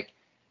to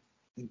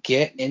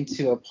get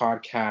into a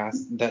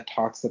podcast that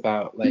talks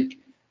about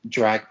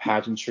drag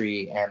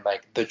pageantry and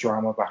the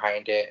drama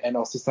behind it, and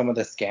also some of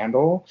the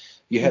scandal.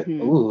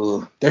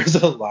 There's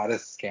a lot of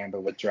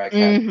scandal with drag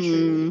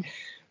pageantry,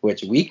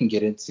 which we can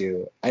get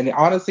into. And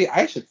honestly,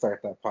 I should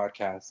start that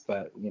podcast,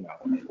 but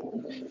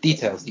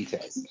details.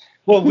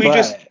 Well,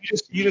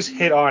 you just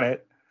hit on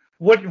it.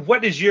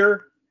 What is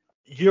your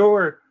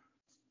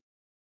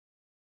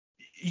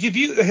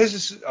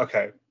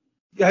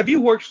have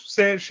you worked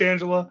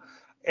Shangela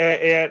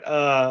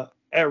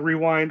at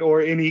Rewind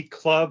or any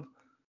club?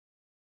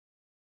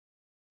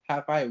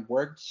 Have I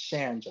worked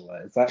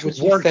Shangela? Is that what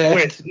you said?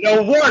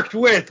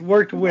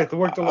 Worked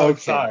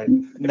alongside.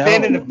 Okay. No.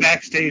 Been in the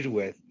backstage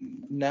with.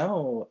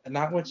 No,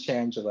 not with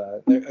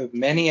Shangela. There are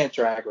many a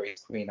drag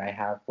race queen I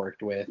have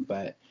worked with,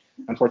 but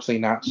unfortunately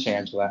not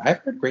Shangela.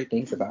 I've heard great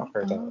things about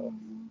her though.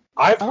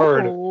 I've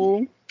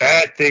heard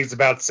bad things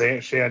about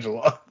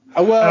Shangela.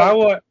 Well,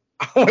 and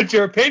I want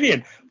your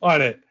opinion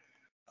on it.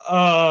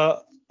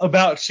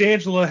 About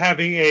Shangela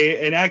having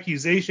an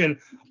accusation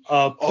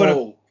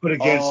put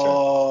against her.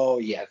 Oh,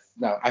 yes.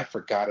 No, I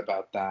forgot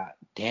about that.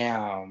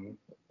 Damn.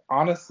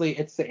 Honestly,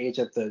 it's the age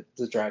of the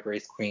drag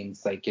race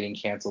queens getting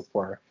canceled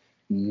for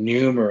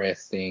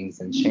numerous things,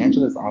 and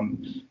Shangela's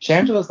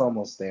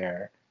almost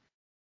there.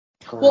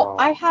 Girl.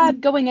 Well,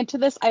 going into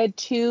this, I had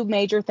two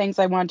major things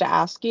I wanted to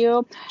ask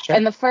you. Sure.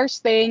 And the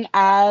first thing,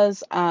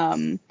 as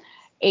a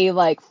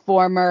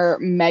former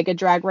mega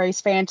drag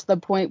race fan to the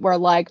point where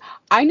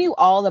I knew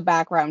all the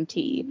background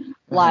tea.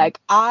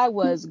 I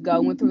was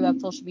going through that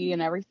social media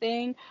and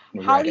everything.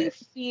 How do you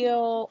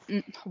feel?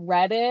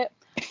 Reddit?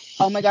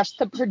 Oh my gosh,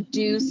 the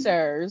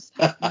producers,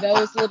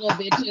 those little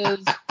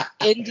bitches,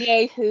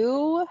 NDA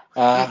who?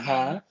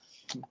 How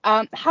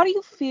do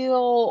you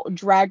feel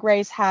Drag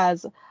Race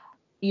has,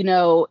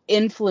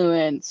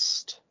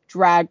 influenced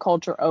drag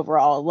culture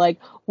overall?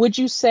 Would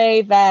you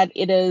say that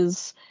it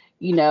is,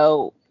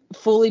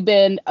 fully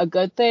been a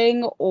good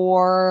thing,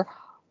 or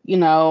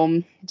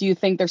do you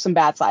think there's some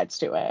bad sides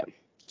to it?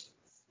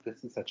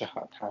 This is such a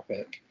hot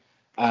topic.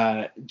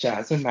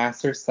 Jasmine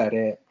Master said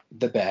it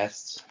the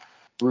best.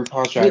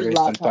 RuPaul's Drag Race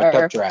and fucked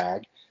up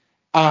drag.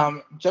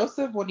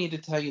 Joseph will need to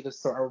tell you the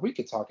story, or we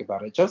could talk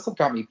about it. Joseph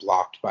got me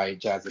blocked by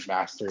Jasmine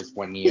Masters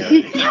one year.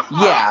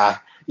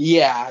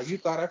 Yeah, you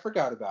thought I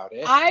forgot about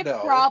it. I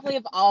No. probably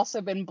have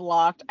also been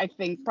blocked, I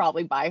think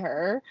probably by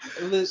her.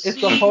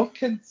 It's a whole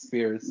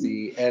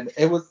conspiracy, and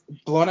it was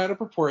blown out of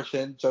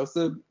proportion.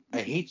 Joseph,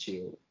 I hate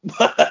you.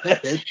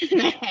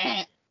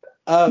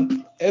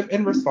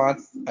 In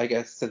response, I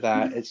guess, to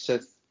that, it's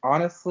just,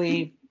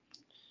 honestly,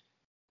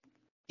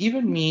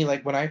 even me,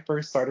 like, when I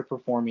first started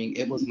performing,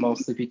 it was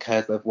mostly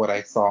because of what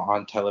I saw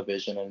on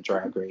television and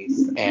Drag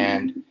Race.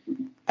 And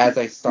as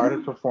I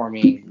started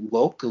performing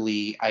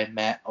locally, I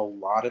met a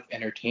lot of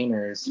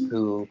entertainers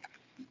who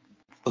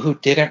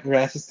didn't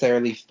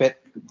necessarily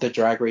fit the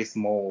Drag Race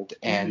mold,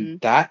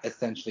 and that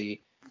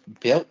essentially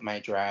built my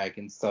drag.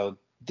 And so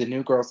the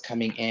new girls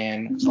coming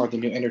in, or the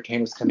new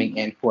entertainers coming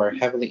in, who are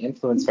heavily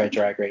influenced by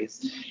Drag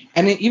Race,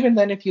 and even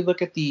then, if you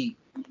look at the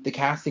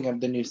casting of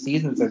the new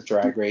seasons of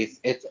Drag Race,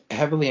 it's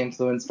heavily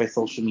influenced by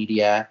social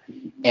media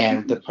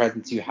and the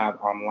presence you have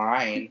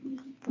online.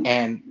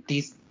 And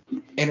these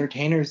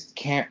entertainers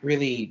can't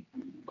really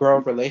grow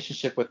a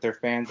relationship with their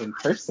fans in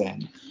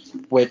person,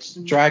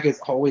 which drag has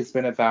always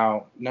been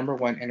about, number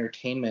one,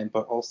 entertainment,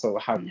 but also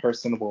how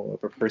personable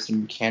of a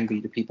person you can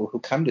be to people who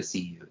come to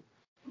see you.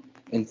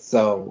 And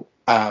so,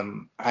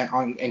 and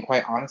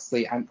quite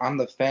honestly, I'm on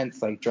the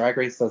fence. Like, Drag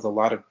Race does a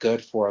lot of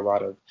good for a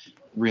lot of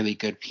really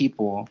good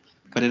people,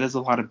 but it does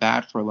a lot of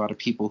bad for a lot of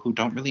people who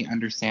don't really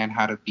understand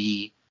how to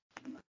be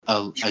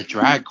a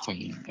drag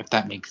queen, if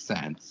that makes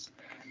sense.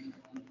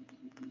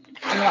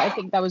 You know, I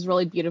think that was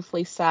really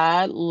beautifully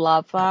said.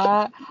 Love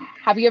that.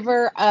 Have you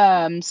ever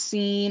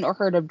seen or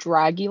heard of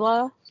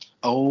Dragula?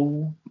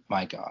 Oh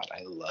my god,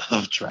 I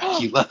love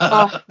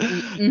Dragula.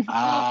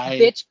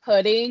 Bitch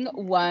Pudding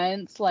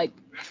once like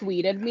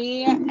tweeted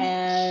me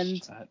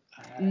and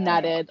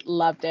nutted.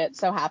 Loved it.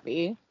 So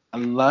happy. I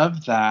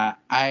love that.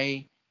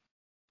 I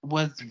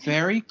was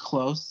very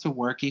close to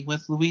working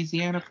with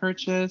Louisiana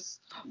Purchase.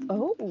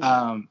 Oh.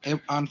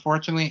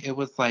 Unfortunately, it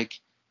was like,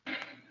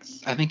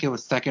 I think it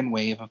was second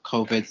wave of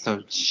COVID,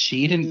 so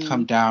she didn't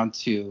come down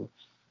to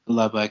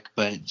Lubbock,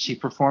 but she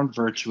performed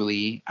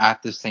virtually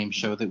at the same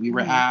show that we were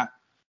at.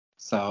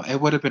 So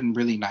it would have been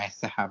really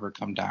nice to have her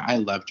come down. I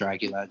love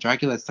Dragula.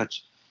 Dragula is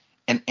such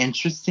an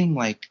interesting,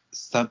 like,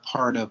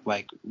 subpart of,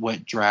 like,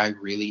 what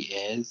drag really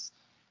is.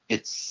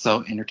 It's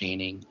so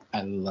entertaining.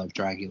 I love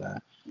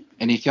Dragula.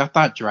 And if y'all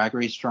thought Drag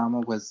Race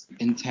drama was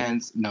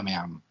intense, no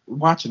ma'am.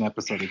 Watch an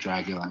episode of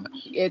Dragula.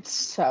 It's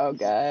so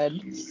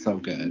good. So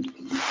good.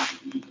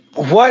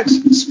 What?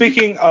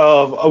 Speaking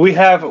of, we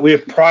have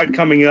Pride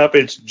coming up.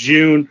 It's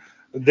June.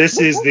 This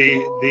is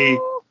the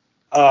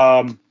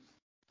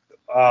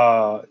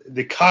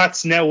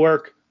COTS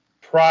Network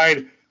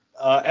Pride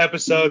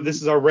episode.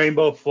 This is our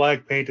rainbow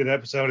flag painted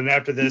episode, and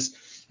after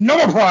this, no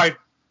more Pride.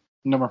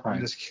 No more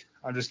Pride.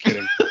 I'm just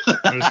kidding.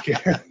 I'm just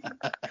kidding.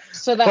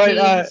 So that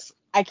means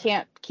I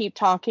can't keep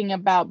talking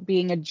about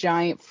being a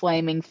giant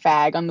flaming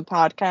fag on the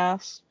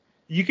podcast.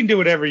 You can do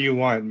whatever you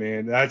want,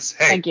 man.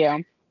 Thank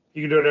you.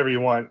 You can do whatever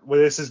you want. Well,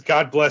 this is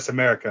God bless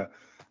America.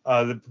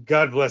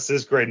 God bless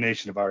this great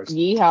nation of ours.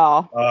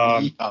 Yeehaw.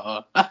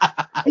 But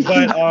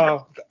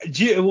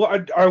do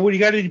you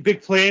got any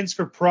big plans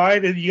for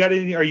Pride?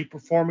 Are you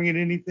performing in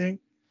anything?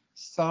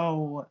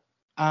 So,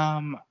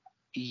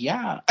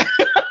 yeah.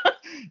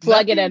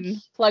 Plug it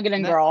in,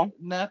 girl.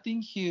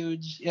 Nothing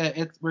huge.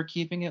 We're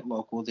keeping it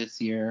local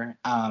this year.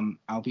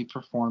 I'll be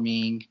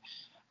performing.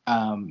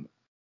 I'm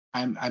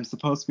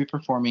supposed to be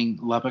performing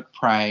Lubbock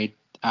Pride.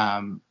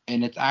 And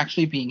it's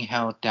actually being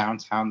held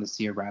downtown this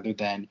year rather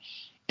than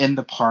in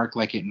the park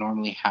like it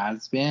normally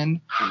has been.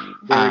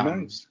 Very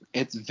nice.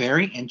 It's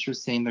very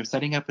interesting. They're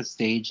setting up a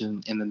stage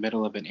in the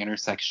middle of an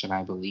intersection,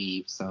 I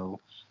believe. So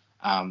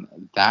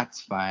that's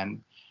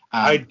fun.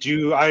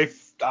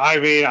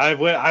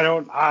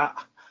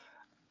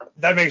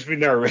 That makes me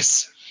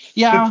nervous.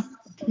 Yeah.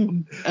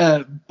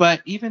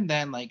 But even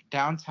then, like,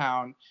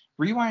 downtown,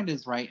 Rewind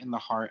is right in the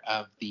heart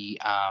of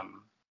the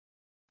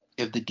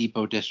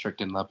Depot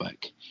District in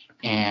Lubbock.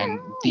 And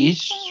these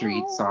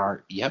streets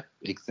are, yep,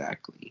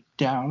 exactly,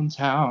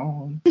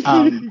 downtown.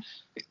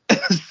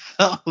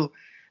 So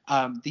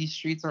these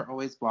streets are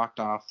always blocked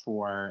off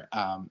for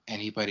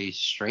anybody's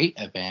straight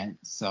event.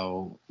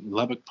 So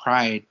Lubbock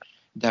Pride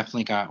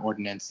definitely got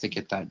ordinance to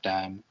get that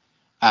done.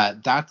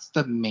 That's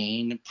the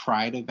main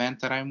Pride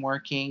event that I'm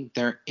working.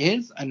 There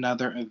is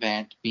another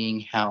event being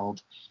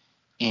held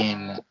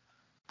in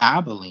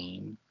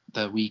Abilene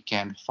the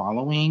weekend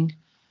following.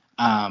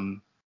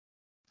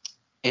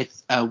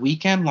 It's a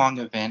weekend-long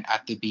event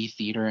at the B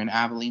Theater in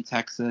Abilene,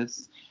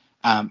 Texas.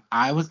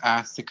 I was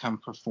asked to come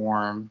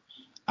perform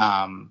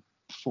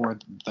for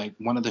like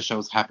one of the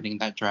shows happening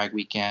that drag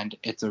weekend.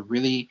 It's a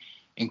really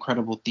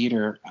incredible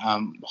theater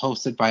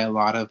hosted by a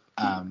lot of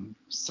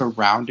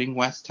surrounding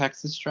West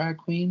Texas drag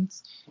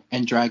queens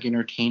and drag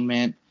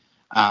entertainment.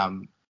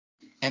 And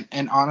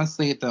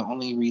honestly, the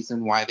only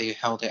reason why they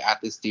held it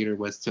at this theater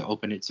was to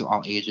open it to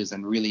all ages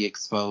and really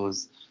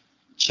expose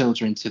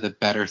children to the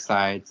better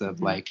sides of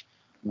like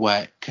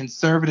what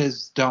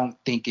conservatives don't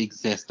think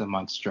exists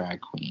amongst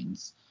drag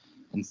queens.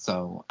 And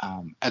so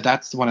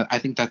that's I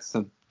think that's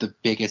the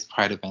biggest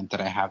Pride event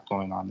that I have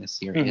going on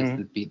this year is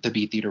the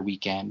B Theater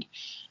weekend.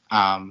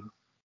 And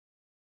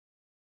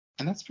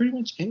that's pretty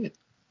much it.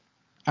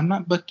 I'm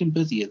not booked and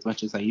busy as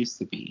much as I used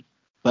to be,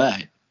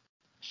 but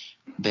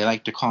they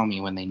like to call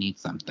me when they need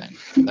something.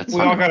 Let's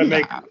we all gotta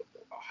make. that.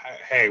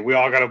 Hey, we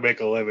all gotta make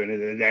a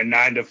living. That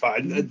 9 to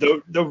 5.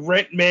 The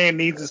rent man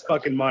needs his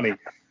fucking money.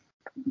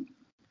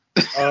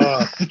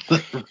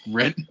 The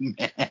rent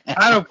man.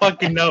 I don't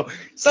fucking know.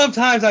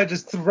 Sometimes I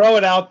just throw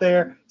it out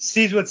there,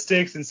 sees what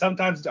sticks, and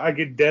sometimes I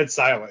get dead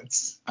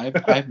silence.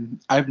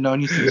 I've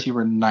known you since you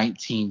were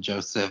 19,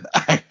 Joseph.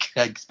 I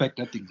expect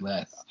nothing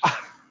less.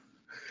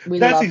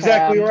 That's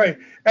exactly right.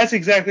 That's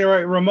exactly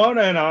right.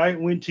 Ramona and I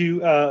went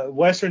to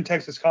Western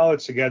Texas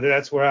College together.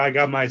 That's where I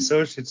got my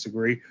associate's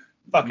degree.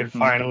 Fucking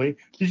finally.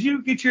 Did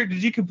you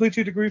complete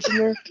your degree from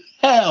there?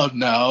 Hell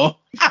no.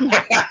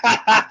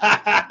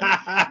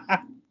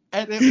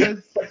 And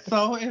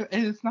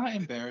it's not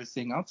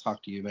embarrassing. I'll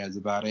talk to you guys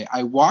about it.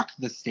 I walked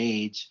the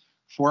stage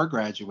for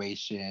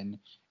graduation.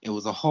 It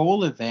was a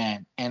whole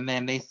event. And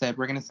then they said,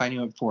 we're going to sign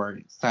you up for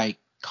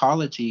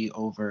psychology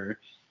over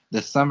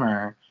the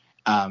summer.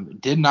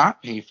 Did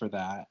not pay for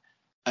that.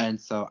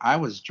 And so I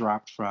was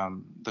dropped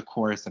from the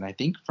course and I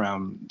think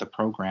from the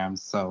program.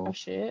 So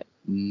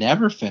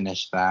never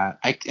finished that.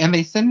 And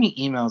they send me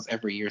emails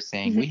every year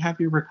saying, we have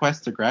your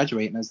request to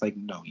graduate. And I was like,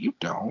 no, you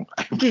don't.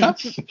 I'm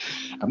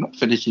not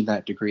finishing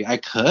that degree. I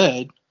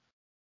could.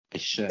 I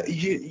should.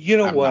 You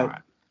know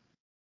what?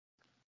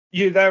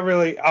 That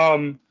really,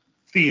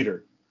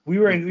 theater. We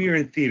were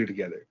in theater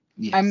together.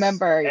 Yes. I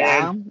remember,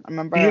 yeah. I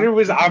remember. Theater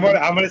was, I'm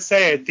gonna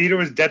say it, theater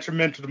was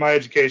detrimental to my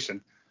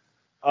education.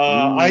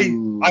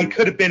 I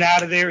could have been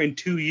out of there in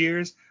 2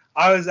 years.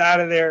 I was out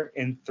of there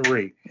in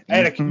 3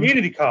 at a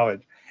community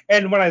college.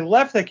 And when I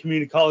left that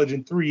community college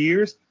in 3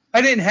 years,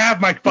 I didn't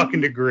have my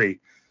fucking degree.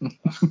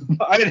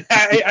 I didn't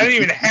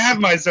even have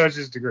my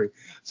associate's degree.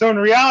 So in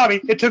reality,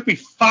 it took me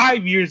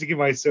 5 years to get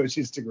my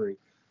associate's degree.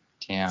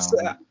 Damn.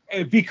 So,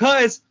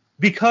 because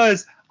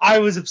I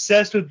was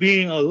obsessed with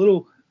being a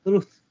little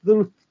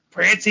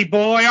prancy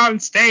boy on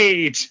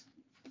stage.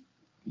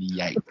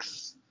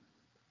 Yikes.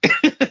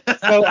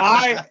 So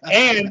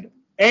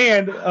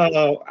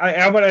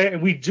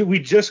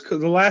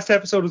the last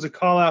episode was a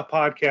call out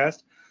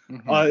podcast,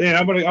 and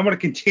I'm gonna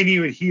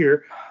continue it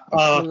here.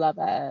 Love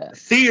it.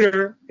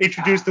 Theater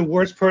introduced the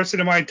worst person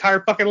in my entire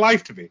fucking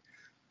life to me.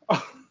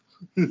 Like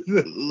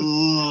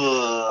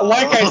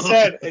I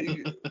said,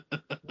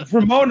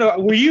 Ramona,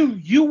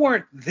 you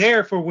weren't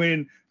there for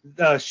when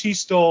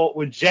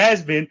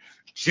Jasmine.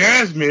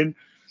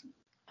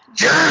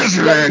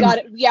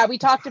 Yeah, we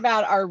talked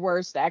about our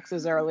worst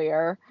exes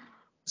earlier.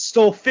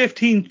 Stole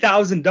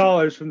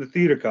 $15,000 from the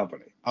theater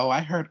company. Oh,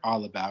 I heard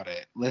all about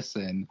it.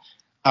 Listen,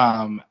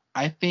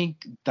 I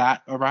think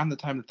that around the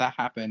time that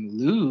happened,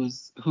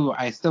 Luz, who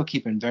I still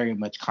keep in very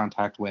much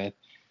contact with,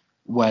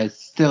 was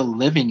still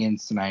living in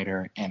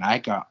Snyder, and I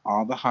got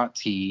all the hot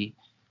tea.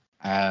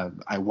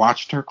 I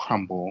watched her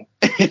crumble.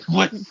 It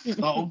was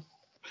so,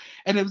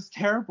 and it was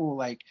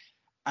terrible.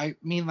 I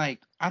mean, I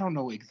don't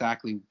know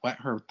exactly what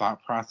her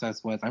thought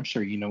process was. I'm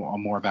sure you know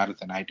more about it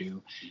than I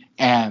do.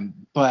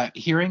 But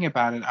hearing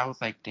about it, I was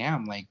like,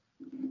 damn,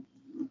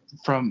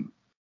 from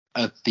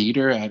a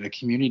theater at a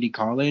community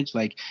college,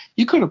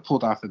 you could have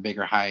pulled off a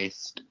bigger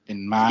heist,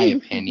 in my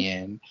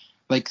opinion.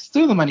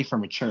 Steal the money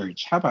from a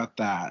church. How about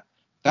that?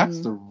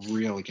 That's the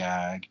real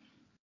gag.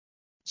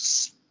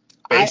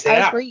 Space it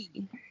out. Agree.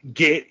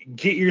 Get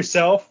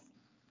yourself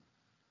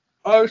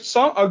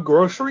a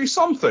grocery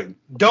something.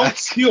 Don't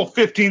steal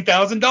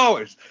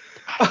 $15,000.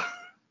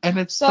 And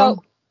it's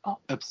so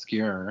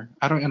obscure.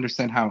 I don't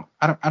understand how.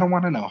 I don't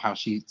want to know how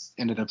she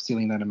ended up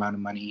stealing that amount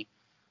of money.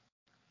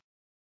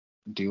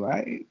 Do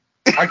I?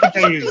 I can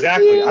tell you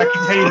exactly. I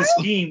can tell you the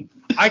scheme.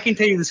 I can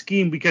tell you the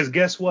scheme because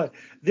guess what?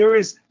 There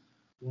is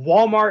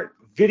Walmart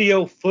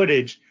video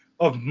footage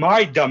of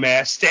my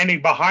dumbass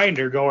standing behind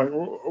her going.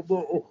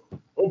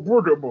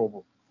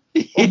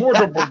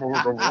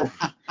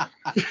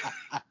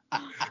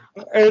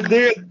 And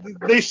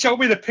they showed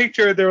me the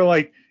picture. They were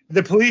like,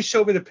 the police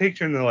showed me the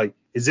picture, and they're like,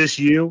 "Is this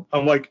you?"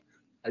 I'm like,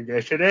 "I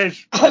guess it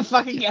is." I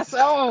fucking guess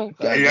so.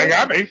 You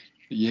got me.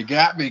 You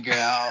got me,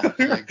 gal.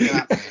 You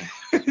got me.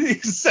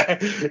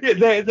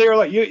 They were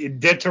like, "You're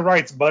dead to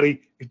rights,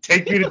 buddy.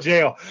 Take me to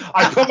jail."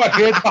 I put my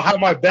hands behind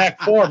my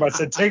back for him. I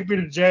said, "Take me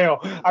to jail.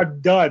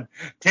 I'm done.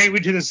 Take me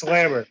to the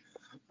slammer."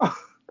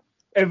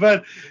 And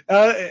then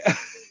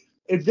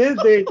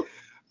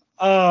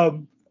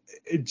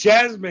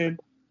Jasmine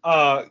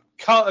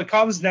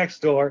comes next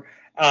door,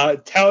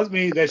 tells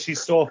me that she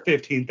stole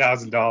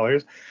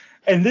 $15,000,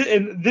 and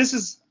this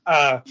is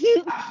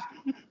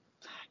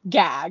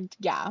gagged.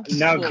 Yeah.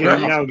 Now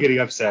I'm getting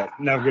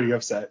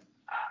upset.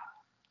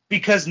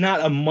 Because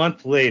not a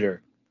month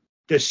later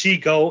does she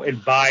go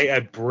and buy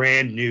a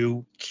brand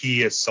new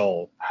Kia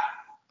Soul.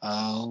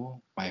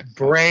 Oh my!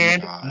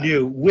 Brand God.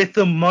 New with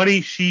the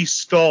money she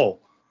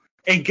stole.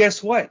 And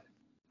guess what?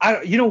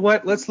 You know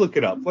what? Let's look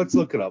it up. Oh,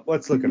 God.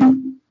 Let's look up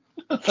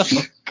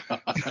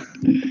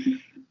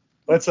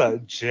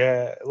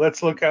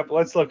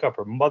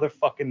her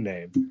motherfucking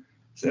name.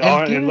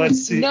 And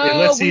let's see No,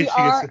 if she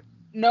gets.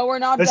 No, we're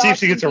not. Let's see if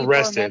she doxing gets people,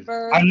 arrested.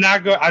 remember? I'm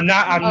not going. I'm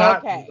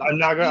not. Okay. I'm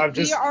not going. I'm We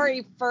just. are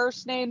a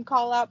first name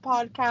call out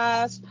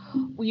podcast.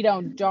 We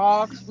don't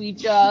dox. We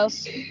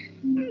just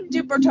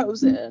dip our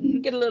toes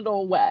in, get a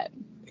little wet.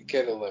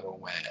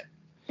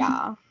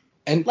 Yeah.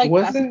 And Like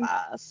wasn't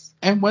us.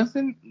 I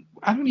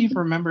don't even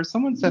remember.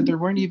 Someone said there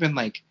weren't even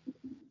like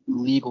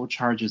legal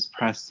charges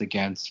pressed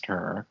against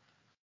her.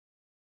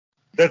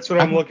 That's what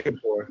I'm looking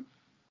for.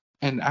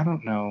 And I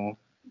don't know.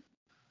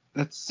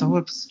 That's so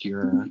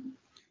obscure.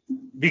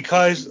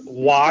 Because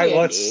why?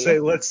 Really?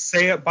 Let's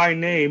say it by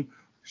name.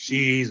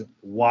 She's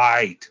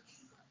white.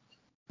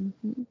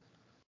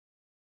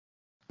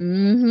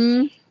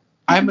 Mm-hmm.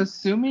 I'm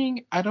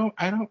assuming I don't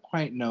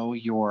quite know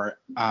your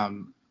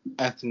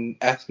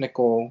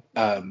ethnical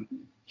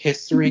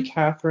history,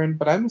 Kathryn,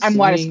 but I'm assuming I'm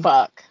white as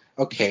fuck.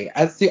 Okay,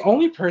 as the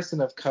only person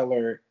of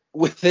color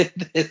within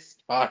this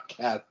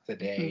podcast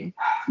today,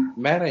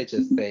 might I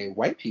just say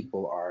white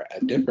people are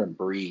a different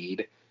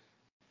breed.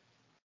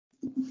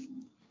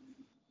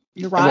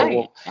 You're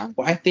right.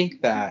 Well, I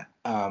think that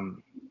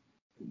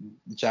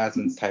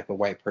Jasmine's type of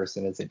white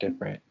person is a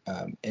different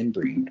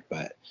inbreed,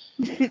 but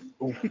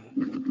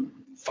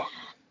Fuck.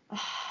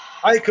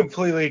 I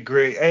completely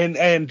agree.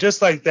 And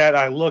just like that,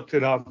 I looked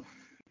it up.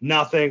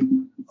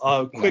 Nothing.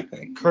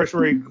 Quick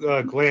cursory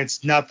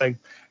glance. Nothing.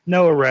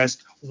 No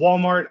arrest.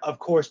 Walmart, of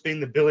course, being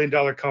the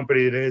billion-dollar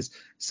company it is,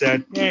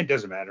 said, it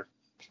doesn't matter.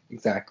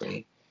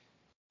 Exactly.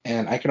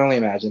 And I can only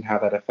imagine how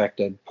that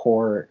affected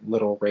poor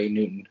little Ray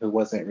Newton, who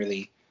wasn't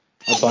really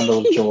a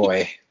bundle of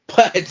joy.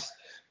 But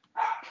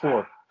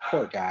poor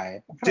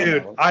guy.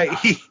 Dude, I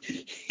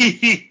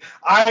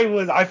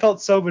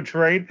felt so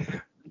betrayed.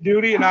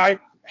 Nudie and I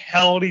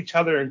held each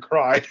other and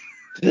cried.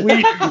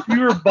 We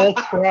were both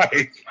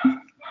crying.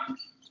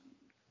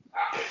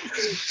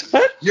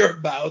 Shut your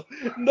mouth.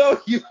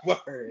 No, you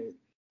weren't.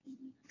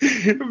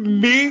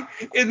 Me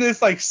and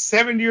this like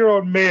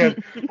 7-year-old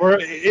man were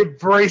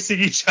embracing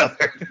each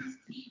other.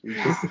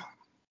 Just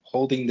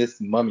holding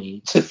this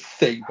mummy, just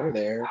saying they're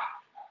there.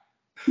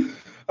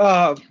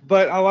 But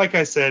like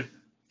I said,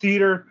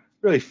 theater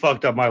really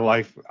fucked up my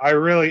life.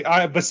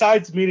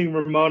 Besides meeting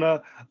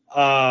Ramona,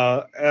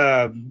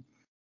 and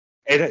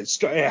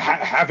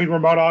having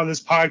Ramona on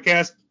this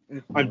podcast,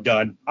 I'm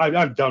done.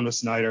 I'm done with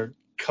Snyder.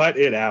 Cut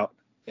it out.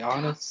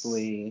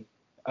 Honestly,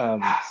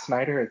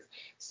 Snyder is.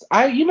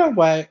 You know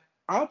what?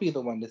 I'll be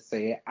the one to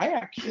say it. I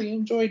actually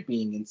enjoyed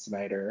being in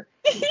Snyder.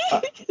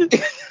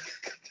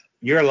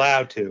 You're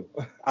allowed to.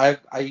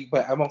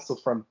 But I'm also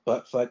from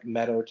buttfuck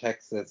Meadow,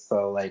 Texas,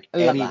 so like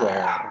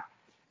anywhere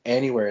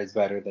is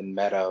better than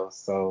Meadow.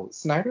 So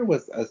Snyder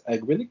was a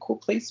really cool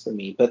place for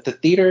me. But the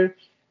theater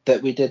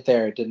that we did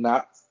there did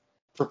not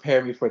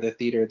prepare me for the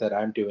theater that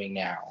I'm doing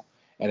now.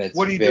 And it's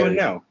what are you doing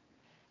now?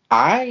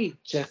 I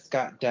just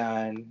got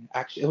done.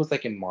 Actually, it was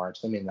like in March.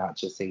 Let me not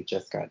just say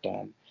just got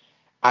done.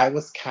 I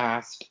was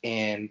cast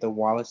in the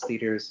Wallace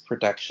Theater's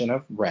production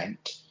of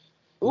Rent.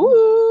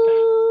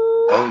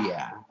 Ooh. Oh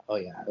yeah.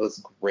 It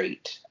was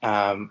great.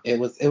 It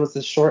was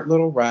a short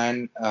little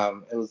run.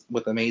 It was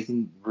with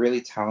amazing,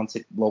 really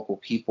talented local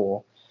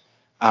people.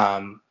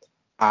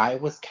 I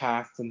was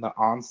cast in the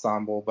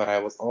ensemble, but I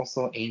was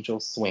also Angel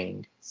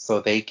Swing.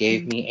 So they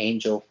gave me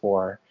Angel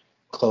for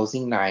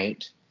closing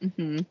night.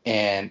 Mm-hmm.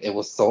 And it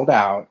was sold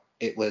out.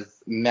 It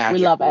was magical.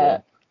 We love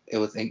it. It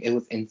was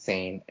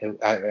insane.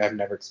 I've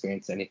never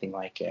experienced anything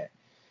like it.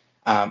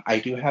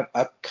 I do have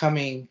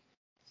upcoming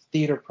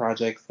theater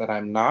projects that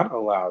I'm not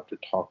allowed to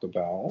talk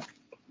about.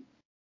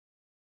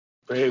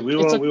 Hey, we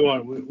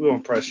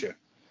won't press you.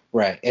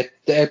 Right.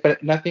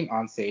 But nothing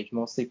on stage.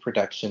 Mostly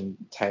production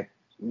type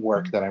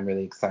work that I'm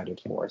really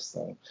excited for.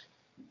 So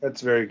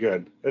that's very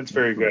good. That's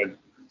very good.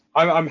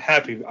 I'm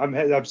happy.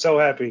 I'm so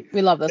happy.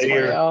 We love this for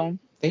you.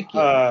 Thank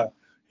you.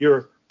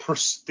 You're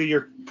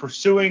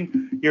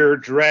pursuing your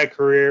drag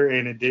career,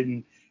 and it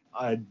didn't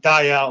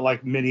die out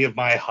like many of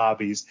my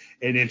hobbies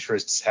and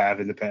interests have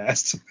in the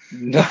past.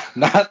 No,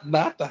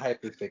 not the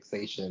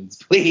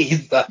hyperfixations,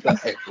 please. Not the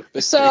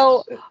hyperfixations.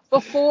 So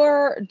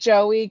before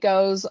Joey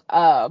goes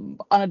on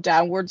a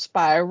downward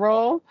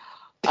spiral,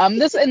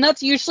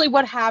 that's usually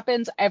what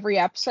happens every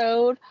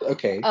episode.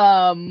 Okay.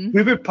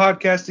 We've been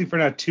podcasting for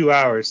now 2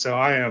 hours, so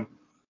I'm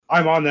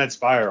on that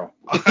spiral.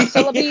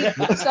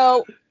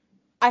 So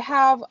I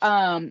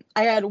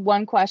had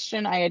one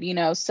question I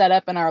had, set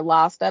up in our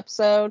last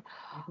episode.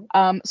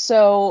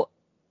 So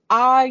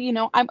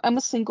I'm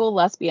a single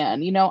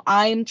lesbian,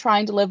 I'm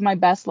trying to live my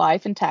best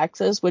life in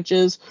Texas, which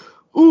is,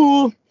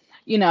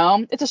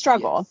 it's a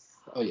struggle. Yes.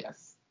 Oh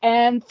yes.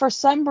 And for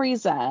some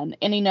reason,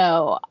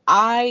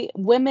 and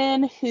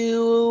women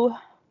who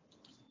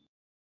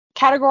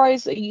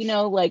categories,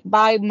 like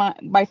by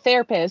my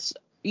therapist,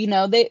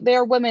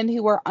 they're women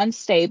who are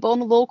unstable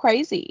and a little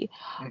crazy.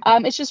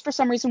 Mm-hmm. It's just for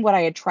some reason what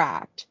I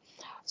attract.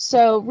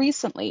 So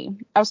recently,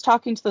 I was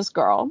talking to this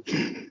girl,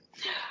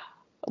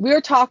 we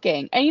were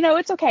talking, and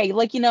it's okay,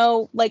 like,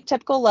 like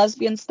typical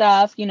lesbian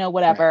stuff,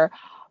 whatever.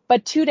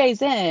 But 2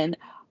 days in,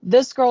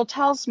 this girl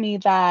tells me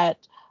that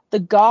the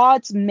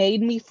gods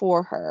made me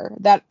for her,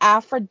 that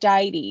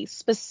Aphrodite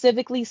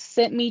specifically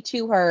sent me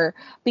to her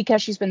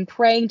because she's been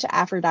praying to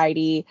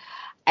Aphrodite,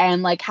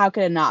 and like, how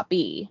could it not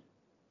be?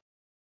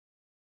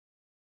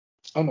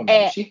 Oh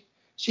no,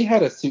 she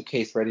had a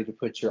suitcase ready to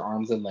put your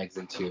arms and legs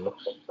into.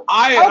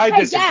 I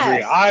disagree.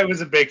 Yes. I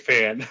was a big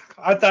fan.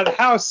 I thought,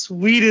 how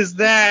sweet is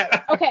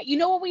that? Okay, you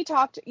know what we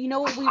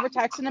were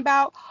texting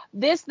about?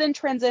 This then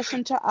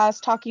transitioned to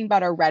us talking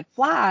about our red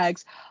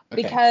flags,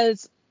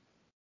 because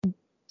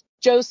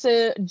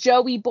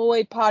Joey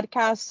Boy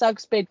podcast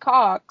sucks big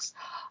cocks.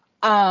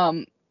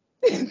 He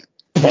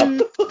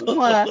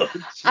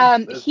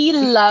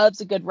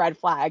loves a good red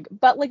flag.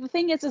 But like, the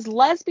thing is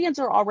lesbians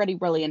are already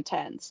really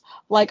intense.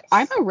 Like,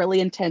 I'm a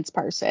really intense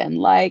person.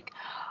 Like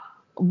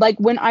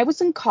when I was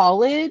in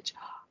college,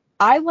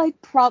 I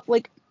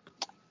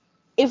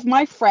if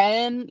my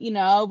friend,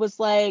 was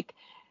like,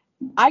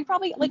 I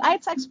probably, like, I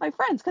had sex with my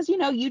friends because,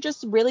 you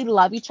just really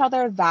love each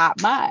other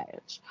that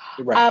much.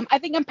 Right. I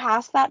think I'm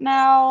past that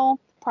now,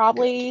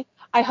 probably.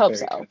 I hope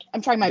Very so. good.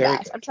 I'm trying my Very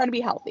best. good. I'm trying to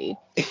be healthy.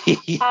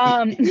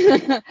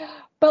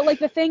 But like,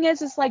 the thing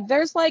is like,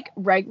 there's like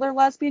regular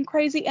lesbian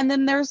crazy, and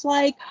then there's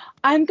like,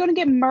 I'm going to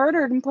get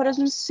murdered and put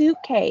in a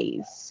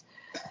suitcase.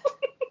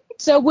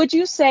 So would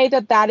you say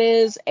that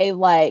is a,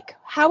 like,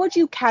 how would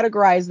you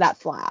categorize that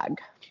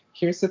flag?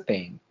 Here's the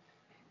thing.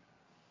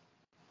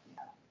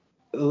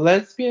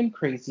 Lesbian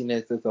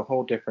craziness is a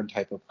whole different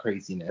type of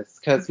craziness,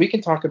 because we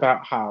can talk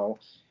about how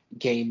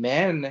gay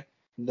men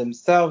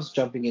themselves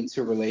jumping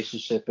into a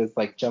relationship is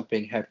like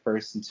jumping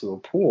headfirst into a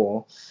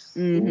pool.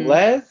 Mm-hmm.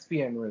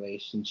 Lesbian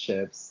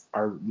relationships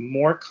are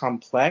more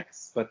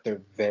complex, but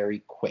they're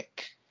very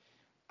quick.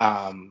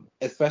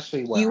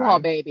 Especially where U-Haul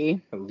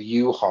baby.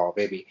 U-Haul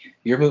baby.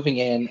 You're moving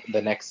in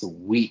the next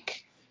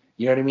week.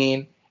 You know what I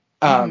mean?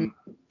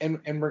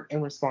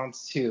 In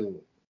response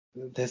to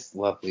this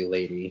lovely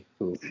lady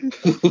who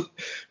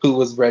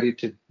was ready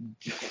to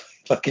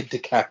fucking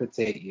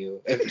decapitate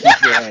you and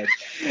keep your head.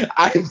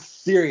 I'm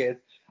serious.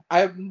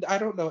 I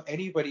don't know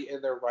anybody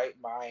in their right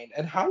mind.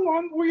 And how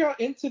long were y'all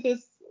into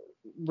this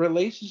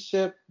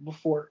relationship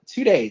before?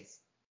 2 days?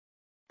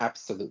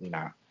 Absolutely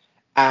not.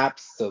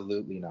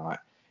 Absolutely not.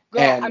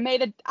 Girl,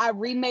 And I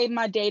remade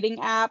my dating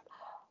app,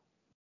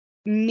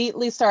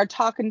 neatly started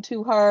talking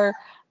to her,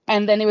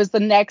 and then it was the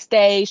next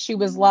day she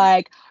was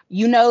like,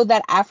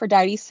 that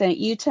Aphrodite sent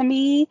you to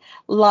me,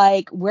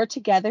 like, we're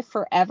together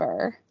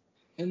forever.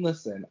 And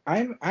listen,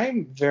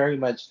 I'm very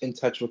much in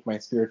touch with my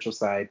spiritual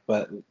side,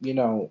 but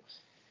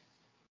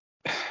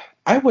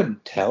I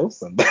wouldn't tell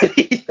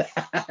somebody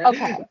that.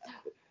 Okay.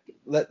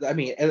 I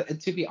mean,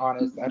 to be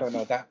honest, I don't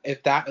know that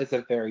if that is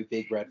a very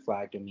big red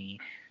flag to me.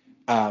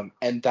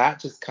 And that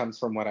just comes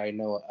from what I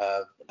know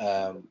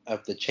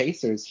of the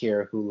chasers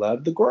here who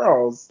love the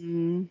girls.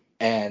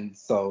 And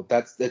so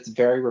it's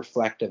very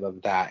reflective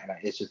of that. And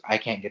it's just, I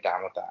can't get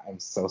down with that. I'm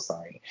so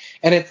sorry.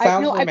 And it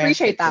sounds romantic. I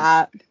appreciate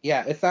that.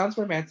 Yeah, it sounds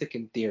romantic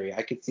in theory.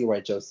 I could see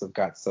why Joseph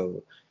got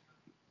so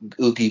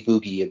oogie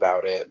boogie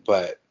about it,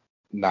 but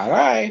not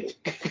I.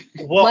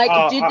 Well,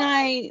 like,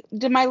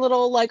 did my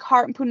little like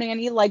heart and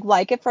punani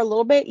like it for a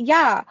little bit?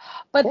 Yeah.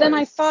 But then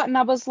I thought, and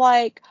I was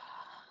like,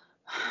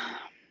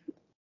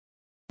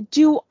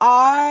 do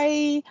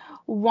I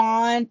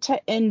want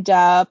to end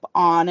up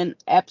on an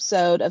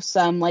episode of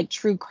some like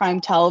true crime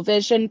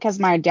television because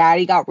my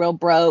daddy got real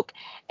broke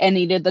and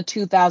needed the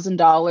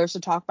 $2,000 to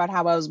talk about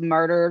how I was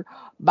murdered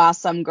by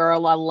some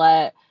girl I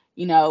let,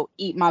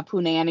 eat my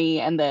punani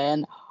and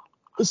then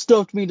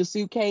stuffed me in a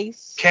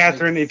suitcase?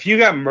 Kathryn, if you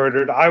got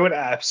murdered, I would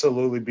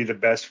absolutely be the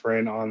best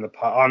friend on the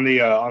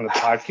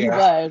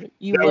podcast.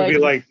 You would be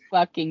like,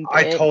 fucking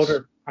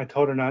bitch. I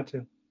told her not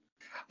to.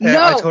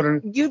 No, I told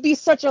her, you'd be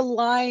such a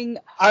lying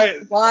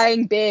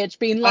bitch,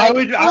 being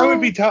like, I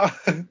would be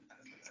talking.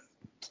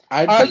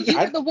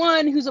 You're the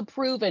one who's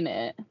approving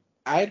it.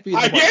 I'd be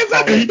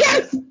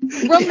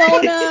the one.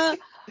 Ramona.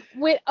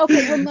 Wait,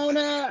 okay,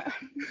 Ramona.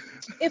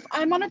 If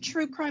I'm on a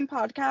true crime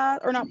podcast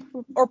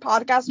or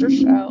podcast or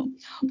show,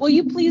 will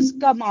you please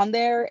come on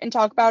there and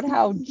talk about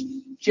how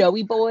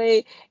Joey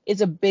Boy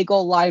is a big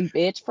old lying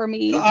bitch for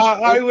me?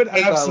 I would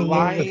absolutely. A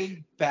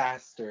lying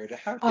bastard.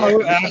 I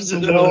would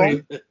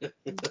absolutely.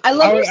 I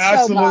love you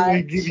so much. I would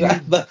absolutely give you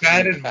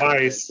bad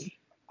advice.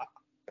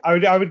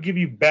 I would give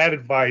you bad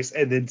advice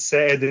and then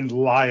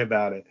lie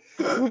about it.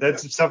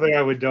 That's something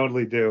I would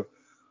totally do.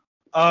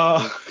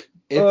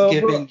 It's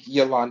giving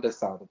Yolanda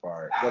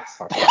Saldivar. Let's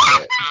talk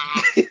about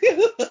it.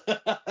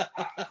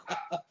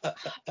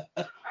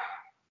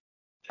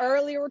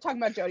 Earlier we're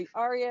talking about Jodi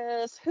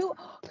Arias. Who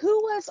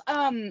was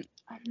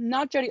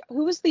not Jodi?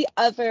 Who was the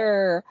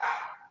other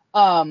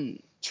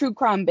true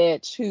crime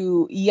bitch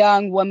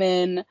young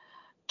woman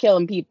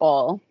killing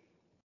people?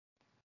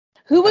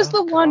 Who was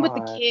the one with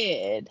the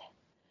kid?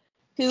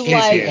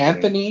 Casey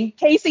Anthony?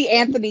 Casey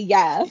Anthony,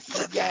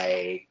 yes.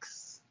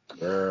 Yikes.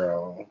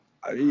 Girl.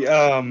 I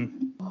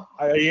don't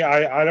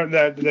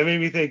that made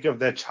me think of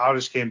that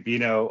Childish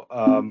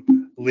Gambino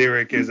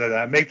lyric is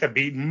that make the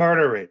beat,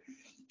 murder it,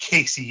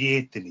 Casey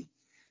Anthony.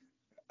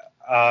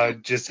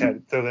 Just had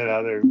to throw that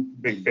out there.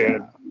 Big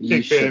fan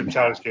of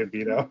Childish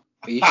Gambino.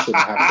 You shouldn't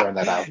have thrown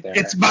that out there.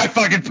 It's my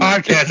fucking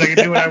podcast. I can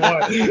do what I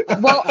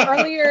want. Well,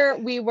 earlier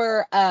we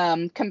were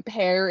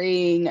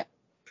comparing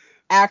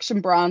Action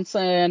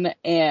Bronson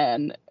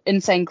and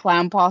Insane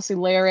Clown Posse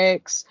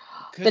lyrics.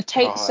 Good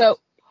God. So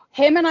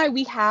him and I,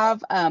 we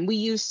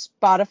use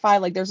Spotify.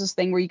 Like, there's this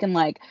thing where you can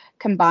like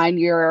combine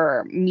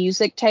your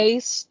music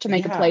taste to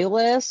make a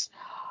playlist.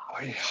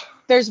 Oh, yeah.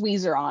 There's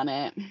Weezer on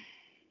it.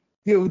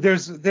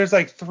 There's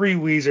like 3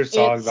 Weezer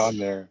songs on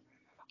there.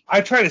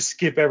 I try to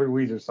skip every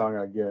Weezer song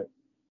I get.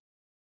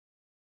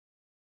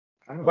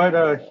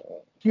 But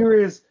here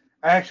is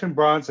Action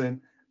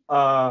Bronson.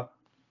 I'm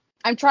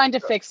trying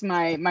to fix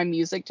my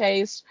music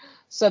taste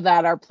so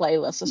that our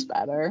playlist is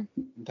better.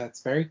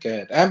 That's very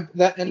good. That's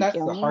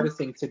the hardest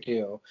thing to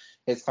do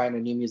is find a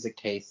new music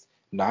taste.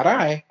 Not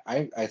I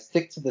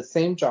stick to the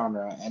same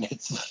genre, and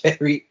it's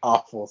very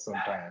awful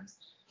sometimes.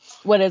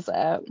 What is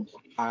it?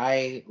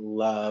 I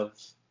love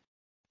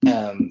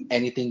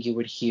anything you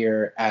would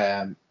hear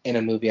in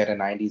a movie at a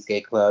 90s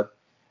gay club.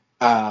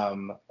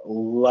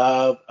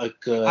 Love a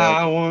good...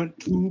 I want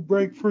to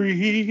break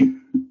free.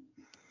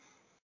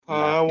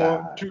 I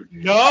want to...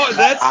 No,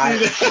 that's...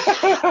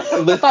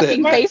 Listen.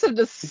 Fucking Face of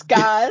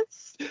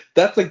Disgust.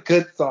 That's a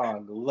good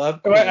song.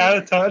 Love Am I out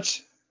of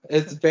touch?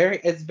 It's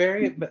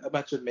very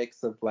much a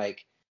mix of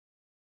like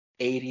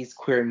 80s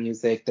queer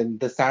music. Then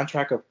the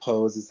soundtrack of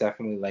Pose is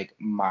definitely like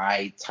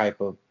my type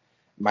of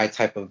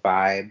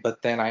vibe.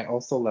 But then I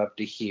also love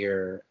to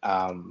hear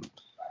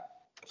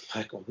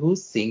like who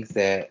sings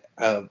it?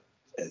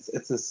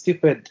 It's a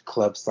stupid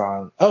club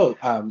song. Oh,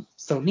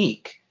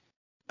 Sonique.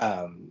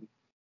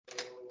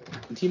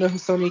 Do you know who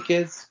Sonique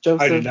is,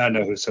 Joseph? I do not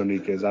know who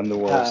Sonique is. I'm the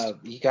worst.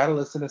 You gotta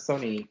listen to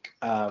Sonique.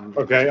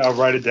 Okay, I'll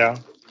write it down.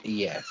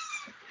 Yes.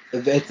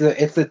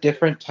 It's a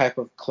different type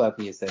of club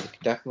music.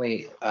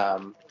 Definitely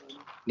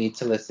need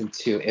to listen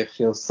to. It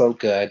feels so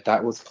good.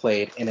 That was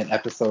played in an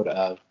episode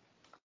of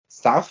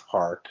South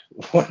Park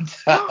one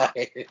time.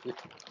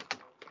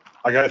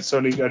 I got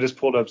Sonique. I just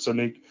pulled up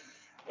Sonique.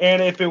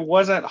 And if it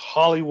wasn't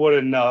Hollywood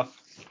enough,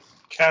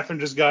 Kathryn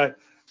just got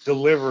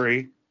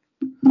delivery.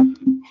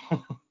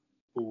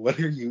 What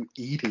are you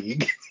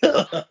eating?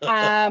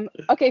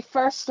 Okay,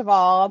 first of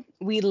all,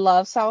 we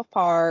love South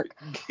Park.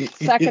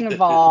 Second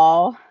of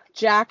all,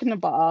 Jack in the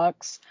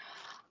Box.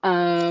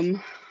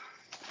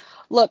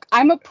 Look,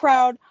 I'm a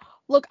proud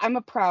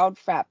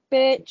fat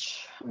bitch.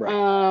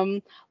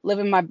 Right.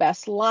 Living my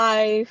best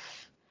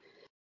life.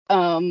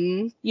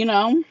 When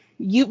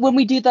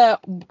we do the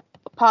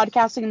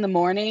podcasting in the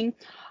morning,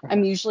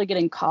 I'm usually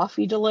getting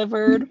coffee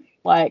delivered,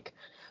 like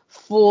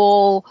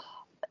full,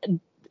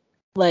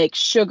 like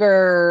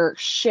sugar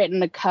shit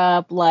in a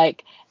cup,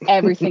 like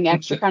everything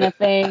extra kind of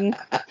thing.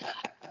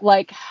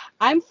 Like,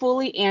 I'm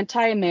fully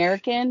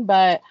anti-American,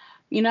 but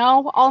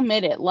I'll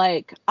admit it.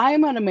 Like,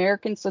 I'm an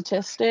American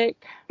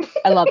statistic.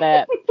 I love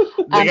it.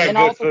 And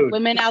all the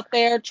women out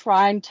there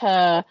trying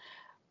to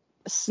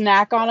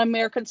snack on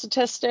American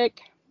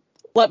statistic,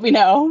 let me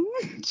know.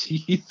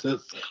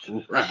 Jesus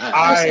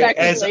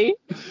Christ.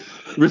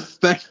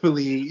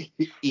 Respectfully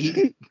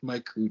eat my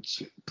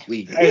cooch,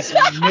 please. As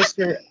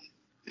Mr.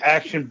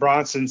 Action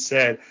Bronson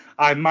said,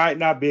 I might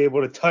not be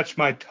able to touch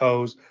my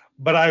toes,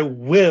 but I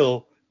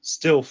will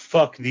still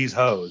fuck these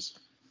hoes.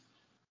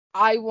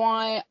 I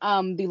want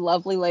the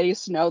lovely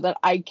ladies to know that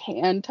I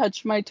can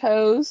touch my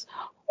toes.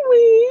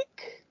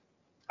 Weak.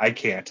 I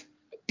can't.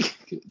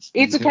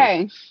 It's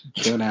okay.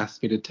 Don't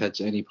ask me to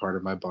touch any part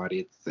of my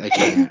body. I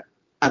can't.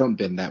 I don't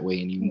bend that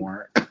way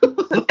anymore. Guys,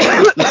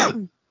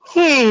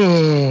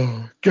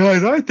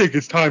 I think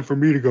it's time for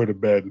me to go to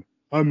bed.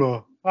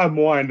 I'm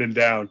winding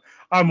down.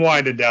 I'm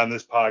winding down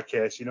this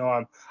podcast.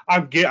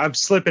 I'm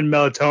slipping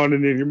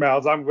melatonin in your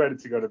mouths. I'm ready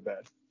to go to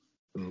bed.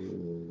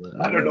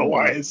 I don't know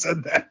why I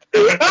said that.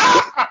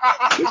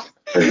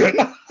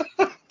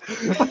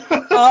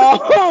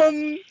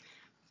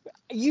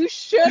 You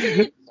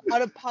shouldn't,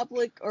 on a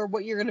public, or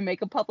what you're going to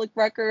make a public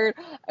record,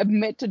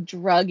 admit to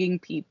drugging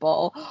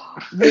people.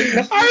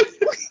 The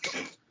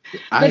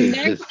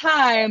next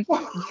time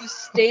you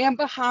stand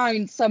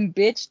behind some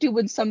bitch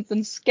doing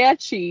something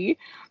sketchy,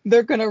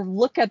 they're going to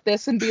look at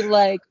this and be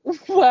like,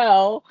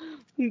 well,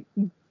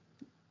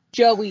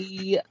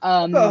 Joey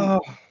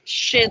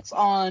shits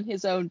on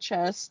his own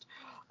chest.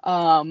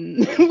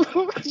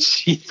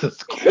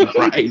 Jesus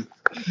Christ.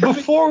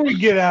 Before we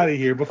get out of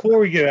here,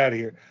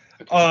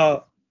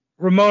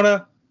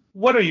 Ramona,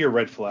 what are your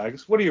red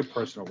flags? What are your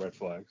personal red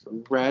flags?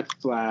 Red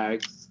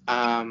flags.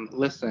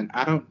 Listen,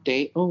 I don't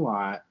date a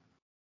lot.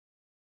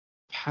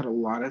 I've had a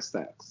lot of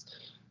sex,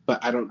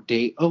 but I don't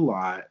date a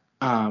lot.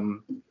 I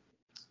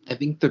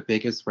think the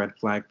biggest red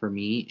flag for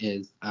me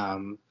is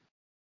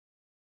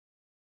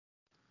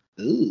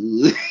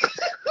ooh.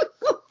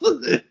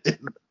 This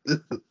is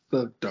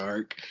so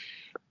dark.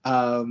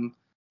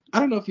 I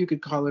don't know if you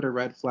could call it a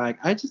red flag.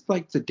 I just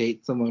like to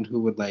date someone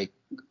who would like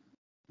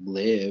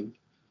live.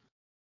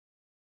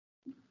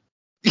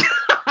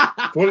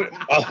 What,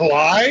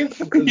 alive?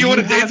 You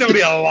want to date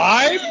somebody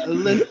alive?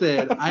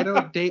 Listen, I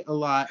don't date a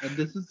lot, and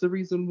this is the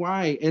reason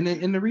why. And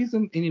the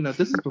reason, and you know,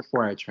 this is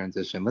before I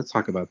transition. Let's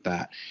talk about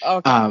that.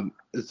 Okay.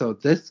 So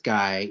this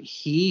guy,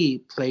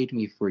 he played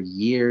me for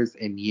years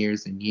and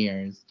years and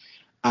years.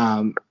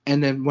 And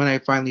then when I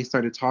finally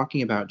started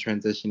talking about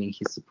transitioning,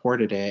 he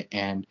supported it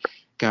and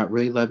got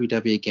really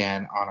lovey-dovey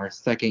again on our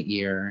second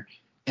year,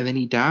 and then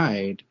he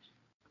died.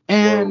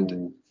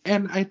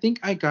 And I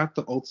think I got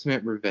the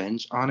ultimate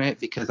revenge on it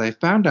because I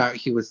found out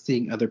he was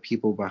seeing other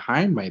people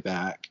behind my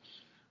back.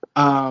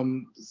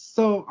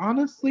 So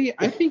honestly,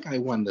 I think I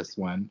won this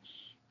one.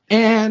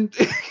 And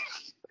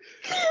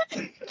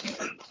I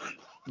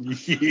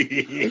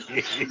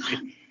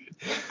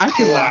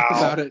can laugh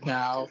about it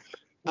now.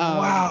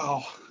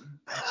 Wow.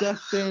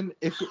 Justin,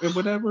 if in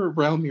whatever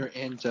realm you're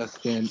in,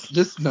 Justin,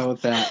 just know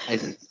that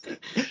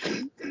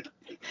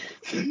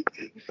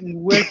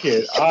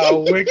Wicked.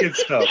 Wicked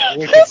stuff.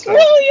 Wicked This stuff.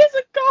 really is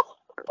a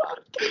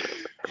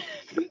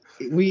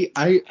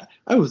podcast.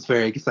 I was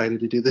very excited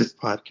to do this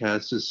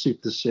podcast, just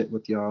shoot the shit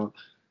with y'all.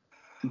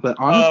 But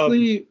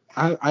honestly,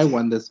 I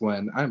won this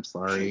one. I'm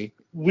sorry.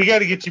 We got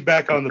to get you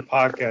back on the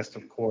podcast,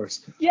 of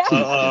course. Yeah.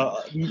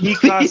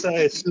 Mikasa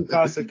and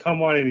Sukasa,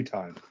 come on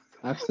anytime.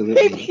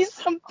 Absolutely. Maybe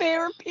some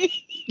therapy.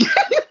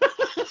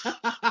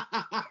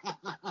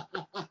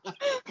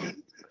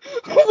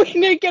 We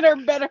need to get our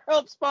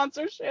BetterHelp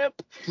sponsorship.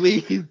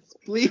 Please.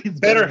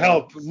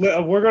 BetterHelp.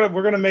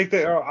 We're gonna make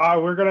that.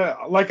 We're gonna,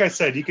 like I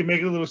said, you can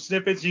make little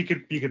snippets. You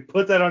could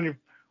put that on your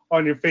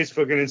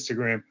Facebook and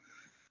Instagram.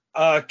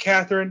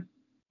 Kathryn,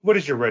 what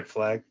is your red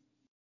flag?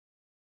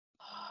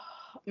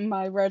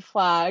 My red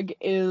flag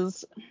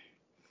is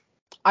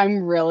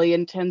I'm really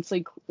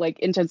intensely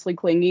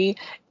clingy.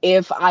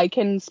 If I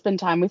can spend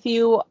time with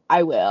you,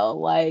 I will.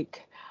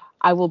 Like,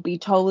 I will be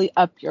totally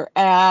up your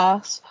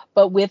ass.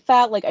 But with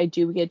that, like, I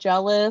do get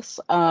jealous.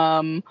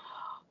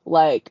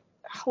 Like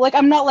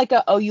I'm not like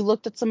oh, you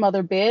looked at some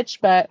other bitch,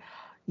 but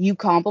you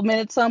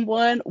complimented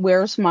someone.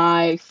 Where's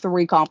my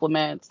 3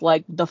 compliments?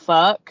 Like, the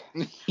fuck?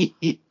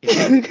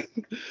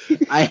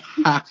 I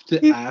have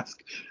to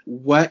ask,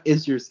 what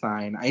is your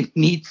sign? I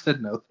need to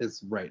know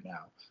this right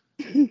now.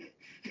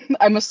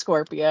 I'm a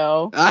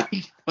Scorpio.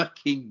 I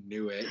fucking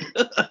knew it.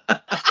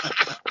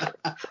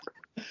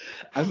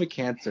 I'm a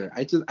Cancer.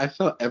 I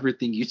felt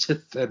everything you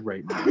just said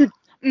right now.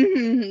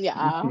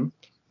 Yeah.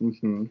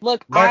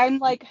 Look, I'm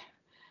like...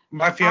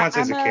 My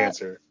fiance's a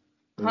Cancer.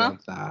 I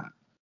love that.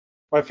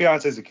 My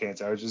fiance's a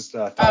Cancer. I was just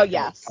talking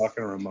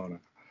to Ramona.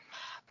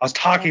 I was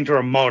talking to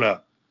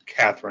Ramona,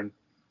 Kathryn.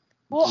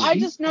 Well, I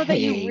just know that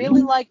you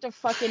really like to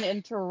fucking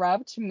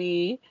interrupt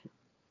me.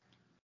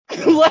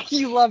 Like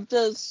you love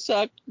to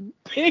suck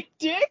big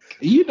dick.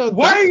 You know,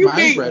 why are you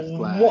being red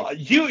flag?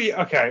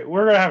 Okay,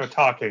 we're gonna have a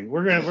talking.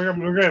 We're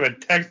gonna have a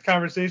text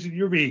conversation.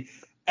 You're being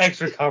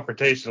extra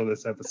confrontational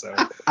this episode.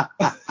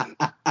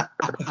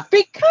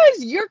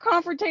 Because you're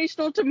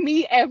confrontational to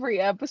me every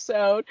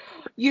episode.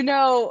 You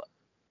know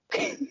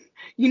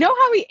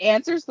how he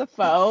answers the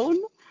phone?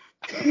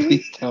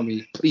 Please tell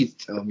me.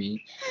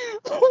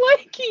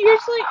 Like, he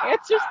usually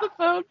answers the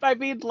phone by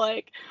being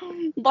like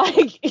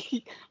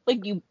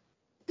you...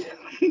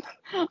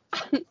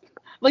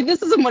 Like,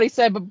 this isn't what he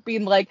said, but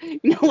being like,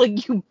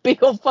 like, you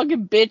big old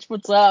fucking bitch,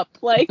 what's up?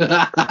 Like,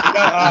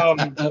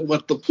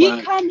 what the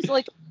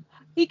fuck?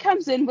 He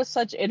comes in with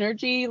such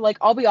energy. Like,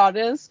 I'll be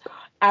honest,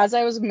 as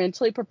I was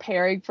mentally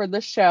preparing for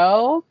the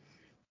show,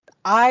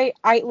 I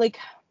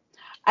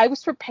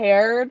was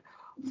prepared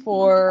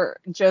for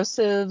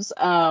Joseph's,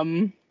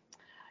 I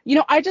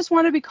just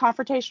want to be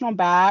confrontational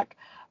back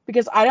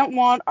because I don't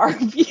want our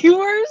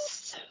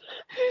viewers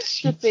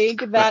to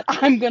think that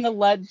I'm going to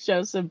let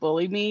Joseph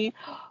bully me.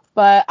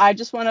 But I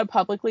just want to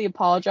publicly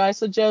apologize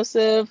to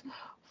Joseph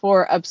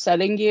for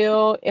upsetting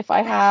you if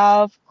I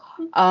have.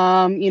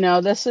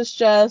 This is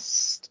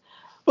just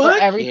for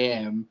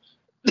him.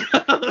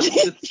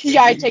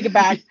 Yeah, I take it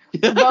back.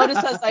 Ramona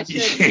says I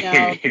should,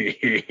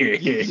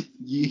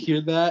 You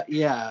hear that?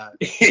 Yeah.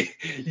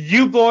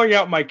 You blowing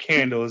out my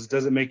candles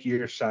doesn't make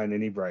yours shine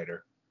any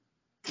brighter.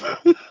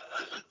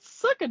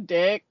 Suck a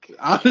dick.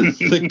 Honest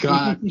to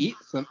God, eat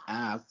some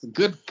ass.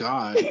 Good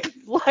God.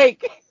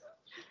 Like...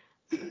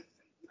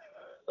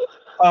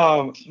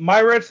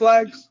 My red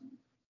flags?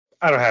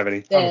 I don't have any.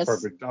 This.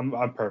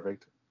 I'm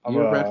perfect.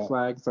 Your red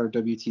flags are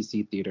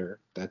WTC theater.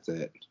 That's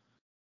it.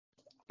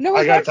 No,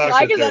 his red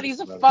flag is that he's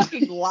a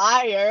fucking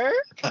liar.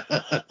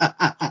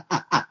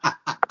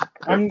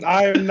 I'm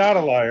not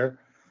a liar.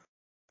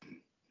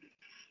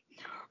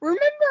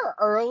 Remember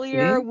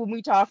earlier when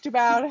we talked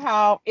about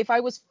how if I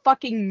was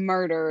fucking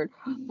murdered,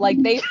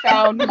 like they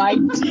found my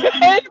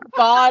dead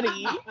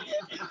body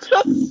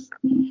just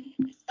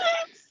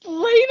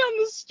laying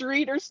on the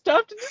street or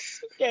stuffed in a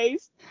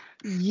suitcase,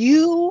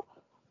 you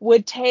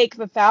would take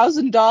the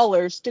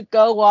 $1,000 to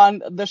go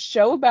on the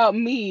show about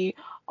me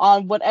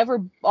on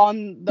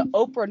the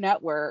Oprah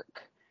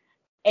network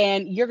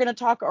and you're gonna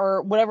talk,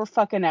 or whatever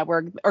fucking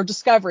network, or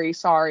Discovery,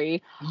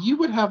 sorry. You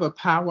would have a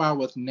powwow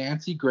with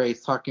Nancy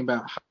Grace talking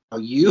about how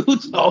you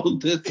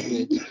told this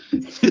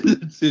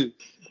bitch to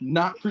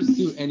not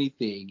pursue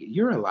anything.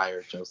 You're a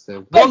liar,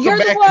 Joseph. But Welcome you're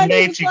the back to one who's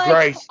Nancy like,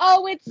 Grace.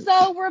 oh, it's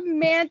so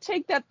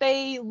romantic that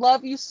they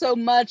love you so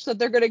much that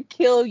they're gonna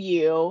kill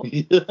you.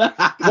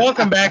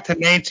 Welcome back to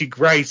Nancy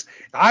Grace.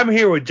 I'm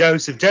here with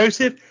Joseph.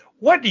 Joseph,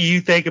 what do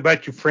you think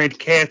about your friend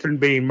Kathryn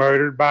being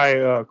murdered by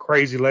a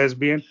crazy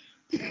lesbian?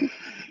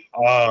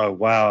 Oh,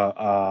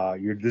 wow.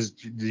 You're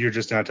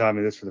just now telling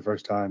me this for the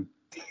first time.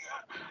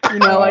 You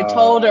know, I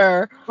told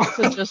her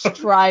to just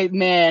try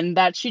men,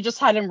 that she just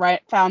hadn't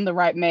found the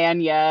right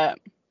man yet.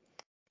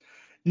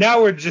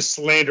 Now we're just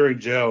slandering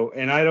Joe,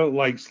 and I don't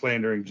like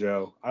slandering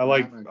Joe. I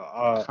like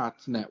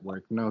COTS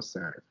Network. No,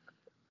 sir.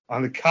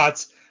 on the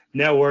COTS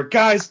Network.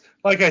 Guys,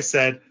 like I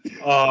said,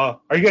 are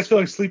you guys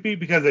feeling sleepy?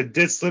 Because I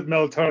did slip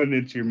melatonin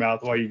into your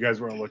mouth while you guys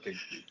weren't looking.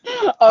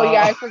 Oh,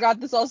 yeah, I forgot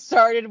this all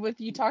started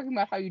with you talking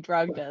about how you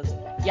drugged us.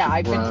 Yeah,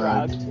 I've been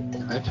drugged.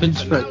 I've been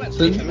drugged.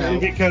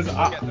 Because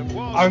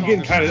I'm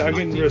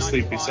getting real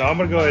sleepy, so I'm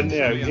gonna go ahead and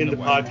end the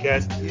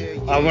podcast.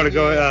 I'm gonna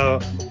go.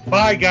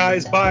 Bye,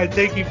 guys. Bye.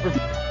 Thank you for.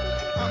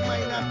 I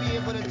might not be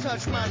able to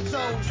touch my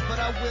toes, but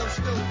I will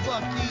still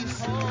fuck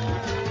these.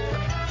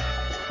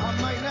 I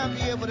might not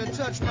be able to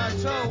touch my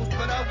toes,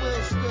 but I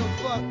will still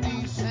fuck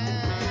these.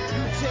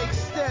 You take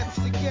steps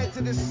to get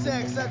to the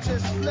sex, I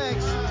just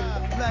flex.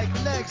 Like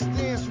Lex,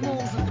 dance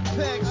moves with the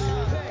pecs.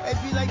 It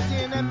be like,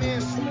 damn, that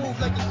man smooth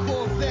like a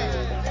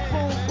Corvette.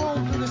 Boom,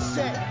 boom through the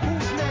set.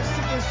 Who's next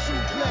against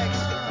Suplex?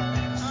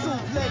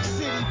 Suplex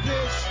City,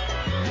 bitch.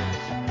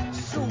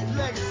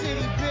 Suplex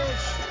City,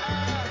 bitch.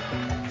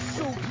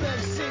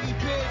 Suplex City,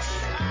 bitch.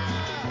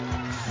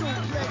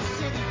 Suplex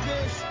City,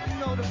 bitch. You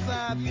know the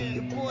vibe.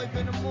 Your boy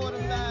been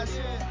immortalized.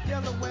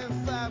 Yellow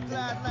M5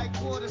 glide like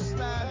water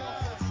slide.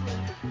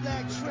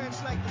 Black trench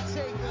like the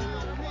Taker.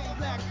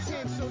 Black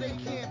tint so they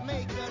can't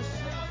make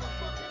us.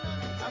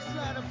 I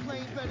fly the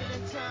plane better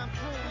than Tom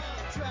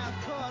Cruise. Drive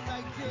car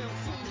like Dale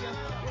Sr.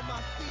 With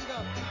my feet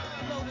up.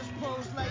 Lotus pose like